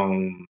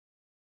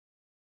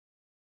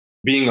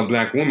being a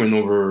Black woman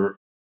over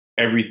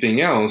everything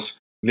else,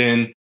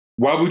 then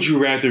why would you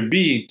rather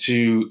be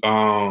to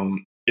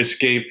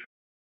escape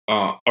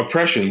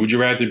oppression? Would you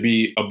rather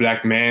be a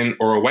Black man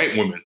or a white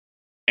woman?"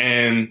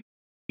 And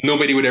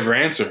nobody would ever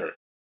answer her.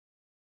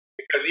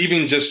 Because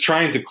even just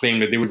trying to claim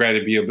that they would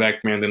rather be a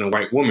Black man than a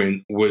white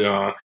woman would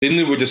then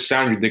it would just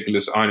sound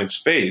ridiculous on its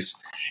face.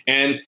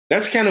 And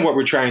that's kind of what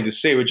we're trying to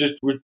say.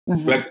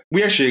 Like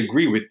we actually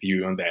agree with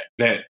you on that.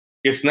 That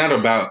it's not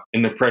about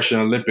an oppression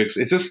Olympics.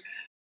 It's just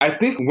I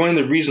think one of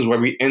the reasons why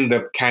we end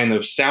up kind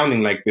of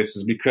sounding like this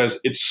is because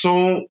it's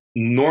so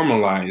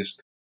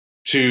normalized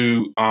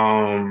to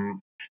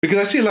because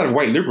I see a lot of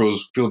white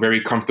liberals feel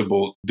very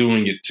comfortable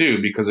doing it too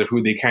because of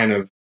who they kind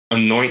of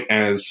anoint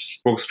as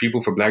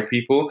spokespeople for Black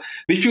people.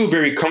 They feel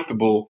very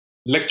comfortable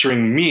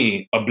lecturing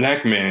me, a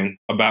Black man,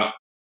 about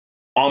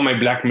all my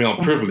Black male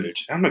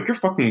privilege. I'm like, you're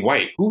fucking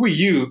white. Who are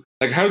you?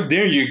 Like, how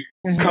dare you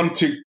come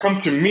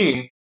to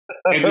me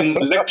and then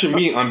lecture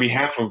me on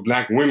behalf of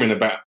Black women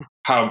about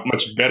how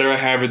much better I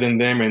have it than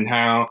them and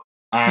how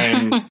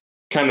I'm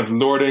kind of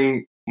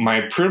lording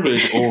my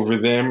privilege over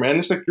them. And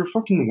it's like, you're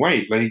fucking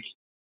white. Like,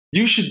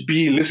 you should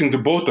be listening to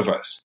both of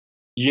us,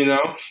 you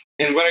know?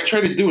 And what I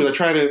try to do is I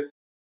try to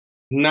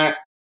not,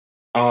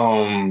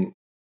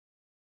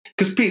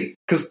 because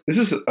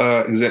this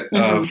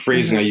is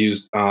phrasing I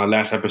used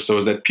last episode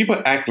is that people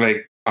act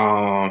like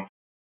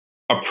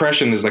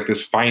oppression is like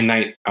this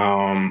finite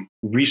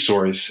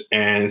resource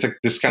and it's like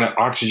this kind of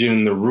oxygen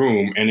in the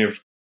room. And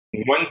if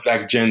one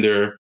Black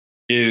gender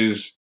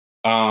is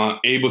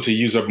able to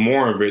use up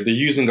more of it, they're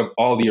using up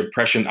all the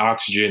oppression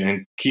oxygen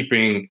and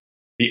keeping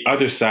the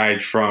other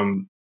side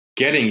from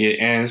getting it.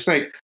 And it's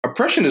like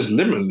oppression is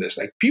limitless.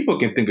 Like people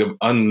can think of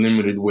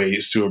unlimited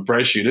ways to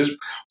oppress you. There's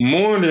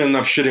more than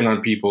enough shitting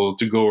on people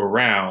to go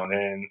around.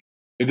 And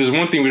if there's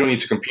one thing we don't need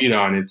to compete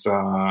on, it's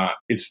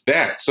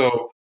that.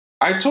 So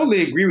I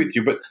totally agree with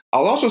you, but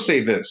I'll also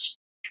say this.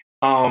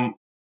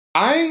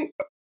 I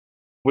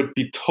would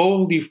be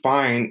totally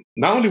fine.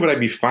 Not only would I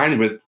be fine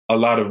with a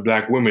lot of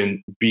Black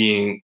women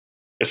being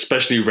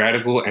especially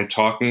radical and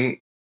talking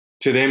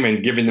to them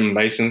and giving them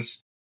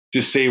license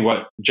to say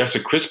what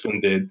Jessica Crispin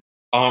did.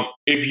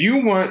 If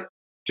you want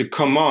to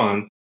come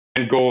on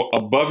and go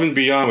above and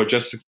beyond what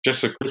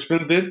Jessica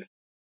Crispin did,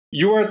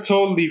 you are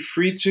totally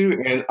free to.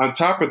 And on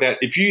top of that,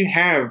 if you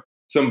have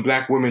some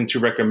Black women to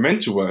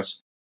recommend to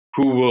us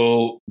who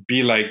will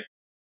be like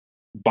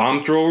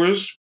bomb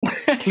throwers,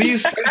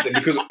 please send them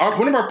because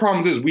one of our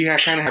problems is we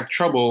kind of have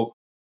trouble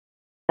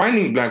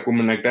finding Black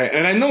women like that.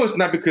 And I know it's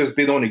not because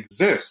they don't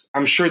exist.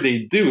 I'm sure they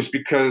do. It's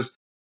because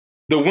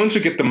the ones who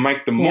get the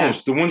mic the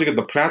most, the ones who get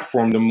the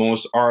platform the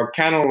most are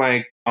kind of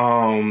like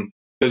the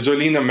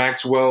Zerlina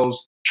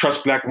Maxwell's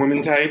Trust Black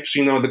Women types,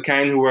 you know, the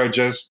kind who are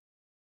just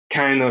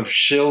kind of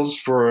shills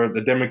for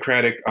the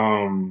Democratic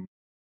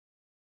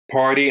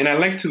Party. And I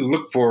like to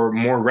look for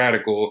more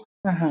radical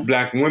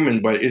Black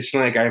women, but it's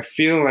like I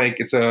feel like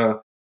it's a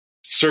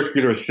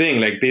circular thing.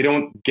 Like they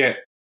don't get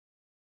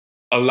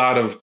a lot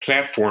of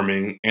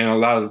platforming and a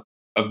lot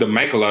of the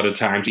mic a lot of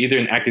times, either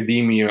in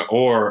academia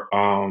or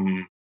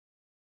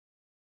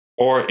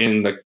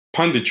in the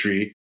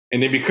punditry.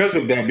 And then because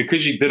of that,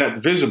 because they're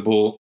not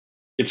visible,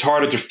 it's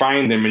harder to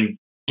find them and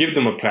give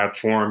them a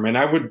platform. And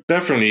I would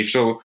definitely,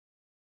 so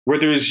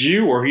whether it's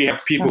you or you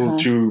have people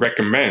to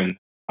recommend,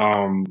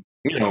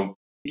 you know,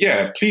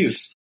 yeah,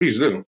 please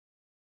do.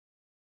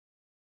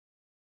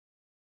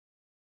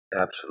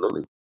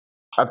 Absolutely.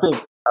 I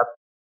think,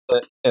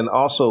 and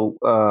also,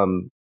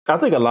 I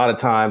think a lot of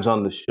times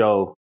on the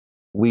show,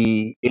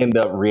 we end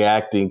up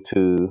reacting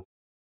to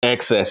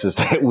excesses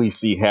that we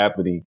see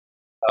happening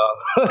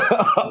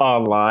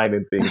online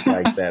and things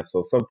like that.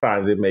 So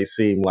sometimes it may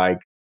seem like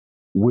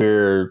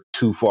we're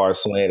too far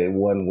slanted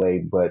one way,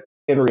 but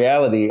in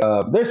reality,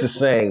 there's a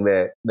saying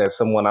that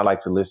someone I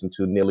like to listen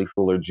to, Neely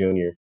Fuller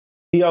Jr.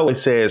 He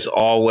always says,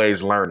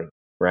 "Always learning."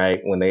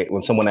 Right?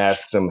 When someone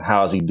asks him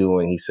how's he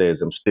doing, he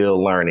says, "I'm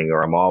still learning,"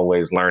 or "I'm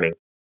always learning."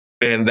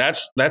 And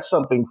that's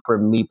something for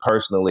me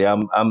personally.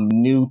 I'm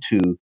new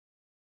to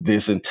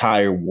this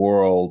entire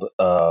world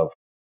of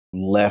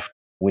left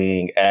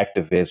wing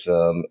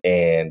activism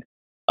and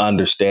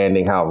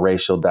understanding how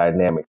racial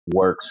dynamic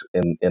works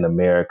in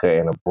America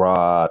and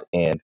abroad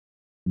and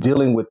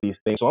dealing with these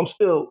things. So I'm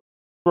still,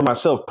 for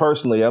myself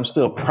personally, I'm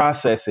still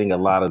processing a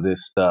lot of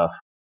this stuff.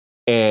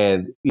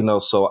 And,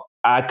 so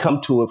I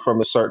come to it from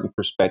a certain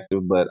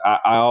perspective, but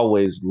I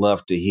always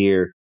love to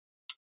hear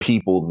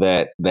people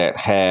that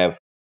have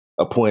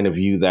a point of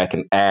view that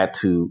can add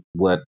to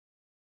what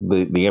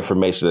the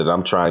information that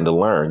I'm trying to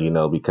learn,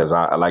 because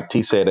I like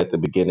T said at the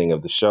beginning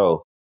of the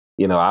show,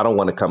 I don't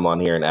want to come on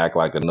here and act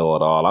like a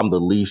know-it-all. I'm the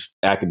least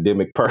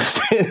academic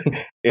person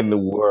in the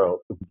world.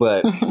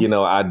 But,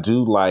 I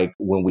do like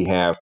when we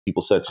have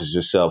people such as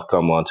yourself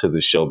come onto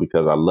the show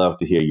because I love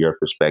to hear your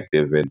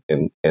perspective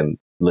and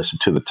listen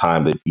to the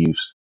time that you've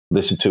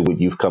listened to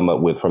what you've come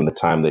up with from the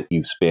time that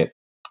you've spent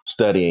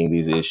studying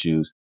these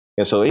issues.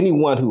 And so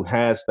anyone who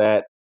has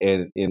that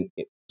and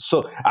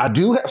so I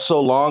do have,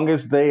 so long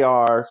as they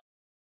are,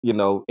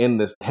 in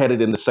this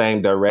headed in the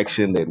same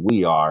direction that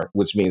we are,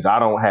 which means I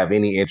don't have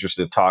any interest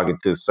in talking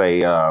to, say,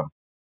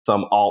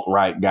 some alt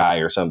right guy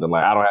or something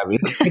like. I don't have any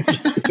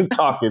interest in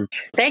talking.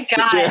 Thank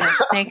God. Yeah,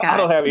 Thank I God.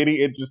 don't have any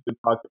interest in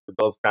talking to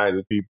those kinds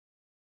of people.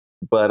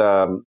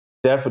 But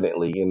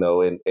definitely,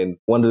 and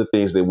one of the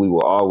things that we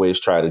will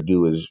always try to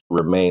do is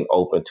remain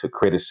open to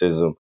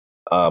criticism.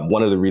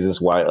 One of the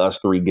reasons why us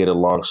three get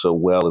along so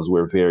well is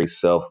we're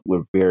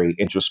very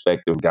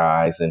introspective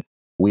guys, and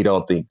we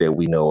don't think that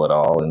we know it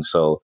all. And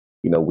so,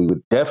 we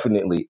would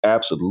definitely,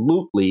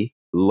 absolutely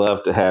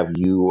love to have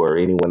you or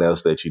anyone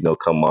else that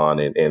come on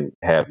and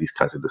have these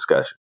kinds of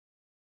discussions.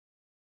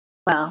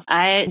 Well,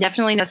 I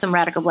definitely know some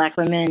radical Black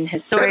women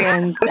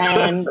historians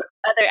and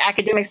other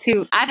academics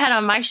who I've had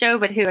on my show,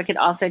 but who could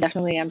also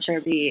definitely, I'm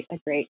sure, be a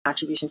great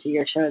contribution to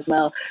your show as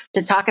well,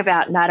 to talk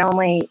about not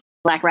only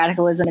Black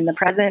radicalism in the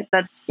present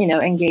that's,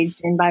 engaged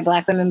in by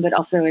Black women, but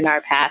also in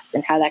our past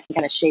and how that can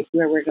kind of shape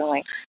where we're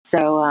going.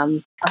 So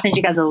I'll send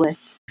you guys a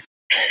list.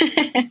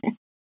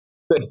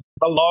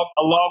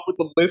 along with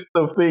the list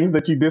of things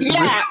that you disagree.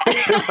 Yeah.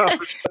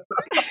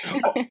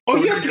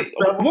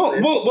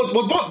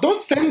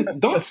 Don't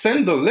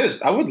send the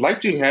list. I would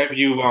like to have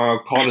you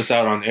call us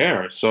out on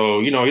air. So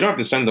you don't have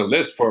to send the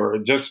list for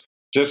just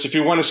if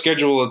you want to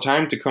schedule a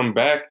time to come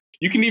back.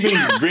 You can even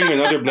bring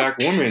another Black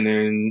woman,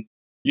 and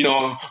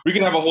we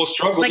can have a whole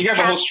struggle. Like you have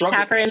a whole struggle.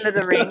 Tap her into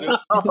the ring.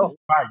 Oh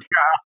my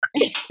God!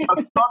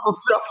 A struggle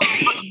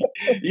session.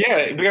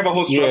 Yeah, we have a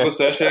whole struggle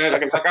session.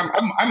 Like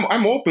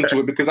I'm open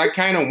to it because I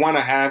kind of want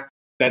to have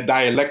that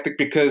dialectic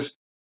because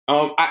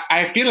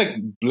I feel like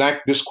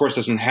Black discourse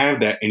doesn't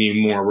have that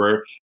anymore,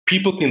 where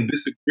people can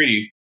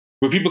disagree,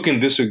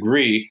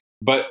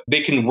 but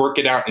they can work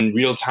it out in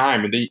real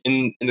time. And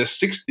in the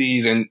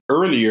 '60s and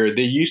earlier,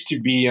 there used to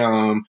be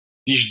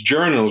these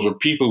journals where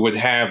people would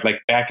have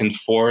like back and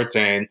forths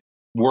and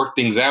work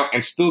things out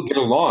and still get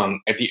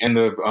along at the end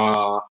of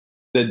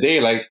the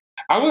day. Like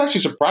I was actually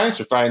surprised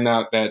to find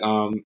out that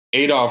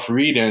Adolph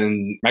Reed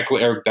and Michael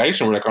Eric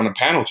Dyson were like on a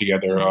panel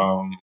together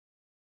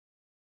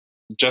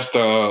just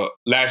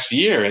last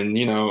year, and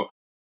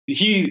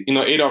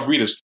Adolph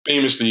Reed has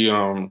famously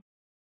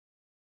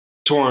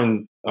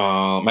torn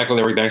Michael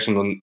Eric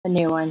Dyson a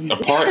new one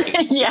apart.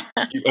 Yeah,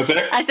 was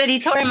that? I said he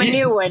tore him a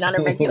new one on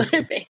a regular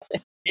basis.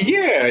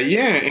 Yeah,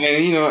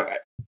 and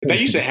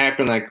that used to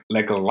happen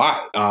like a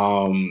lot.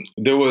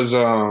 There was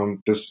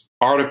this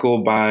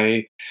article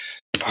by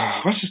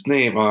what's his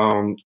name,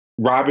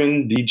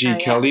 Robin D.G.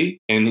 Kelly,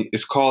 and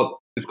it's called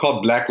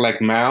Black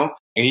Like Mao,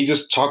 and he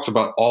just talks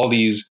about all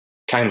these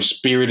kind of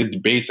spirited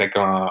debates like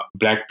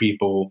Black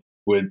people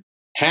would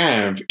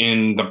have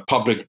in the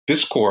public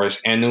discourse,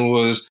 and it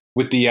was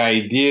with the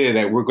idea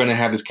that we're going to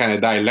have this kind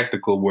of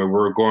dialectical where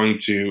we're going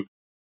to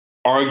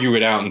argue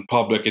it out in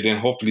public and then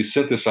hopefully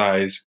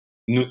synthesize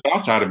new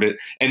thoughts out of it.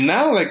 And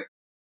now, like,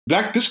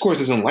 Black discourse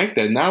isn't like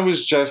that. Now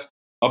it's just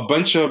a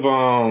bunch of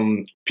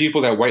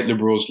people that white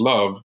liberals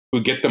love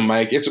who get the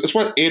mic. It's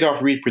what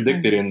Adolph Reed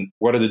predicted in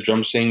What Are the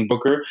Drums Saying,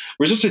 Booker,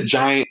 where it's just a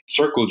giant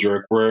circle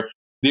jerk where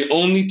they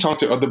only talk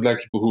to other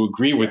Black people who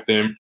agree with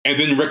them and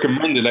then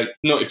recommend it. Like,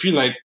 no, if you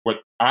like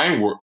what I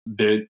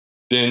did,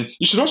 then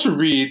you should also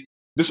read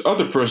this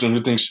other person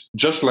who thinks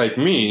just like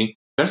me.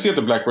 That's the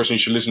other Black person you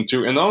should listen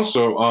to. And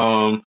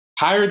also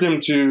hire them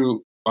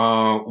to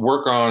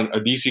work on a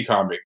DC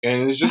comic.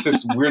 And it's just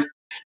this weird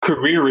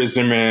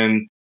careerism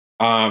and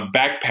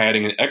back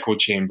padding and echo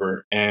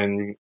chamber.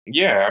 And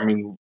yeah, I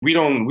mean, we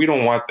don't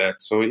want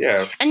that. So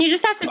yeah. And you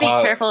just have to be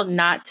careful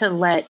not to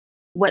let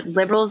what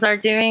liberals are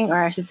doing,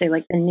 or I should say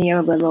like the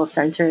neoliberal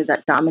center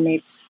that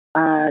dominates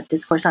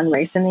discourse on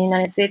race in the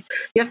United States.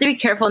 You have to be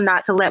careful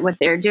not to let what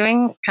they're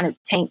doing kind of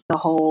taint the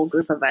whole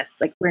group of us.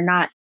 Like we're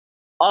not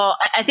all,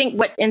 I think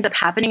what ends up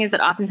happening is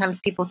that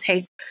oftentimes people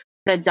take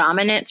the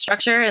dominant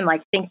structure and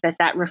like think that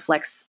that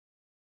reflects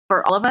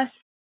for all of us.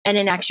 And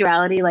in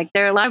actuality, like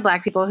there are a lot of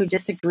Black people who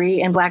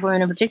disagree, and Black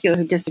women in particular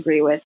who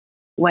disagree with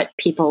what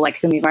people like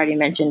whom you've already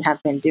mentioned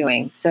have been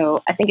doing.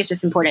 So I think it's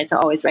just important to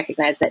always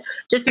recognize that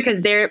just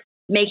because they're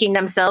making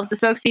themselves the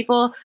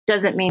spokespeople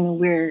doesn't mean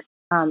we're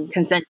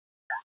consenting.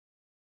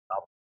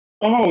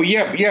 Oh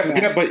yeah.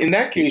 But in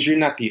that case, you're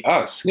not the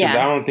us, because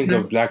I don't think Mhm.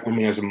 of Black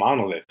women as a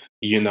monolith.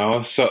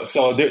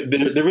 So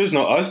there is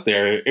no us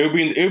there. It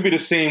would be the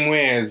same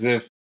way as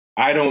if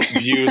I don't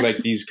view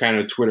like these kind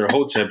of Twitter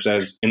hoteps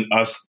as an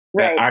us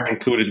that Right. I'm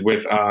included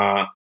with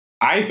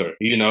either.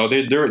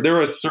 There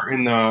are a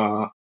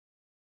certain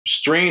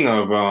strain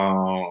of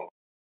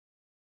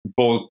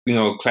both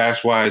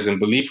class wise and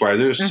belief wise.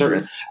 There's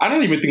certain. I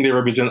don't even think they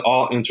represent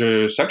all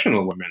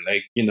intersectional women.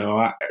 Like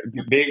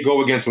they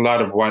go against a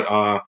lot of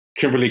what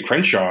Kimberly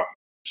Crenshaw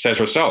says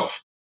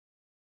herself.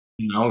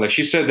 Like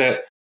she said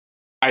that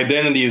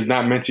identity is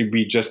not meant to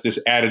be just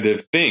this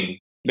additive thing.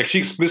 Like she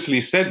explicitly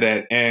said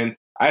that, and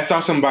I saw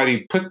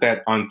somebody put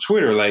that on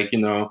Twitter. Like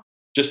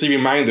just a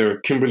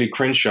reminder, Kimberly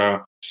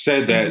Crenshaw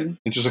said that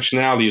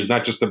intersectionality is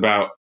not just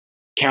about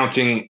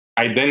counting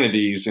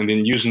identities and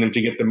then using them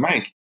to get the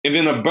mic. And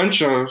then a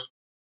bunch of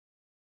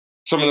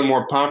some of the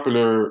more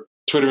popular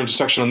Twitter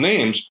intersectional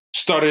names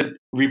started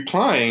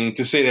replying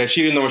to say that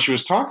she didn't know what she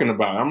was talking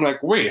about. I'm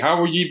like, wait,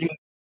 how are you even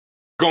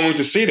going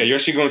to say that? You're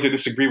actually going to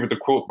disagree with the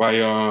quote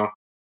by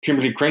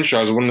Kimberly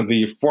Crenshaw as one of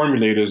the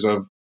formulators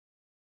of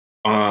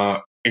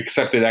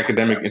accepted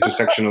academic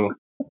intersectional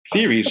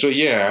theory. So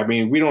yeah, I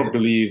mean, we don't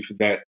believe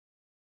that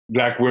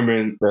Black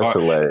women That's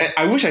hilarious.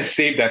 I wish I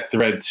saved that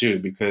thread too,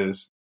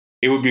 because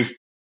it would be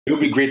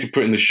great to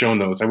put in the show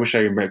notes. I wish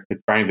I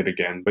could find it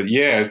again. But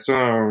yeah, it's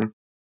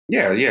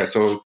yeah.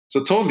 So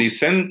totally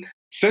send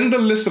the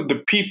list of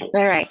the people.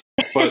 All right.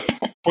 But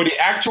for the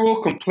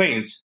actual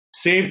complaints,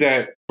 save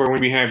that for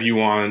when we have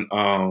you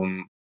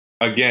on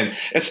again.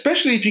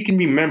 Especially if you can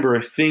remember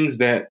things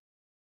that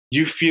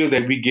you feel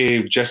that we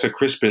gave Jessa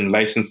Crispin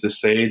license to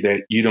say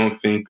that you don't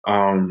think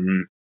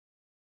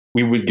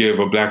we would give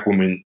a Black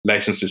woman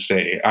license to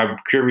say. I'm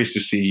curious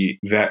to see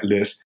that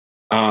list.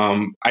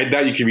 I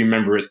doubt you can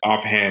remember it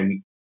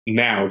offhand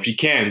now. If you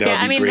can,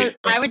 that would be great.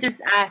 I would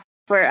just ask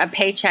for a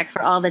paycheck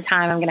for all the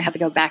time I'm going to have to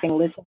go back and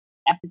listen to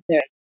the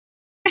episode.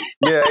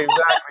 Yeah,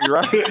 exactly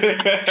right.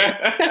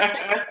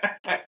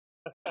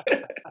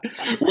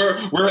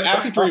 We're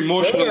asking for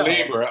emotional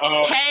labor.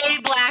 Pay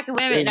Black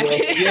women.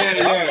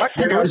 Yeah.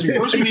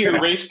 First we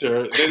erased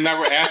her, then now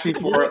we're asking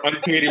for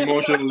unpaid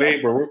emotional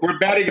labor. We're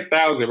batting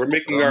 1,000. We're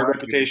making our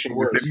reputation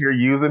worse. You're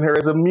using her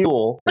as a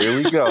mule. Here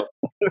we go.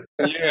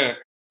 Yeah.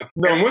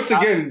 And once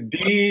again,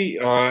 Dee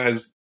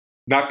has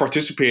not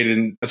participated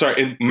in.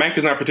 Sorry, and Mike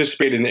has not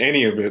participated in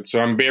any of it. So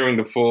I'm bearing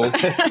the full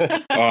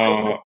brunt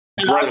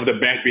of the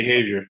bad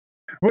behavior.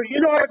 But I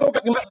gotta go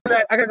back and listen to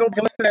that. I gotta go back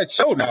and listen to that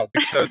show now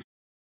because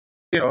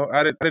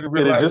I didn't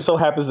realize. And it just so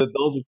happens that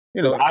those are.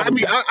 I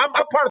mean, I'm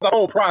part of the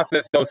whole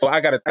process though, so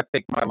I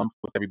take my lumps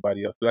with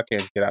everybody else. So I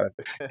can't get out of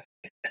it.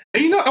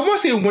 And, I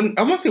want to say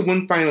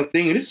one final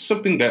thing, and this is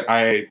something that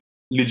I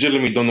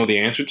legitimately don't know the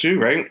answer to.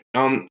 Right?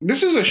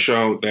 This is a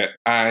show that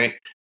I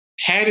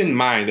had in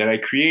mind that I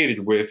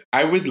created with.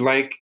 I would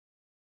like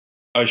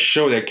a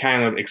show that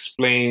kind of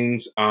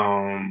explains,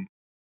 kind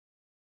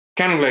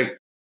of like.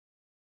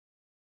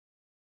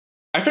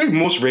 I feel like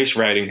most race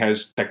writing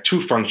has like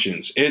two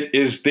functions. It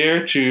is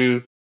there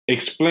to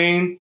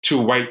explain to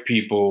white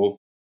people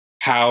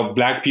how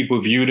Black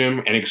people view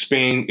them, and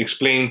explain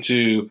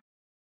to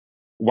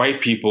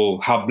white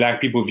people how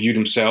Black people view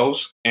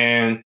themselves.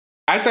 And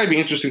I thought it'd be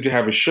interesting to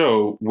have a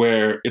show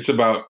where it's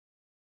about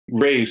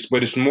race,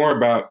 but it's more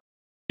about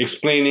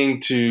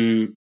explaining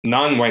to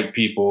non-white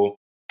people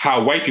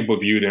how white people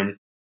view them,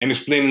 and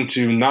explaining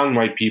to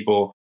non-white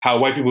people how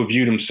white people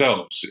view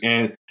themselves.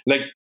 And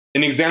like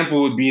an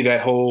example would be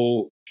that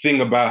whole thing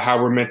about how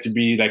we're meant to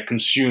be like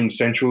consumed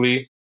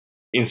centrally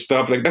in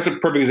stuff. Like that's a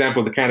perfect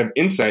example of the kind of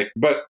insight.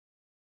 But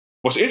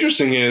what's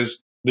interesting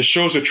is the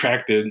show's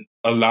attracted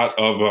a lot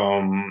of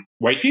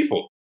white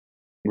people,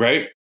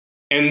 right?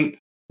 And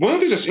one of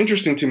the things that's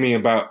interesting to me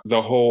about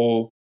the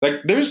whole, like,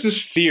 there's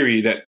this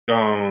theory that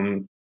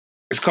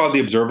it's called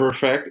the observer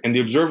effect, and the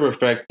observer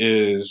effect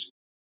is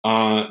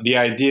the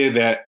idea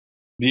that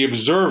the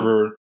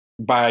observer,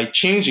 by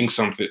changing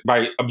something,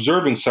 by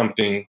observing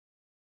something,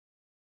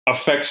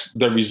 affects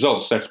the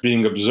results that's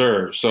being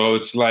observed. So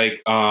it's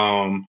like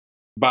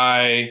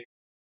by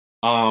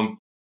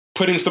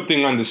putting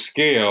something on the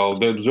scale,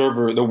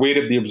 the weight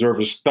of the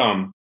observer's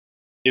thumb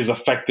is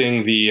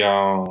affecting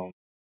the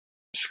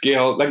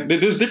scale. Like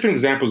there's different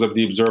examples of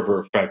the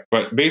observer effect,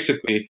 but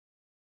basically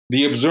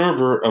the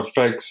observer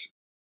affects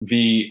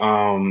the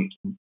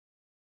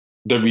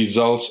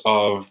results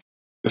of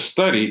the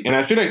study. And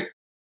I feel like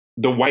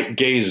the white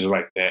gaze is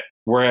like that.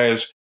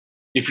 Whereas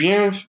if you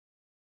have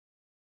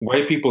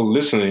white people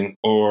listening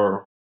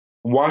or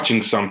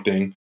watching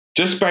something,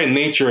 just by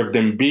nature of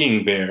them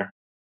being there,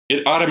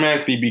 it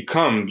automatically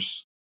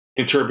becomes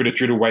interpreted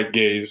through the white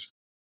gaze,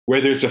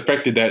 whether it's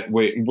affected that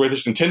way, whether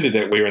it's intended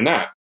that way or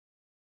not.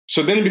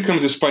 So then it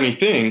becomes this funny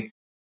thing.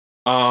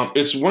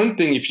 It's one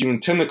thing if you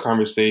intend a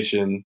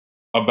conversation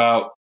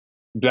about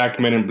Black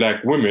men and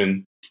Black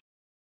women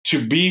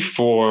to be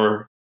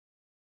for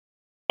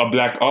a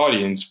Black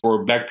audience,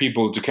 for Black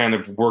people to kind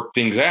of work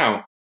things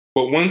out.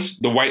 But once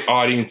the white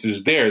audience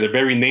is there, the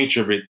very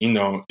nature of it,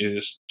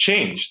 is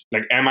changed.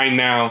 Like, am I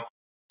now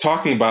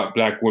talking about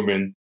Black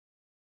women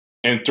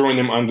and throwing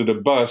them under the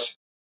bus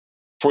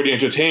for the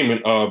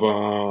entertainment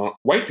of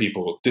white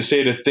people to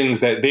say the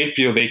things that they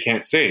feel they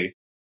can't say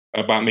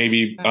about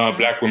maybe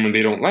Black women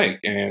they don't like?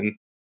 And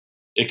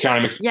it kind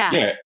of makes,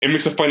 it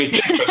makes a funny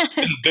thing. Because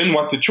then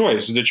what's the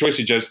choice? Is the choice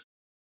to just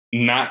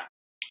not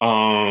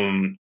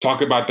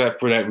talk about that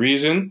for that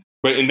reason?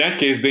 But in that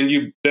case,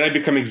 then I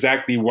become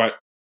exactly what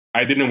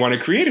I didn't want to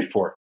create it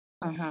for.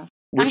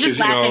 I'm just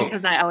laughing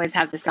because I always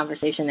have this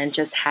conversation and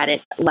just had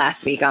it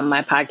last week on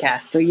my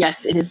podcast. So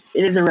yes, it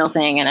is a real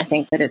thing. And I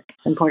think that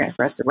it's important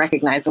for us to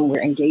recognize when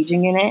we're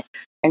engaging in it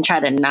and try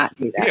to not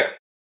do that.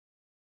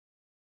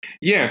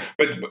 Yeah.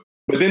 But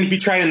then if you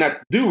try to not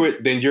do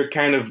it, then you're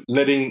kind of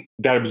letting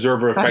that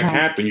observer effect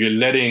happen. You're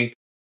letting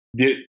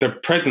the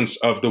presence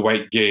of the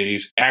white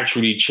gaze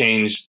actually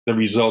change the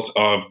results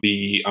of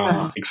the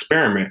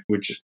experiment,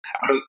 which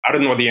I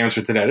don't know what the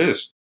answer to that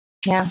is.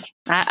 Yeah,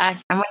 I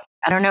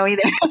don't know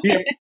either.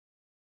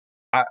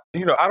 I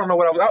don't know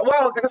what I was.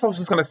 Well, I guess I was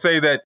just going to say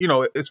that,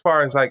 as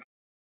far as like,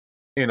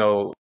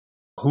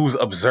 who's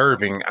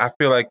observing, I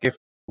feel like if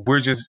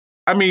we're just,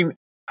 I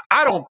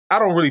don't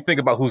really think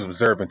about who's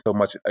observing so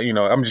much.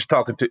 I'm just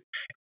talking to,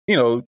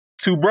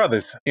 two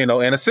brothers, and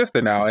a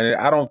sister now. And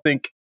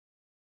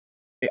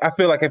I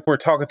feel like if we're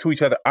talking to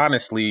each other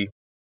honestly,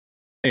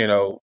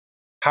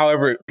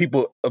 however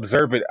people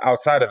observe it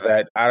outside of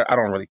that, I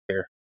don't really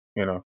care,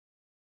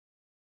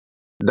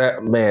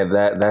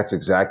 That's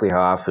exactly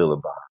how I feel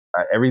about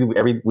it.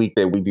 Every week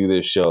that we do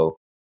this show,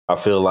 I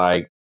feel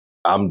like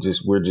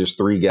we're just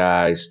three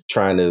guys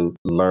trying to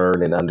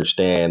learn and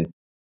understand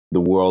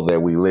the world that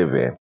we live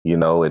in,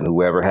 and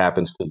whoever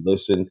happens to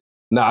listen.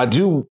 Now, I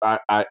do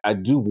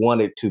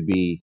want it to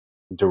be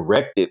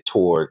directed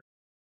toward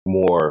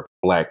more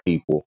Black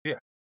people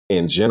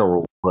in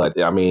general, but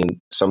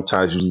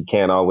sometimes you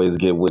can't always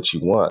get what you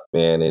want,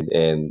 man,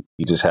 and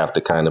you just have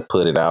to kind of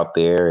put it out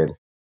there and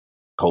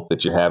hope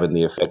that you're having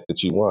the effect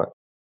that you want.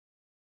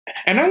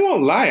 And I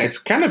won't lie, it's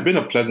kind of been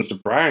a pleasant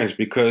surprise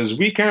because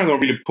we kind of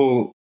don't really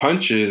pull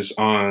punches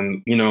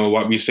on,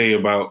 what we say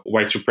about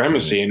white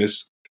supremacy. And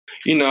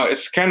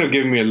it's kind of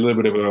given me a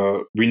little bit of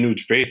a renewed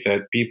faith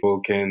that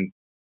people can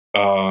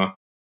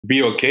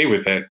be okay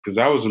with that, because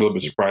I was a little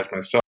bit surprised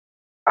myself.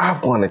 I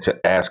wanted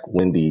to ask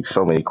Wendi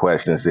so many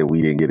questions that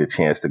we didn't get a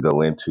chance to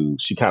go into.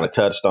 She kind of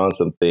touched on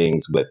some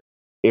things, but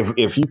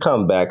if you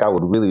come back, I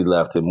would really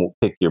love to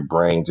pick your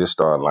brain just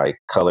on like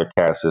color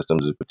caste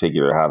systems in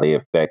particular, how they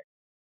affect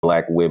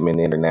Black women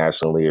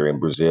internationally or in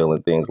Brazil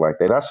and things like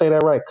that. Did I say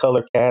that right?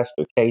 Color caste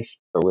or caste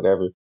or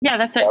whatever? Yeah,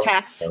 that's right.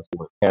 Caste.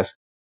 Caste.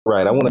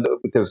 Right. I want to know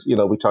because,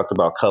 we talked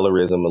about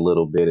colorism a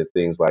little bit and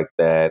things like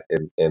that,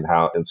 and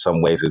how in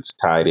some ways it's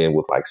tied in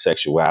with like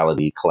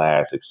sexuality,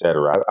 class,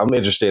 etc. I'm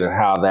interested in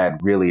how that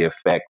really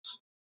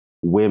affects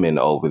women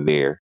over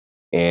there.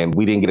 And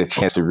we didn't get a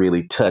chance to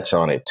really touch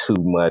on it too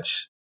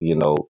much, in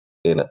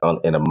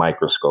a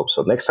microscope.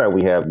 So next time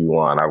we have you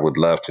on, I would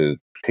love to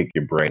pick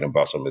your brain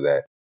about some of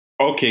that.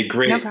 Okay,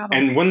 great. No problem.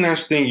 And one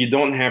last thing, you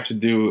don't have to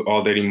do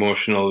all that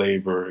emotional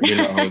labor,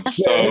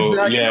 So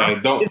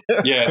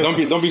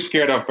don't be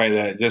scared off by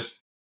that.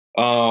 Just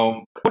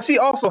But she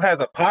also has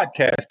a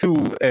podcast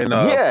too, and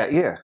that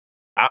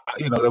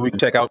we can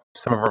check out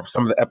some of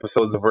the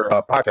episodes of her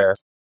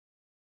podcast.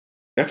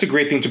 That's a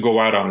great thing to go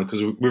out on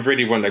because we've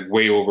already went like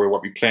way over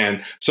what we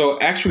planned. So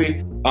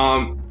actually,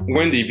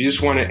 Wendi, if you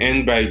just want to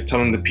end by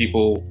telling the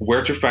people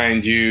where to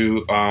find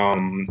you,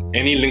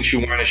 any links you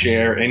want to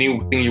share,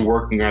 anything you're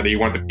working on that you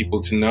want the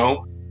people to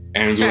know,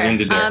 and we'll end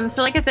it there.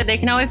 So like I said, they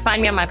can always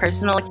find me on my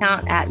personal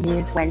account at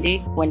Muse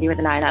Wendi with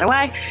an I, not a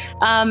Y.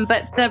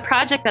 But the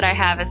project that I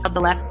have is called the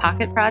Left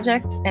Pocket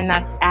Project, and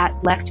that's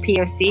at Left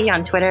POC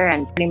on Twitter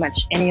and pretty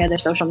much any other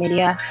social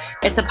media.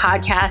 It's a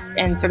podcast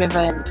and sort of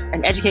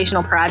an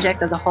educational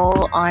project as a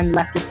whole on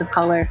leftists of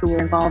color who were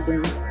involved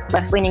in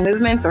left-leaning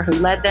movements or who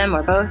led them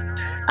or both.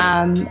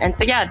 And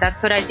so,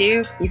 that's what I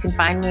do. You can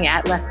find me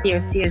at Left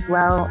POC as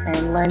well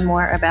and learn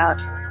more about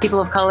people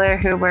of color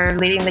who were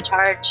leading the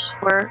charge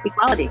for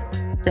equality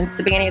since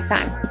the beginning of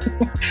time.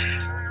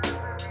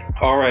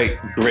 All right,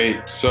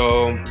 great.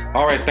 So,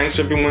 all right, thanks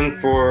everyone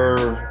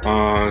for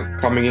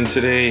coming in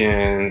today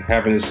and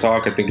having this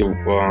talk. I think it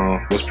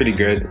was pretty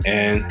good,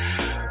 and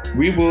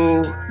we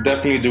will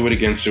definitely do it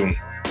again soon.